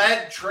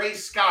led Trey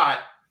Scott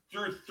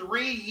through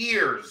 3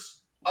 years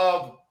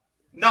of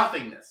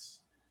nothingness.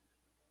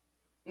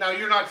 Now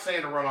you're not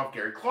saying to run off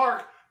Gary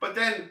Clark, but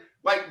then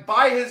like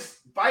by his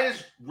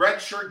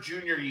redshirt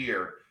junior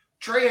year,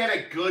 Trey had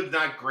a good,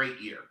 not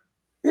great year.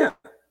 Yeah.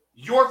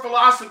 Your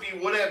philosophy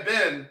would have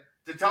been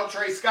to tell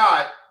Trey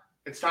Scott,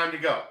 it's time to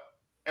go.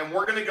 And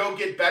we're going to go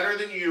get better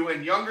than you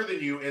and younger than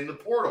you in the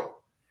portal.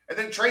 And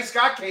then Trey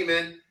Scott came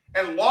in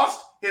and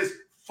lost his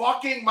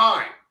fucking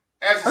mind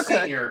as a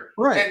senior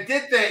and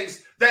did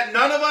things that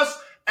none of us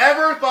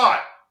ever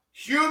thought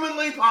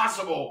humanly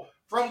possible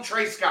from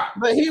Trey Scott.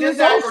 But he was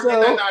that also, or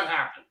did that not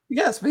happen?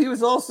 Yes, but he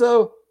was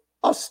also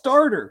a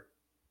starter.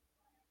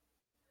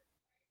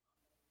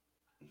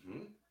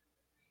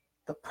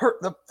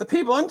 The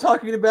people I'm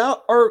talking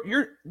about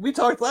we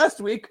talked last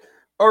week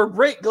are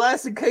break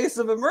glass in case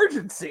of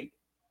emergency.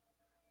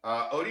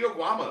 Odio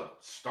Guama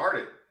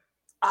started.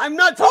 I'm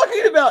not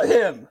talking about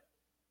him.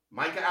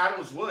 Micah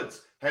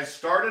Adams-Woods has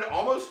started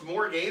almost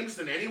more games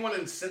than anyone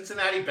in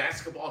Cincinnati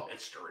basketball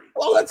history.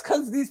 Well, that's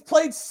because he's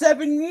played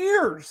 7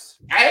 years.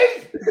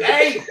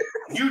 Hey,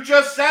 you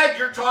just said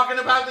you're talking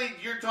about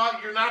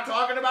you're not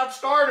talking about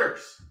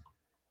starters.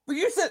 But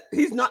you said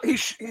he's not.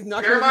 He's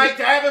not. Jeremiah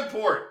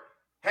Davenport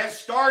has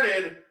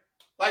started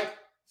like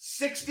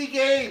 60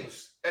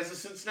 games as a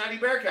Cincinnati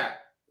Bearcat.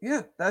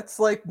 Yeah, that's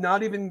like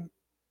not even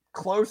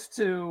close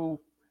to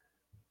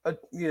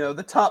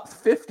the top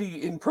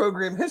 50 in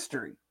program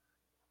history.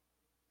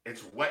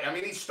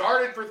 He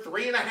started for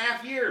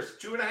 3.5 years,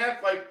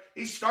 2.5. Like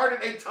he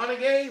started a ton of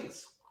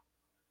games.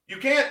 You're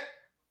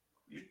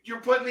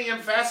putting the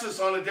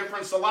emphasis on a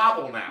different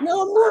syllable now.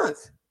 No, I'm not.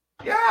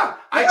 Yeah,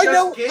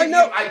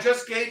 I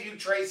just gave you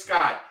Trey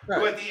Scott,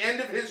 who at the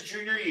end of his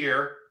junior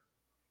year.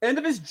 End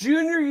of his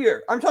junior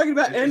year. I'm talking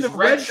about end of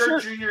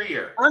redshirt junior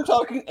year. I'm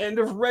talking end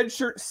of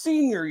redshirt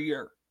senior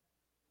year.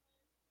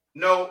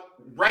 No,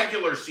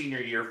 regular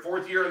senior year,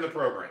 4th year in the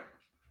program.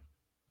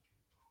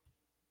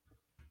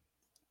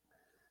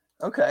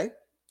 Okay.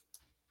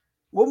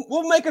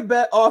 We'll make a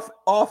bet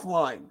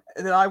offline,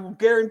 and then I will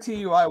guarantee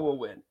you I will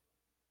win.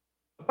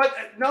 But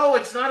no,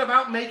 it's not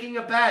about making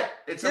a bet.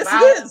 It's yes,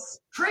 about it is.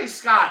 Trey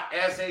Scott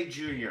as a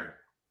junior.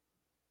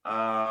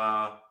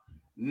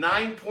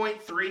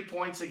 9.3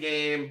 points a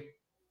game,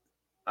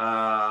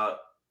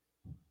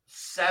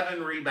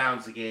 7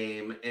 rebounds a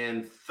game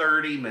in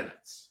 30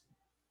 minutes.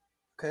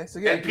 Okay, so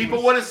yeah. And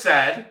people would have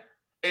said,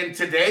 in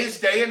today's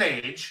day and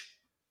age,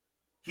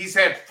 he's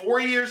had 4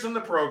 years in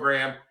the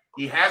program.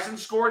 He hasn't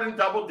scored in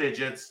double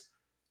digits.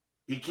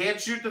 He can't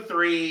shoot the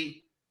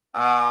three.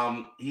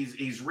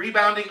 He's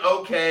rebounding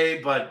okay,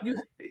 but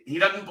he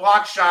doesn't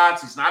block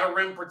shots. He's not a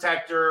rim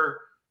protector.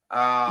 You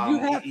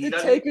have to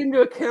take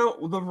into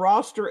account the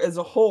roster as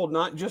a whole,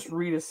 not just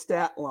read a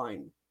stat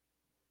line.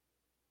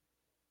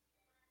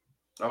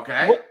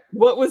 Okay.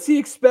 What was he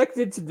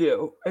expected to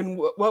do? And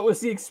what was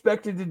he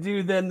expected to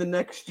do then the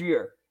next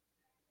year?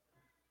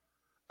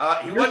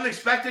 He wasn't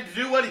expected to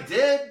do what he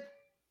did.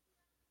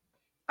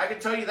 I can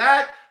tell you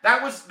that.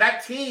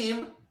 That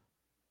team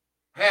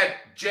had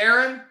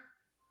Jaren,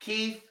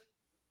 Keith,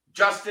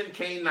 Justin,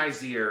 Kane,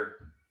 Nizier,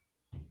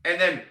 and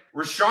then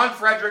Rashawn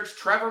Fredericks,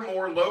 Trevor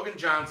Moore, Logan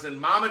Johnson,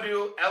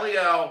 Mamadou,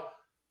 Eliel,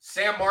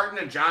 Sam Martin,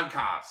 and John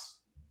Koss.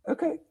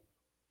 Okay.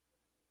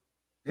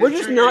 We're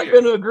just not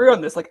going to agree on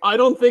this. Like, I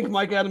don't think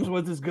Mike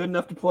Adams-Woods is good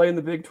enough to play in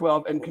the Big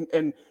 12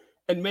 and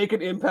make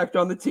an impact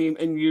on the team.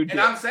 And you did. And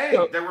I'm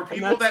saying there were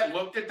people that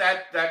looked at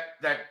that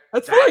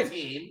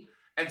team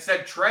and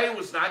said Trey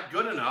was not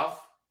good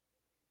enough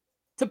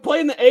to play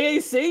in the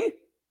AAC.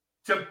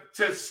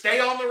 To stay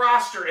on the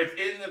roster if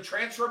in the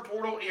transfer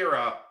portal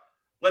era,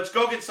 let's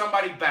go get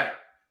somebody better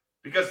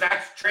because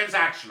that's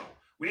transactional.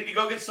 We need to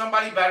go get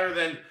somebody better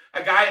than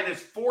a guy in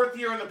his fourth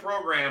year in the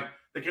program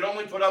that can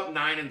only put up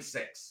 9 and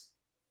 6.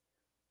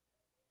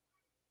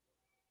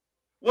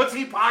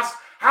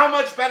 How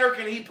much better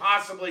can he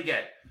possibly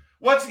get?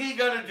 What's he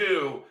going to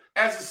do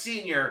as a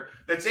senior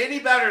that's any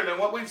better than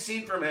what we've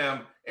seen from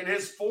him in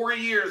his 4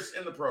 years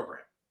in the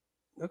program?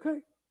 Okay.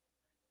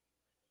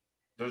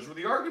 Those were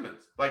the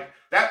arguments. Like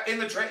that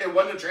it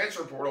wasn't the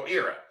transfer portal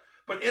era.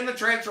 But in the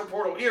transfer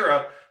portal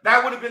era,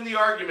 that would have been the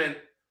argument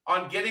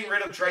on getting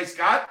rid of Trey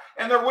Scott,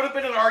 and there would have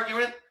been an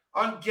argument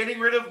on getting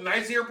rid of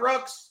Nizier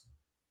Brooks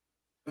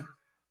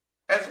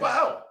as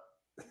well.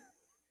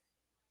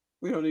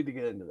 We don't need to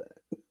get into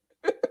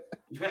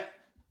that.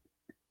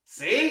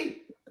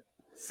 See?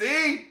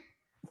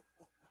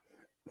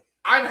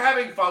 I'm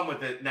having fun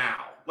with it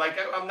now. Like,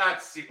 I'm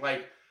not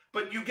like,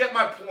 but you get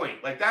my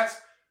point. Like, that's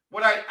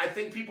what I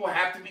think people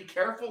have to be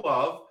careful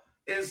of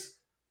is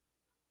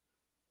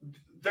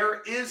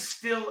there is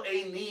still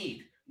a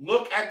need.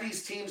 Look at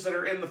these teams that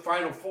are in the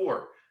Final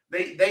Four.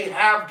 They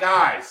have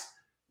guys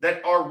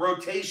that are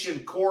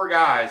rotation core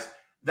guys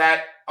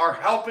that are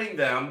helping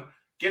them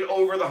get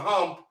over the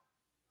hump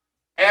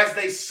as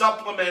they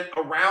supplement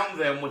around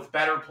them with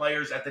better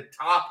players at the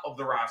top of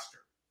the roster.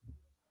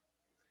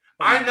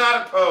 I'm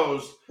not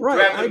opposed to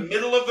have the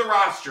middle of the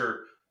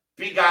roster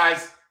be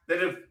guys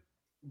that have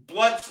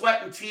blood,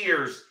 sweat, and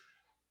tears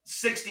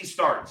 60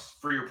 starts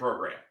for your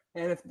program.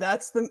 And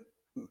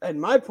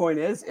and my point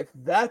is, if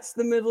that's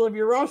the middle of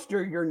your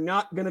roster, you're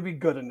not going to be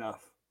good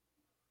enough.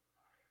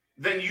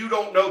 Then you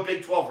don't know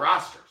Big 12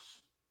 rosters.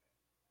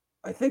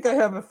 I think I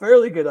have a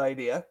fairly good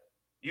idea.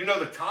 You know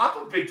the top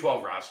of Big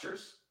 12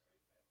 rosters.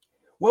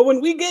 Well,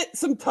 when we get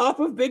some top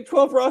of Big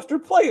 12 roster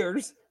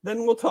players,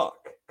 then we'll talk.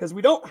 Because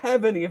we don't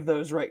have any of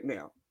those right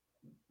now.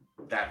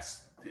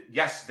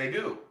 Yes, they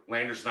do.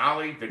 Landers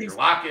Nolly, Victor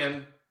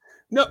Locken.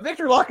 No,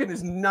 Victor Locken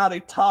is not a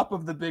top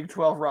of the Big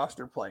 12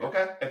 roster player.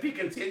 Okay. If he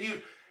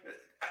continued,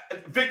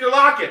 Victor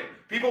Locken,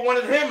 people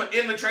wanted him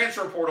in the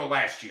transfer portal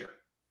last year.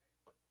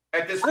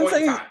 At this point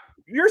in time.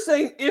 You're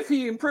saying if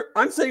he improved.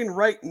 I'm saying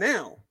right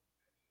now.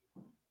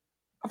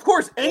 Of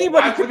course,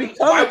 anybody could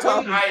become a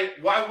top.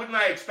 Why wouldn't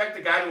I expect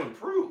a guy to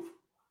improve?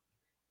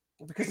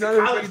 Because he's a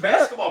college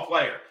basketball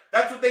player.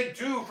 That's what they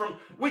do.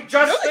 We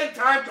just spent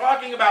time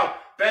talking about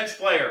bench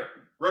player,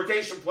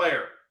 rotation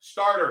player,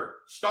 starter,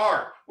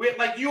 star.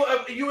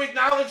 You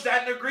acknowledged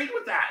that and agreed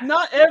with that.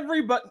 Not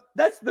everybody.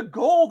 That's the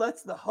goal.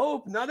 That's the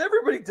hope. Not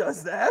everybody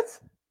does that.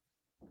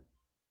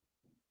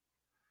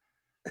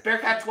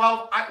 Bearcat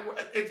 12.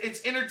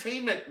 It's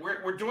entertainment.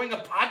 We're doing a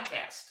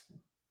podcast.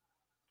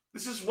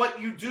 This is what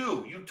you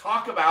do. You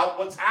talk about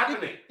what's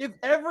happening. If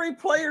every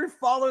player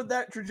followed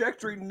that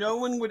trajectory, no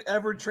one would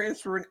ever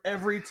transfer and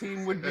every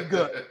team would be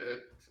good.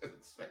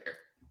 That's fair.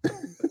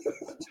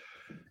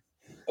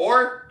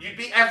 Or you'd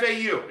be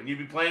FAU and you'd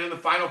be playing in the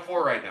Final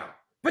Four right now.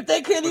 But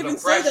they can't even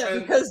say that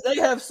because they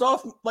have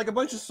a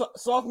bunch of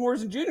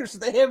sophomores and juniors, so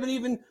they haven't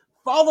even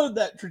followed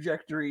that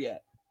trajectory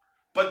yet.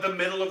 But the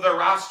middle of their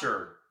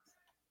roster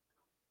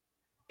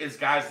is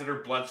guys that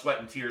are blood,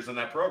 sweat, and tears in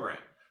that program.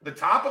 The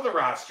top of the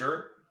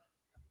roster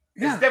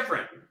is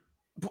different.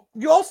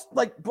 You also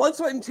blood,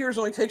 sweat, and tears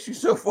only takes you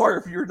so far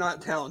if you're not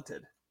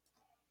talented.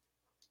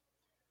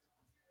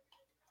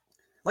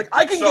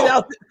 I can get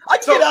out there.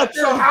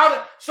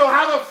 So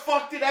how the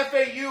fuck did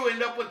FAU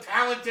end up with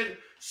talented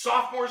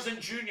sophomores and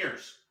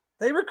juniors?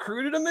 They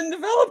recruited them and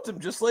developed them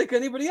just like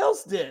anybody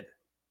else did.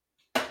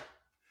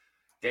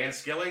 Dan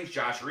Skillings,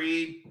 Josh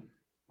Reed,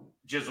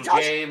 Jizzle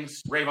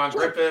James, Rayvon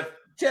Griffith.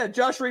 Yeah,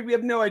 Josh Reed. We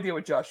have no idea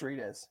what Josh Reed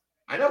is.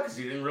 I know because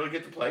he didn't really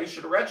get to play. He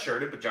should have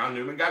redshirted, but John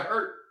Newman got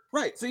hurt.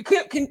 Right, so you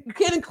can't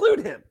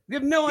include him. You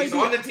have no idea.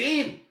 He's on the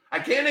team. I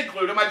can't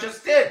include him. I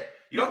just did.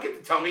 You don't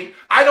get to tell me.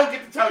 I don't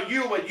get to tell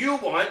you what you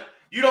want.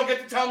 You don't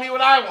get to tell me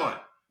what I want.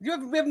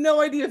 We have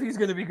no idea if he's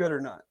going to be good or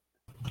not.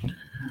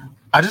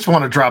 I just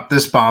want to drop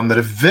this bomb that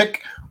if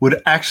Vic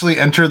would actually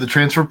enter the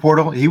transfer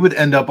portal, he would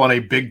end up on a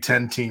Big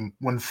Ten team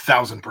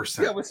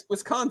 1,000%. Yeah,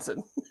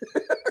 Wisconsin.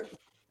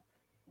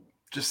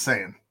 Just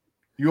saying.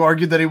 You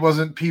argued that he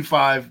wasn't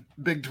P5,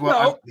 Big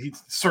 12. No.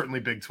 He's certainly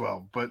Big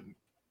 12, but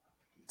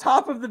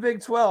top of the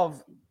Big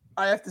 12.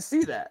 I have to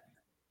see that.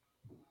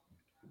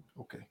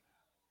 okay.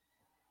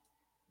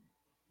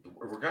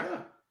 We're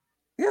gonna.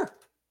 Yeah.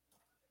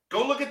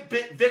 Go look at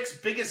Vic's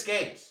biggest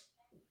games.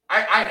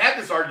 I had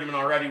this argument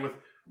already with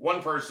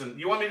one person.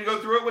 You want me to go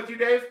through it with you,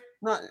 Dave?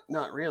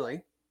 Not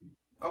really.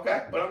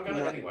 Okay, but I'm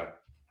gonna anyway.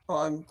 Well,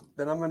 I'm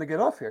gonna get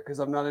off here because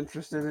I'm not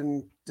interested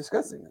in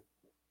discussing it.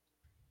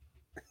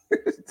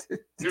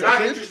 You're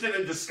not interested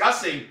in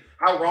discussing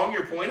how wrong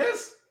your point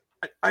is?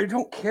 I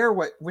don't care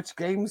which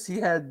games he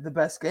had the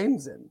best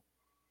games in.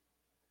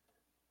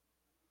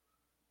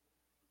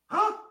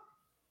 Huh?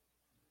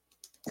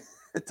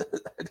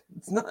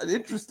 It's not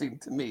interesting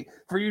to me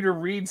for you to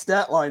read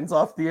stat lines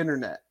off the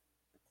internet.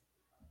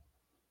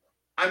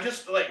 I'm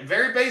just like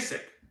very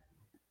basic.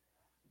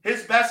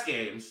 His best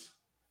games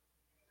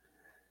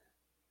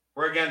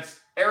were against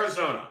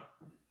Arizona,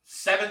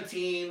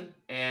 17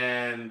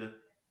 and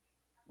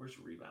where's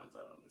the rebounds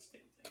out on this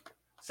damn thing?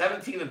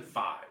 17 and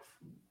 5.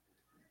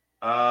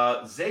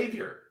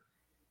 Xavier,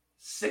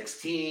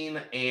 16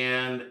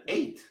 and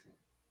 8.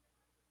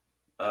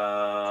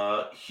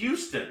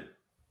 Houston,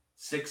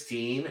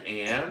 16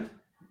 and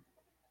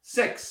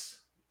 6.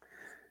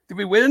 Did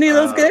we win any of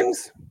those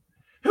games?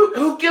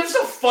 Who gives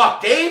a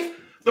fuck, Dave?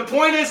 The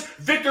point is,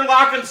 Victor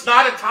Locken's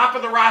not a top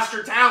of the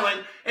roster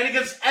talent, and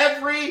against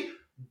every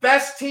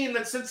best team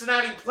that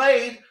Cincinnati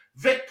played,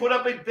 Vic put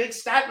up a big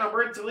stat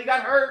number until he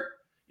got hurt.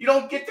 You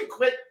don't get to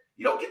quit.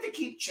 You don't get to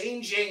keep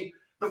changing,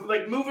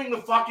 moving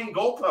the fucking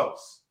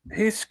goalposts.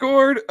 He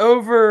scored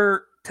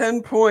over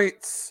 10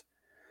 points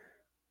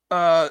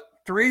 3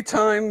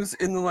 times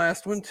in the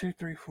last 1, 2,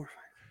 3, 4, 5.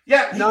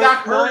 Yeah, he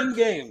got hurt. 9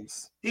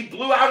 games. He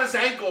blew out his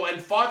ankle and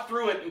fought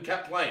through it and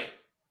kept playing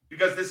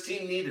because this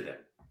team needed him.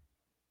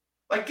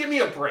 Like, give me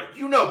a break.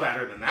 You know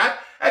better than that.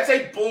 That's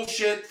a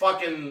bullshit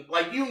fucking,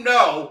 you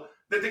know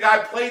that the guy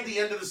played the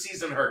end of the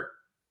season hurt.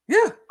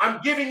 Yeah.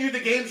 I'm giving you the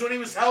games when he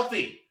was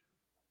healthy,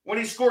 when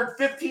he scored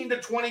 15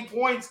 to 20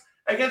 points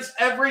against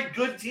every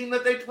good team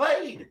that they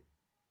played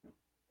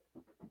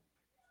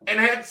and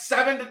had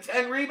 7 to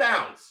 10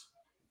 rebounds.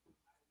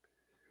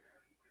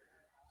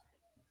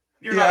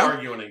 You're not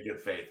arguing in good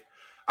faith.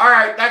 All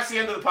right, that's the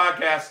end of the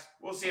podcast.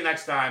 We'll see you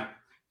next time.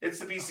 It's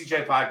the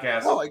BCJ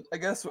podcast. Oh, I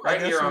guess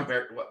here on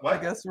Bear. What?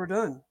 I guess we're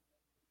done.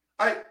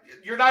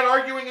 You're not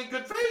arguing in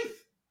good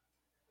faith.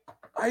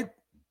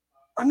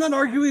 I'm not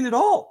arguing at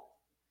all.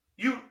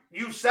 You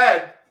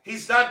said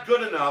he's not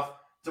good enough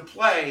to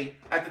play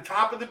at the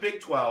top of the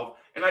Big 12,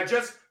 and I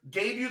just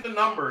gave you the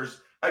numbers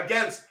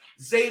against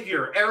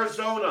Xavier,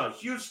 Arizona,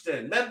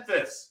 Houston,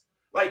 Memphis.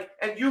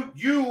 And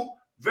you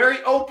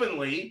very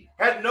openly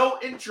had no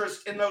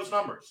interest in those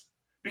numbers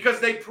because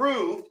they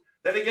proved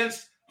that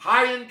against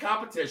high-end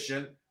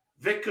competition,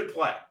 Vic could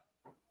play.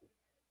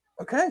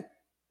 Okay.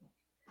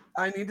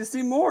 I need to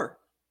see more.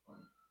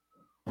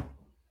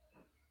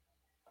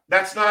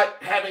 That's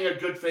not having a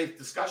good faith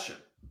discussion.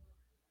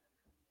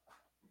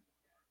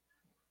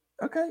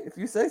 Okay, if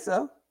you say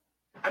so.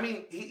 I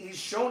mean, he's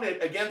shown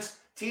it against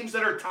teams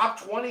that are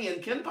top 20 in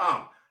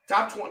KenPom,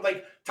 top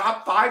 20,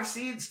 top 5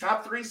 seeds,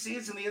 top 3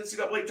 seeds in the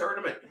NCAA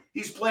tournament.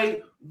 He's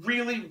played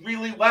really,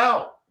 really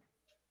well.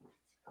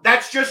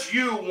 That's just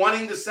you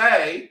wanting to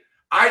say,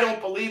 I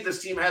don't believe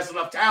this team has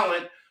enough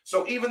talent.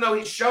 So even though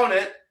he's shown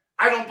it,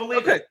 I don't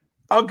believe it.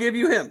 I'll give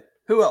you him.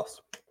 Who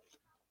else?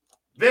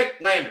 Vic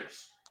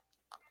Landers.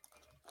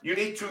 You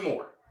need 2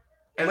 more.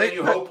 And then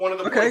you hope one of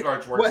the point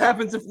guards works. What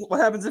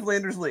happens if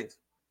Landers leaves?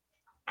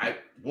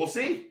 We'll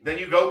see. Then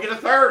you go get a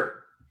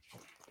third.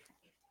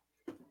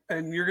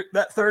 And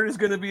that third is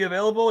going to be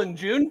available in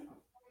June?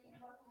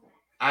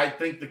 I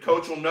think the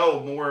coach will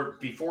know more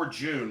before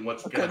June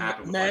what's going to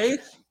happen with May?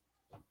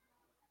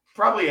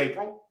 Probably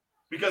April,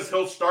 because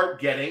he'll start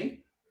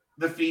getting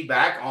the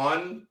feedback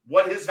on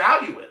what his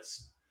value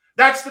is.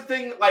 That's the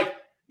thing.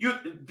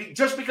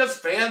 Just because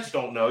fans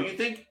don't know, you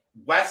think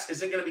Wes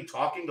isn't going to be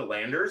talking to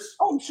Landers?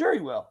 Oh, I'm sure he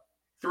will.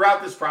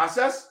 Throughout this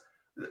process,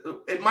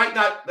 we might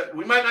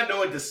not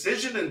know a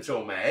decision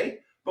until May,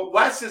 but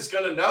Wes is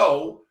going to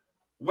know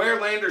where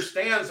Landers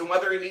stands and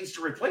whether he needs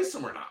to replace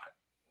him or not.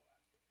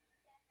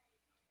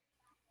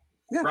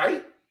 Yeah.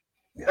 Right?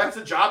 Yeah. That's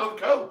the job of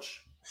a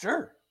coach.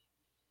 Sure.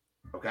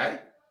 Okay.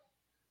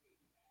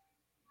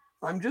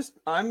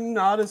 I'm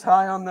not as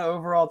high on the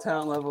overall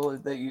talent level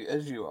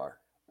as you are.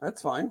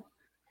 That's fine.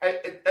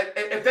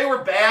 If they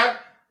were bad,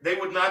 they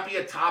would not be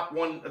a top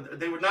 1.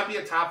 They would not be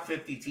a top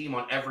 50 team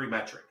on every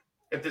metric.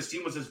 If this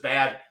team was as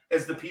bad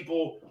as the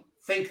people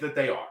think that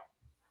they are.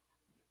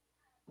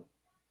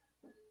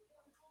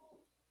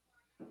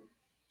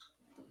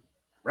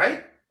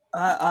 Right?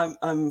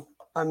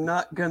 I'm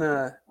not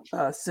gonna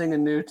sing a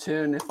new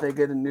tune if they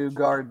get a new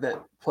guard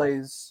that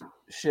plays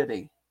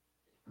shitty.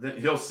 Then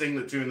he'll sing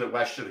the tune that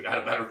West should have got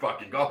a better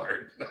fucking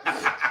guard.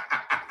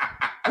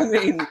 I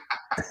mean,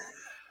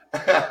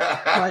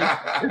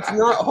 it's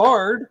not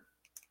hard.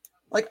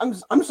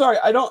 I'm sorry,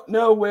 I don't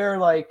know where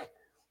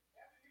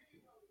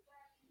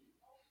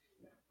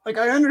Like,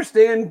 I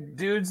understand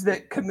dudes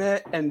that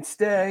commit and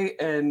stay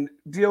and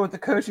deal with the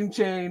coaching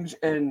change.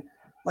 And,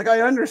 like,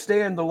 I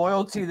understand the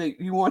loyalty that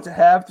you want to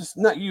have to,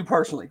 not you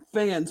personally,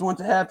 fans want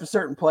to have to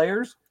certain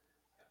players.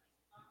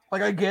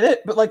 Like, I get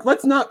it. But, like,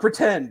 let's not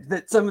pretend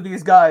that some of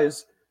these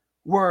guys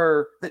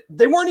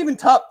they weren't even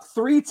top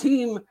 3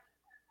 team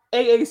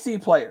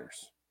AAC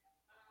players.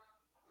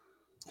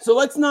 So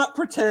let's not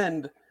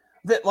pretend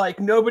that, like,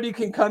 nobody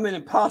can come in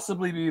and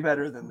possibly be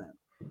better than them.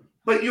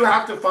 But you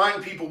have to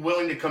find people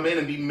willing to come in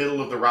and be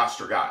middle of the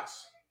roster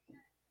guys,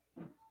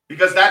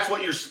 because that's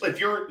what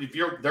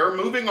they're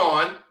moving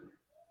on.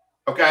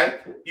 Okay,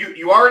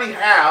 you already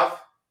have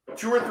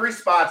 2 or 3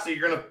 spots that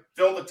you're going to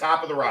fill the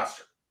top of the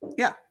roster.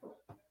 Yeah.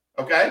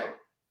 Okay.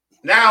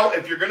 Now,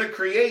 if you're going to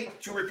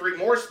create 2 or 3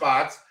 more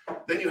spots,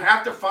 then you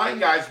have to find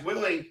guys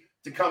willing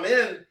to come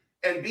in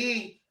and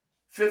be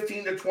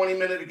 15 to 20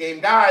 minute a game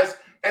guys,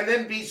 and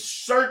then be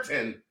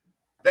certain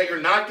that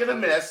you're not going to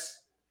miss.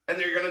 And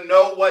they're going to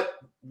know what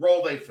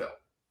role they fill.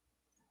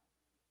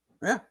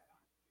 Yeah,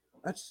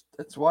 that's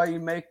why you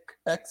make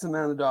X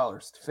amount of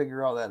dollars to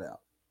figure all that out.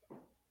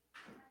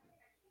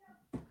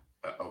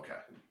 Okay,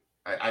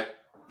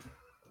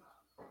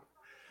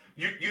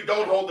 you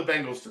don't hold the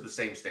Bengals to the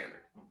same standard.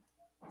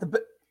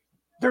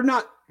 They're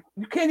not.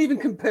 You can't even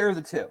compare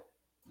the two.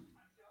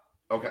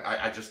 Okay,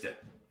 I just did.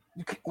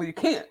 You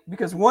can't,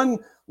 because one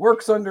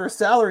works under a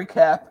salary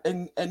cap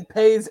and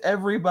pays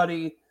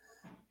everybody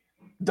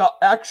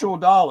actual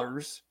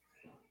dollars,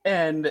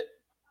 and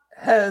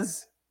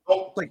has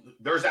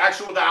there's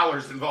actual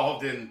dollars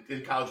involved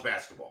in college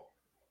basketball.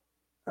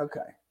 Okay.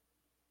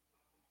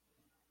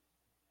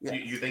 Yes.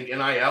 You think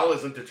NIL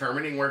isn't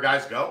determining where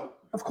guys go?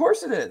 Of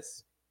course it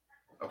is.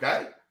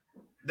 Okay.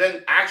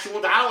 Then actual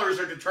dollars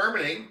are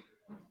determining.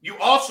 You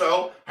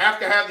also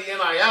have to have the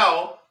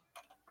NIL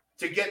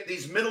to get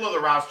these middle of the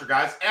roster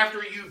guys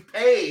after you've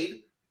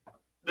paid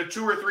the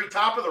 2 or 3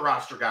 top of the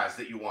roster guys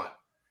that you want.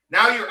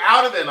 Now you're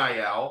out of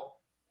NIL,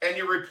 and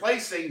you're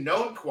replacing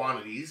known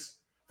quantities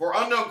for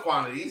unknown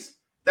quantities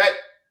that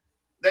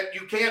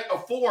you can't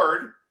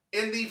afford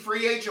in the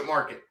free agent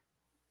market.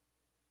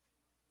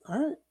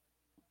 All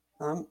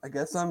right. I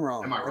guess I'm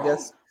wrong. Am I wrong?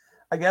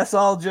 I guess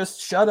I'll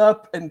just shut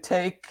up and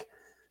take,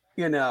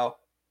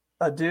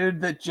 a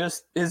dude that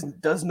just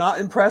does not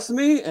impress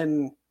me,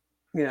 and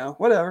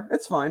whatever.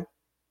 It's fine.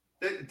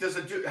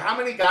 How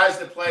many guys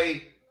that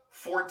play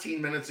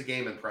 14 minutes a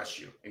game impress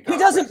you? He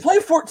doesn't play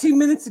 14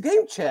 minutes a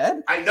game,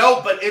 Chad. I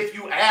know, but if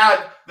you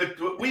add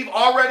we've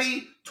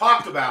already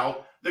talked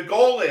about, the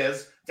goal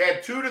is to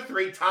have 2 to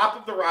 3 top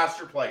of the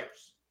roster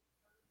players.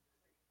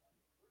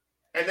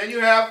 And then you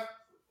have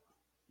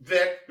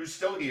Vic, who's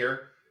still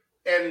here,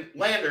 and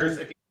Landers,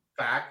 if he's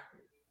back.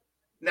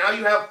 Now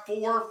you have 4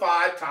 or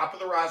 5 top of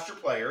the roster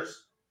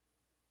players.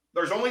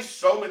 There's only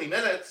so many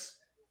minutes.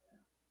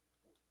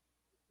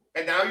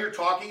 And now you're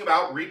talking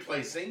about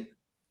replacing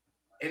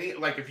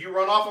if you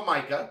run off of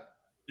Micah,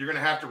 you're going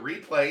to have to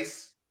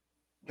replace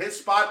his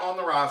spot on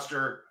the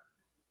roster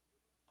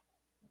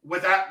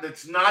with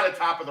that's not a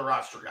top of the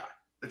roster guy.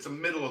 It's a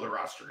middle of the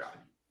roster guy.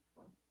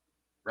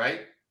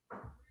 Right?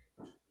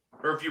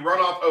 Or if you run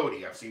off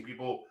Odie, I've seen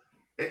people,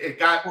 it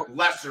got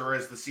lesser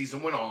as the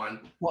season went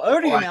on. Well,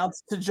 Odie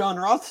announced to John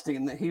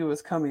Rothstein that he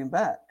was coming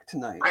back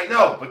tonight. I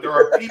know, but there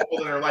are people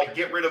that are like,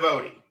 get rid of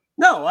Odie.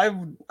 No,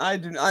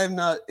 I'm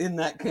not in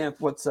that camp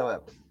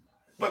whatsoever.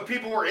 But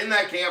people were in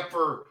that camp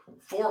for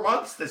 4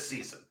 months this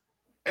season.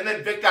 And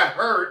then Vic got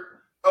hurt.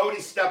 Odie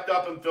stepped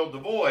up and filled the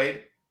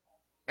void.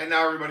 And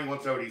now everybody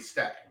wants Odie to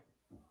stay.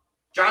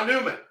 John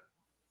Newman.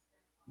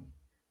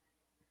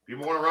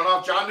 People want to run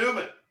off John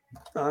Newman.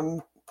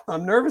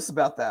 I'm nervous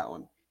about that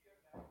one.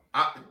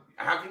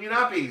 How can you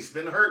not be? He's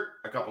been hurt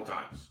a couple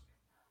times.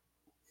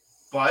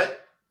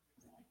 But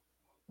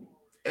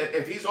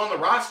if he's on the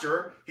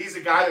roster, he's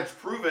a guy that's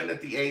proven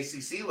at the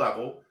ACC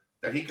level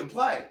that he can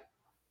play.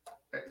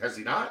 Has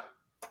he not?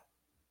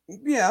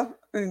 Yeah.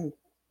 I mean,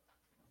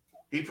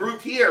 he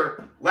proved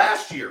here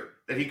last year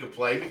that he could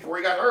play before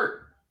he got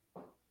hurt.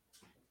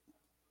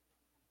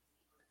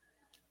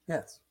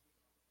 Yes.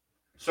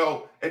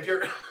 So if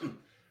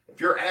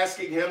you're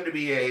asking him to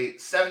be a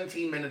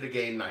 17-minute a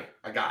game night,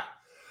 a guy,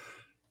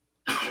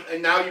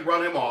 and now you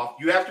run him off,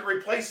 you have to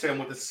replace him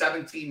with a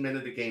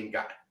 17-minute a game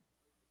guy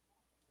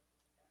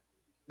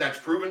that's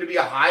proven to be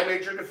a high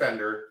major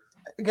defender.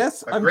 I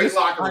guess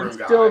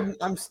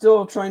I'm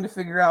still trying to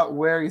figure out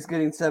where he's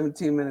getting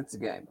 17 minutes a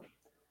game.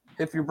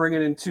 If you're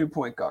bringing in 2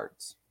 point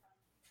guards.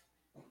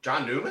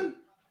 John Newman?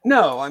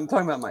 No, I'm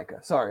talking about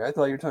Micah. Sorry, I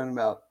thought you were talking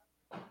about.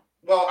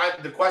 Well,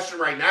 the question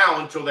right now,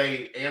 until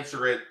they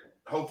answer it,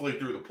 hopefully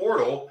through the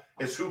portal,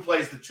 is who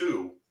plays the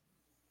 2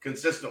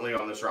 consistently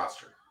on this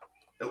roster.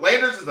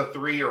 Landers is a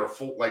 3 or a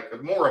 4,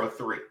 like more of a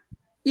 3.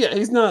 Yeah,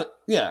 he's not.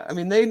 Yeah, I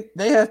mean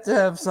they have to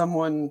have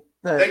someone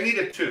that they need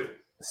a 2.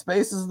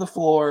 Spaces the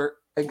floor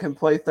and can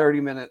play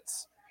 30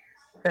 minutes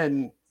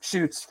and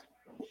shoots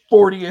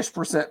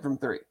 40-ish% from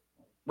 3.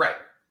 Right.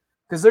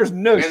 Because there's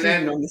no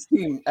shooting on this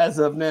team as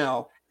of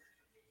now.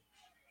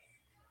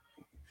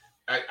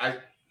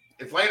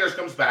 If Landers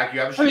comes back, you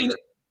have a shooter.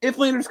 if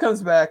Landers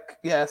comes back,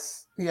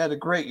 yes, he had a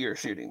great year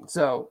shooting.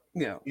 So,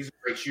 he's a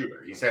great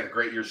shooter. He's had a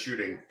great year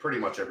shooting pretty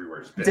much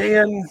everywhere he's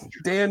been.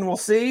 Dan, we'll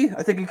see.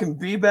 I think he can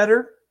be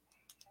better.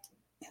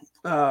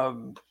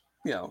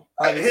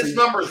 His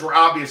numbers were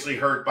obviously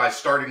hurt by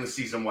starting the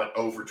season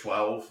 0 for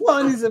 12. Well,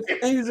 and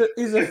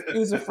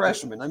he's a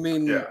freshman. I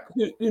mean,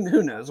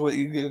 who knows what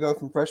you go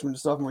from freshman to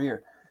sophomore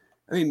year.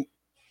 I mean,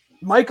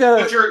 Micah.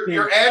 But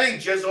you're adding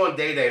Jizzle and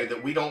Day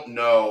that we don't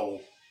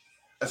know,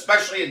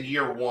 especially in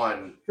year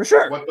one, for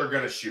sure, what they're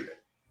going to shoot it.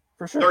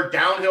 For sure, they're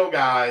downhill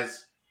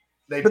guys.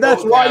 But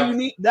that's why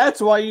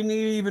you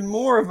need even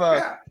more of a.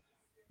 Yeah.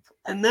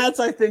 And that's,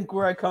 I think,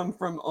 where I come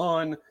from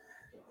on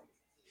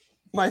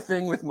my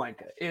thing with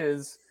Micah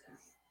is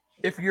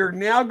if you're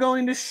now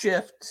going to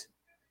shift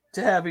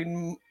to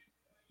having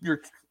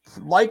your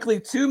likely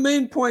two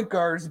main point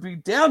guards be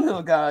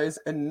downhill guys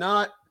and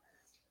not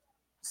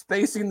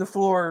spacing the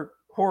floor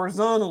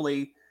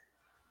horizontally,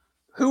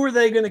 who are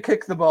they going to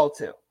kick the ball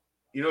to?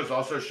 He's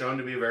also shown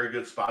to be a very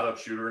good spot-up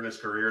shooter in his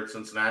career at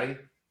Cincinnati.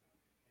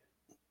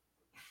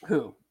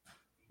 Who?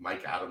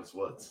 Mike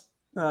Adams-Woods.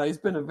 He's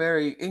been a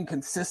very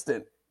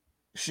inconsistent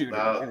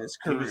shooter in his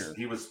career.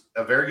 He was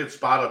a very good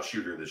spot-up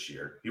shooter this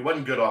year. He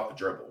wasn't good off the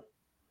dribble,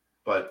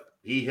 but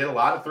he hit a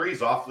lot of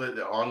threes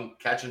on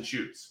catch and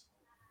shoots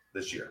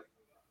this year.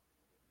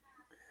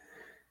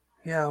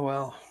 Yeah,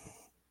 well.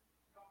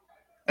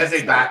 As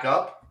a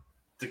backup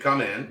to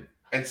come in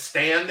and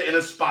stand in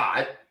a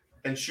spot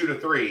and shoot a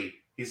three,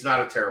 he's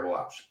not a terrible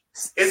option.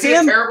 Is he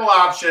a terrible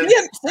option?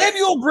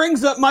 Samuel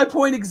brings up my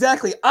point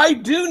exactly. I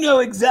do know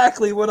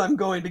exactly what I'm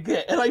going to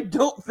get, and I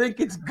don't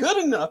think it's good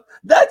enough.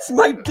 That's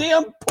my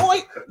damn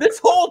point this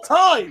whole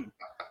time.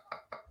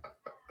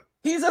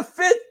 He's a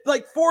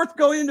fourth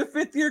going into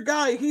fifth year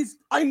guy.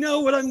 I know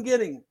what I'm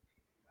getting.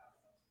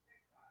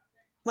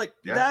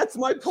 That's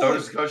my point. So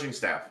does the coaching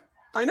staff.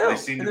 I know. They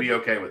seem to be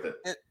okay with it.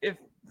 If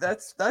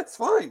that's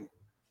fine.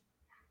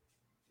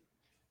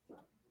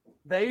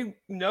 They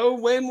know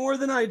way more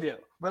than I do.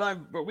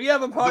 But we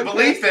have a podcast. The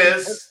belief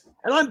is,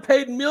 and I'm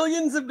paid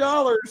millions of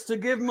dollars to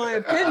give my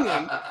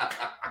opinion.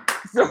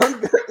 so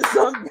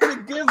I'm going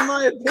to give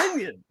my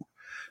opinion.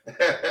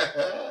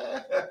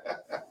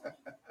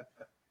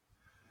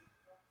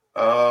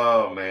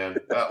 Oh man,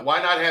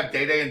 why not have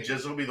Day and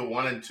Jizzle be the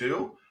 1 and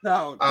 2?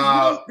 No,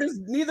 because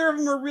neither of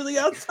them are really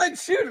outside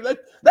shooters.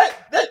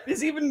 That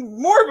is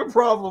even more of a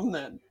problem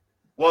then.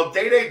 Well,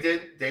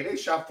 Day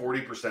shot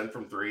 40%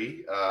 from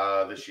three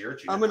this year.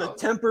 I'm going to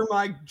temper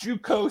my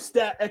JUCO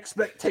stat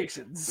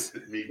expectations.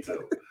 Me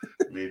too.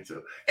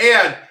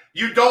 And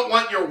you don't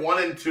want your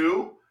 1 and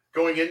 2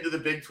 going into the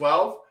Big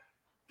 12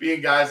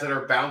 being guys that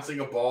are bouncing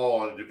a ball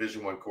on a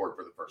Division I court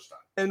for the first time.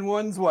 And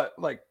one's what,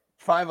 like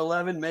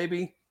 5'11",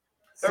 maybe?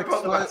 They're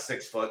both about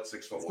 6 foot,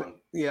 6'1".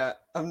 Yeah,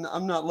 I'm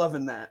not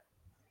loving that.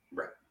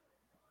 Right.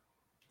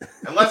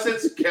 Unless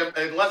it's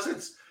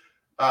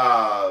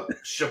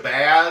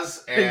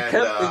Shabazz and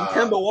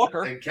Kemba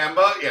Walker. And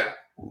Kemba, yeah.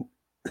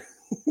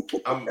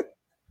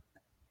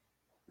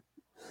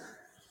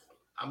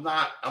 I'm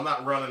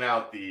not running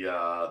out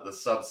the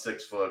sub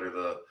 6 foot or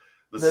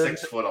the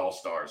 6 foot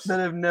all-stars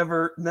that have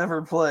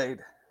never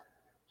played.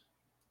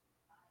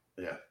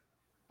 Yeah.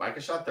 Micah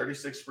shot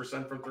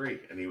 36% from three,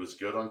 and he was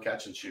good on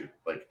catch and shoot.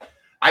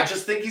 I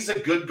just think he's a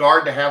good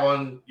guard to have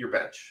on your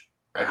bench.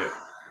 I do.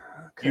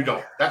 Okay. You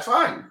don't. That's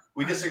fine.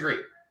 We disagree.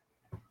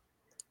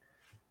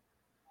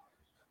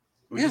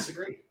 We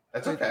disagree.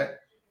 That's okay.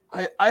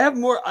 I have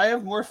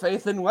more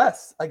faith in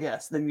Wes, I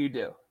guess, than you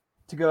do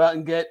to go out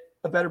and get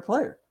a better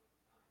player.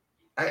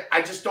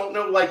 I just don't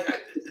know,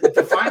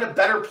 to find a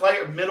better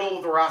player, middle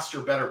of the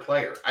roster, better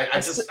player. I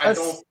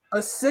don't. A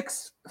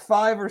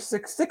 6'5" or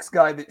 6'6"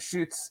 guy that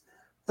shoots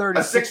 30.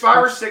 A 6'5"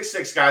 or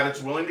 6'6" guy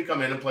that's willing to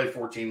come in and play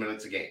 14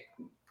 minutes a game.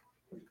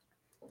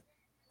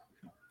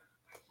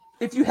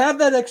 If you have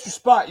that extra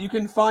spot, you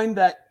can find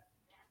that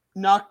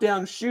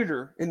knockdown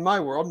shooter. In my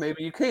world,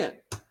 maybe you can.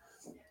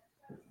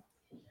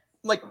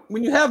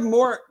 When you have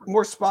more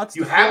spots,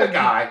 you have a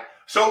guy.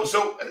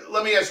 So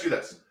let me ask you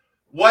this: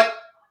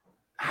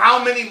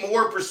 how many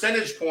more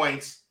percentage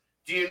points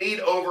do you need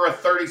over a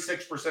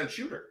 36%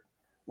 shooter?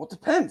 Well, it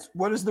depends.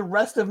 What is the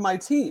rest of my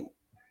team?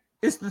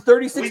 Is the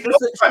 36%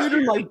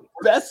 shooter my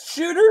best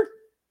shooter?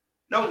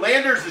 No,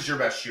 Landers is your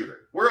best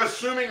shooter. We're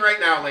assuming right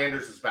now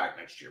Landers is back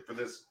next year for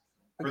this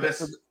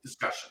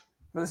discussion.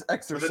 For this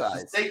exercise. For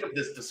the sake of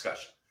this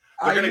discussion.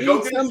 They're going to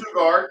go get a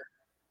 2-guard.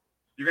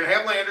 You're going to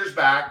have Landers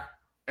back,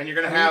 and you're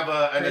going to have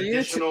an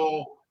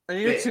additional I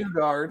need a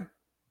 2-guard.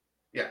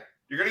 Yeah.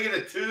 You're going to get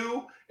a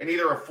 2 and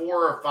either a 4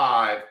 or a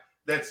 5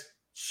 that's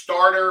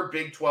starter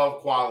Big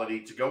 12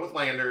 quality to go with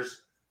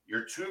Landers,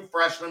 your 2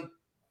 freshman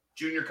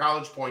junior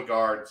college point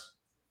guards,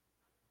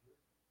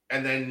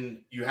 and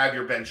then you have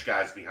your bench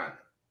guys behind them.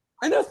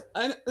 I know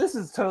this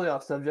is totally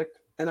off subject,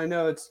 and I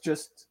know it's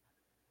just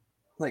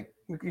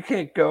you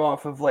can't go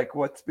off of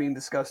what's being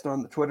discussed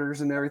on the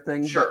Twitters and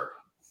everything. Sure.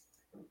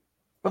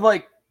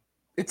 But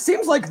it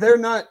seems like they're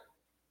not.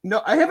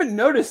 No, I haven't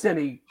noticed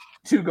any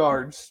 2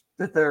 guards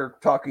that they're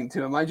talking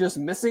to. Am I just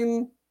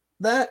missing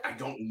I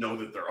don't know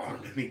that there are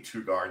many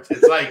 2 guards.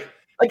 It's like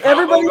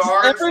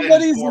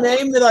everybody's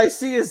name that I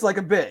see is like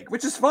a big,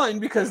 which is fine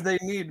because they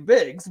need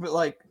bigs, but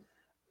like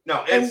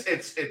no,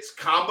 it's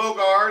combo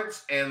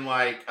guards and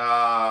like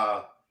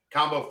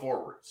combo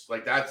forwards.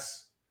 Like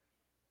that's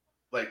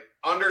like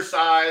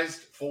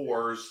undersized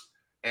 4s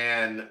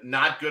and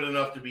not good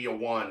enough to be a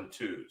 1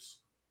 2s.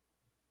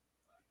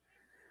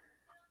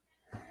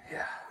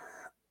 Yeah.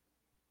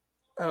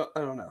 I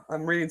don't know.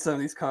 I'm reading some of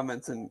these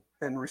comments and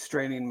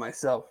restraining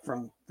myself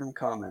from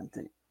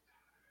commenting.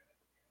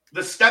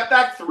 The step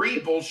back 3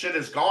 bullshit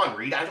is gone,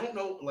 Reed. I don't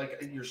know.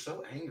 Like, you're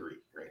so angry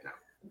right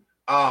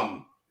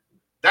now.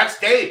 That's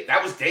Dave.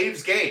 That was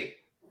Dave's game.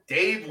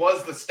 Dave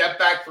was the step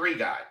back 3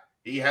 guy.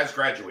 He has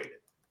graduated.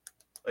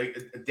 Like,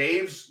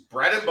 Dave's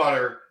bread and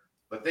butter,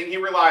 the thing he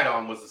relied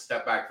on was the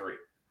step back 3.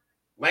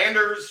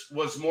 Landers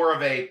was more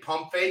of a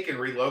pump fake and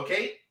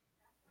relocate.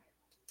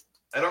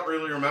 I don't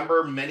really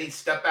remember many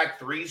step back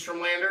 3s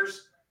from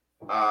Landers.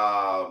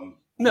 No,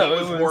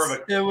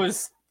 it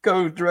was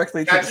go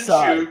directly to the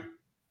side.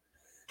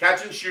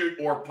 Catch and shoot,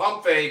 or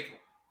pump fake,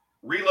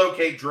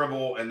 relocate,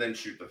 dribble, and then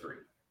shoot the 3.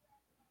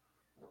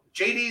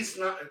 JD's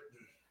not.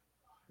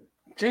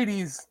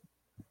 JD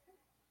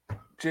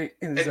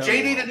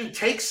didn't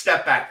take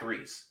step back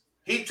 3s.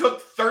 He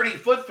took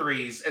 30-foot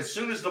 3s as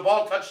soon as the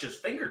ball touched his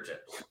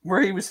fingertips.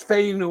 Where he was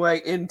fading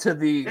away into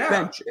the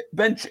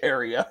bench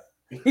area.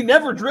 He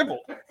never dribbled.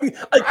 Right.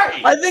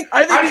 I think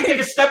how do you take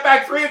a step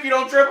back 3 if you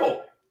don't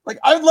dribble? Like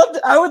I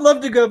would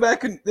love to go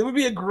back, and it would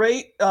be a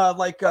great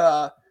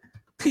PCU.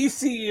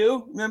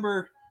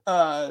 Remember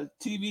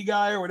TV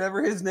guy or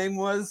whatever his name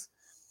was,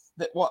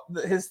 that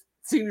his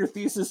senior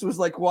thesis was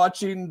like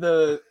watching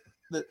the.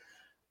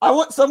 I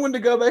want someone to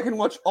go back and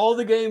watch all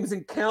the games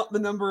and count the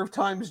number of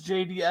times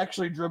JD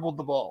actually dribbled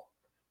the ball.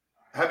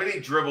 How many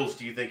dribbles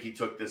do you think he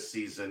took this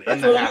season in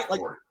the half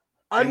court?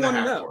 I want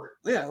to know.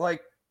 Yeah,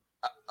 like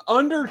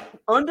under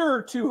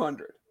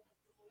 200.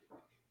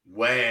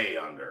 Way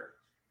under.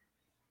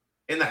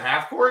 In the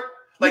half court?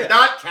 Like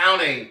not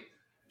counting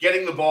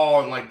getting the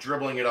ball and like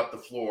dribbling it up the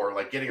floor,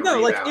 like getting a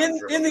rebound. Like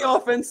in the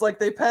offense, like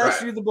they pass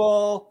you the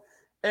ball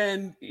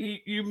and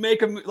you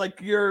make them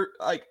like you're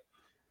like.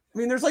 I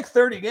mean, there's like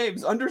 30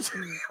 games under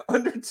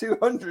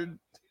 200.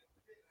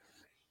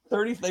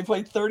 30. They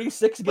played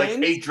 36 games. Like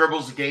 8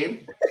 dribbles a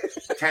game,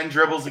 10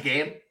 dribbles a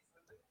game.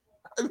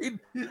 I mean,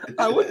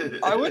 I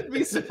wouldn't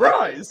be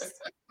surprised.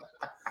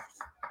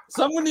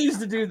 Someone needs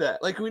to do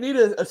that. Like, we need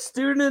a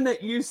student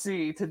at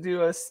UC to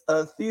do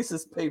a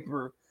thesis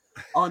paper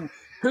on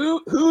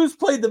who's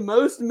played the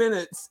most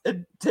minutes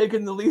and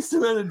taken the least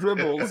amount of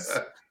dribbles.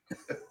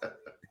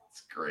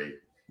 It's great.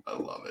 I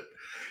love it.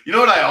 You know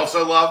what I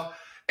also love?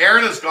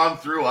 Aaron has gone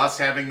through us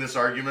having this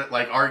argument,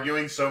 like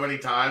arguing so many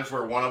times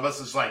where one of us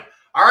is like,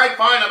 all right,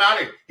 fine, I'm out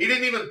of here. He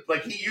didn't even,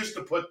 like, he used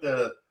to put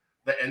the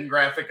end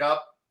graphic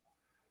up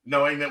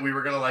knowing that we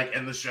were going to, like,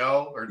 end the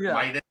show or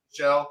might end the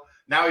show.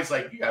 Now he's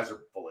like, you guys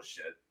are full of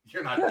shit.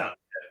 You're not done yet.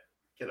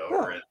 Get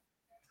over it.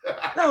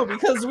 No,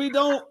 because we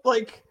don't,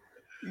 like,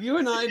 you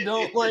and I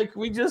don't, like,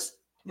 we just,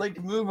 like,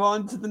 move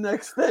on to the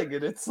next thing.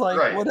 And it's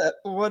like,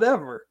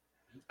 whatever.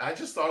 I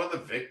just thought of the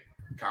Vic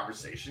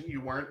conversation. You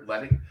weren't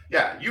letting.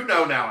 Yeah, you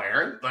know now,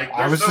 Aaron. Like,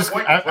 there's no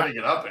point in putting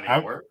it up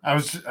anymore.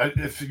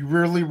 If you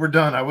really were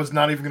done, I was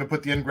not even going to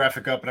put the end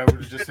graphic up, and I would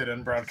have just hit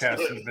end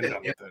broadcast and been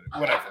done with it.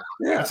 Whatever.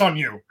 Yeah. That's on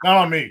you, not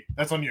on me.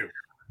 That's on you.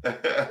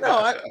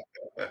 No,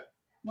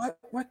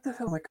 what the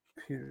hell? My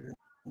computer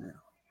now.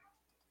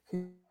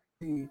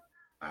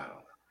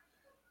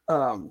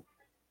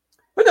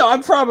 But no,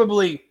 I'm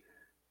probably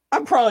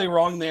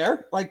wrong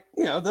there. Like,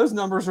 you know, those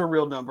numbers are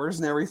real numbers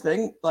and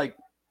everything. Like.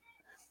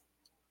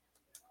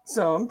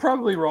 So I'm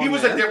probably wrong. He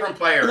was a different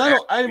player.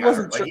 I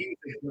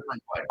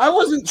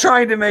wasn't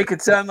trying to make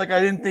it sound like I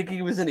didn't think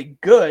he was any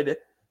good.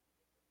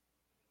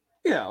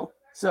 You know,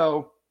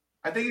 so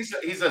I think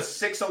he's a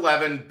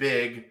 6'11"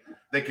 big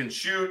that can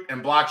shoot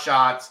and block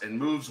shots and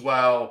moves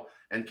well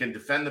and can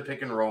defend the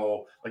pick and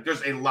roll. Like,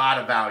 there's a lot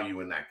of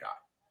value in that guy.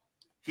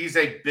 He's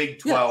a Big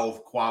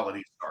 12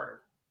 quality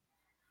starter.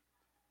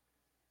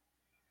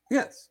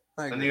 Yes.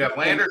 And you have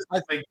Landers,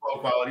 Big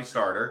 12 quality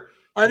starter.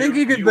 I think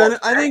he could benefit.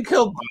 I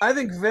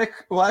think Vic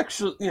will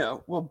actually,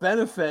 will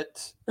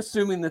benefit,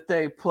 assuming that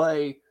they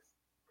play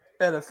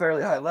at a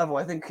fairly high level.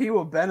 I think he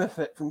will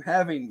benefit from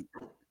having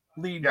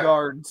lead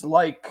guards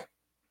like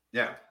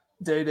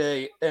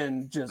Day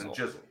and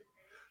Jizzle.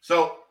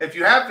 So if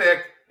you have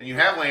Vic and you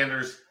have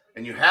Landers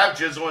and you have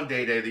Jizzle and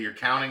Day that you're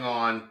counting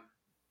on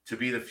to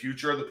be the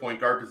future of the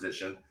point guard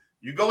position,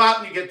 you go out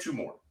and you get 2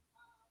 more.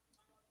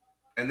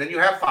 And then you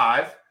have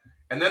 5.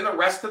 And then the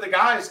rest of the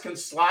guys can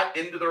slot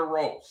into their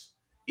roles,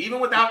 even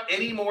without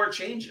any more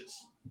changes.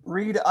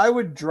 Reed, I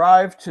would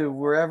drive to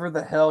wherever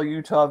the hell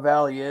Utah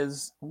Valley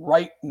is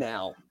right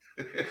now.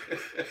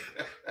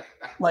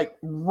 Like,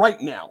 right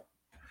now.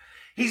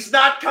 He's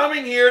not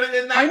coming here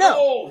in that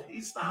role.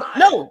 He's not.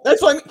 No,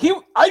 that's why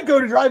I'd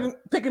go to drive and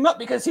pick him up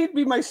because he'd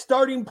be my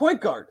starting point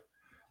guard.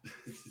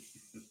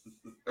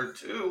 Or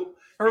 2.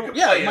 Or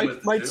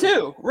my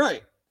 2,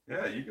 right.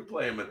 Yeah, you can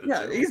play him at the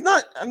two. He's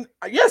not.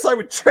 Yes, I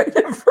would trade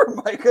him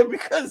for Micah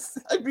because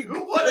I'd be.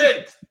 Who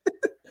wouldn't?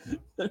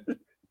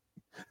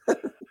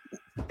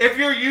 If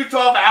you're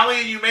Utah Valley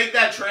and you make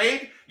that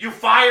trade, you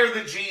fire the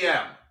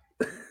GM.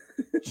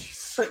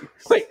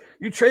 Wait,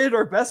 you traded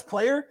our best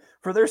player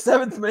for their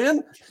seventh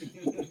man?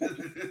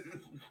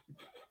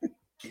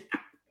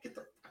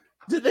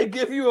 Did they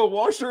give you a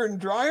washer and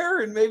dryer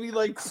and maybe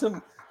like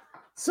some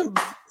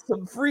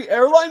free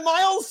airline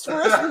miles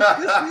for us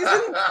this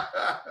season?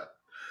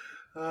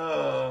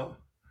 Oh,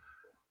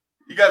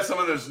 you got some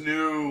of those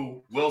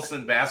new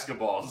Wilson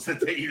basketballs that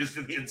they used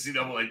in the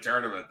NCAA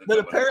tournament that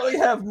apparently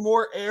have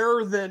more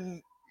air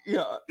than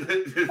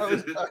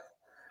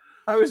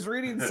I was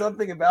reading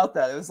something about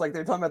that. It was like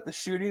they're talking about the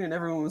shooting, and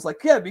everyone was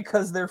like, "Yeah,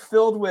 because they're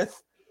filled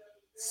with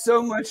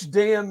so much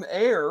damn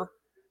air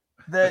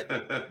that."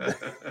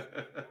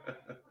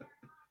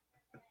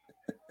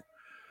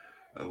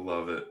 I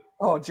love it.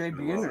 Oh, Jay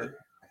Buhner.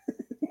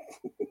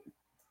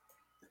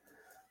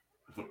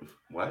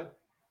 What?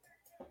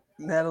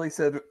 Natalie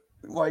said,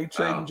 "Why are you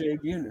trading Jay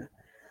Buhner?"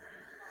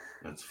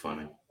 That's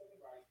funny.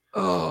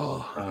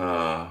 Oh.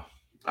 Right.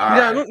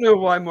 I don't know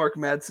why Mark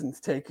Madsen's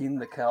taking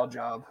the Cal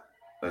job.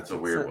 That's a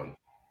weird one.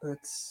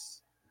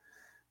 That's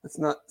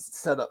not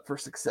set up for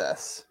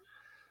success.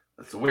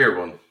 That's a weird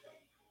one.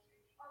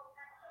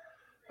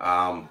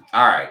 All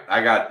right.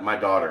 I got my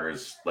daughter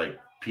is like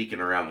peeking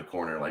around the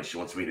corner like she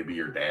wants me to be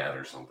your dad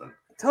or something.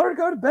 Tell her to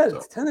go to bed.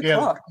 It's 10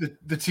 o'clock.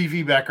 The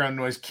TV background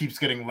noise keeps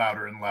getting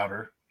louder and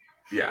louder.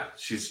 Yeah,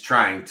 she's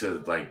trying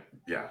to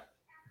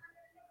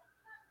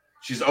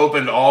she's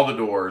opened all the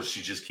doors.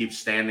 She just keeps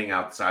standing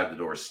outside the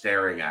door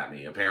staring at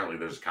me. Apparently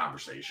there's a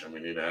conversation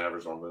we need to have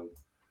or something.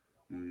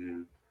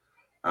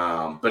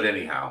 Mm-hmm. But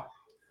anyhow,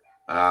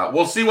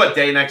 we'll see what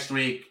day next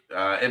week.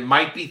 It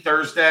might be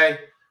Thursday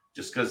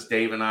just because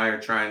Dave and I are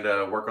trying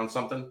to work on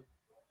something.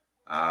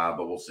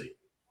 But we'll see.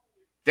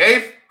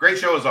 Dave, great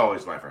show as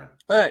always, my friend.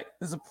 Hey,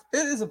 it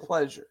is a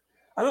pleasure.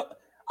 I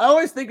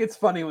always think it's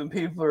funny when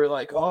people are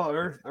like, "Oh,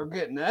 they're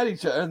getting at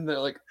each other," and they're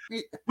like,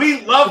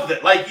 "We love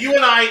it. Like you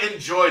and I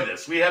enjoy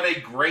this. We have a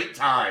great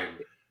time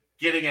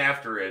getting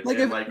after it." Like,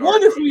 and,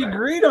 if we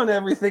agreed on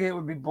everything, it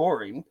would be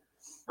boring,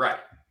 right?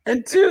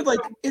 And two, like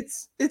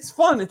it's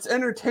fun. It's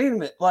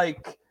entertainment.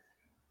 Like,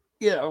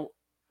 I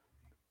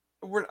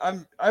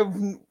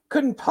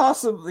couldn't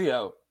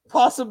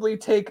possibly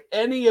take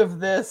any of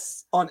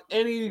this on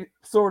any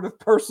sort of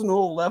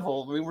personal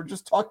level. I mean, we're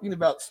just talking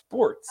about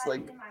sports.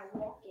 Like,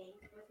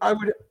 I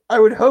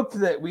would hope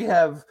that we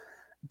have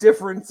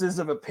differences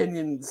of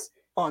opinions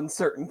on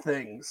certain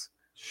things.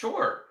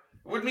 Sure.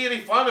 It wouldn't be any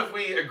fun if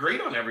we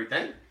agreed on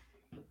everything.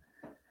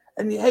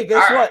 And hey,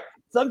 guess what?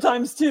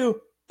 Sometimes too,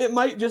 it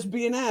might just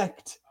be an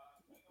act.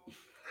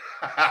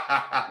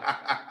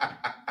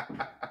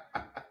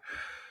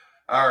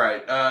 All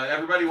right.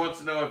 Everybody wants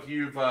to know if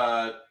you've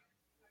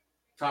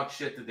talked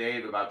shit to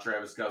Dave about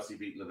Travis Kelce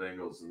beating the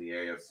Bengals in the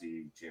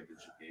AFC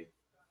Championship game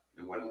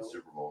and winning the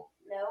Super Bowl.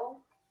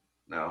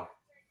 No?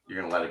 You're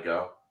going to let it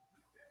go?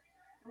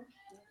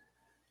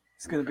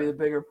 She's going to be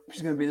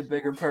the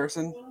bigger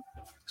person.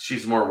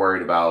 She's more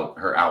worried about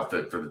her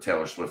outfit for the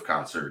Taylor Swift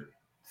concert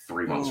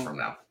 3 months from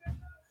now.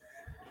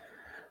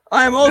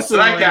 I am also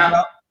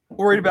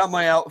worried about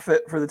my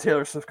outfit for the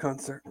Taylor Swift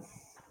concert.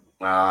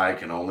 I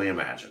can only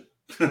imagine.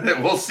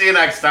 We'll see you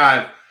next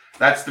time.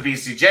 That's the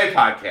BCJ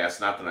podcast,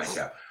 not the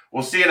Nightcap.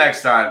 We'll see you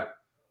next time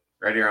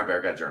right here on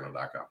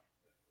BearcatJournal.com.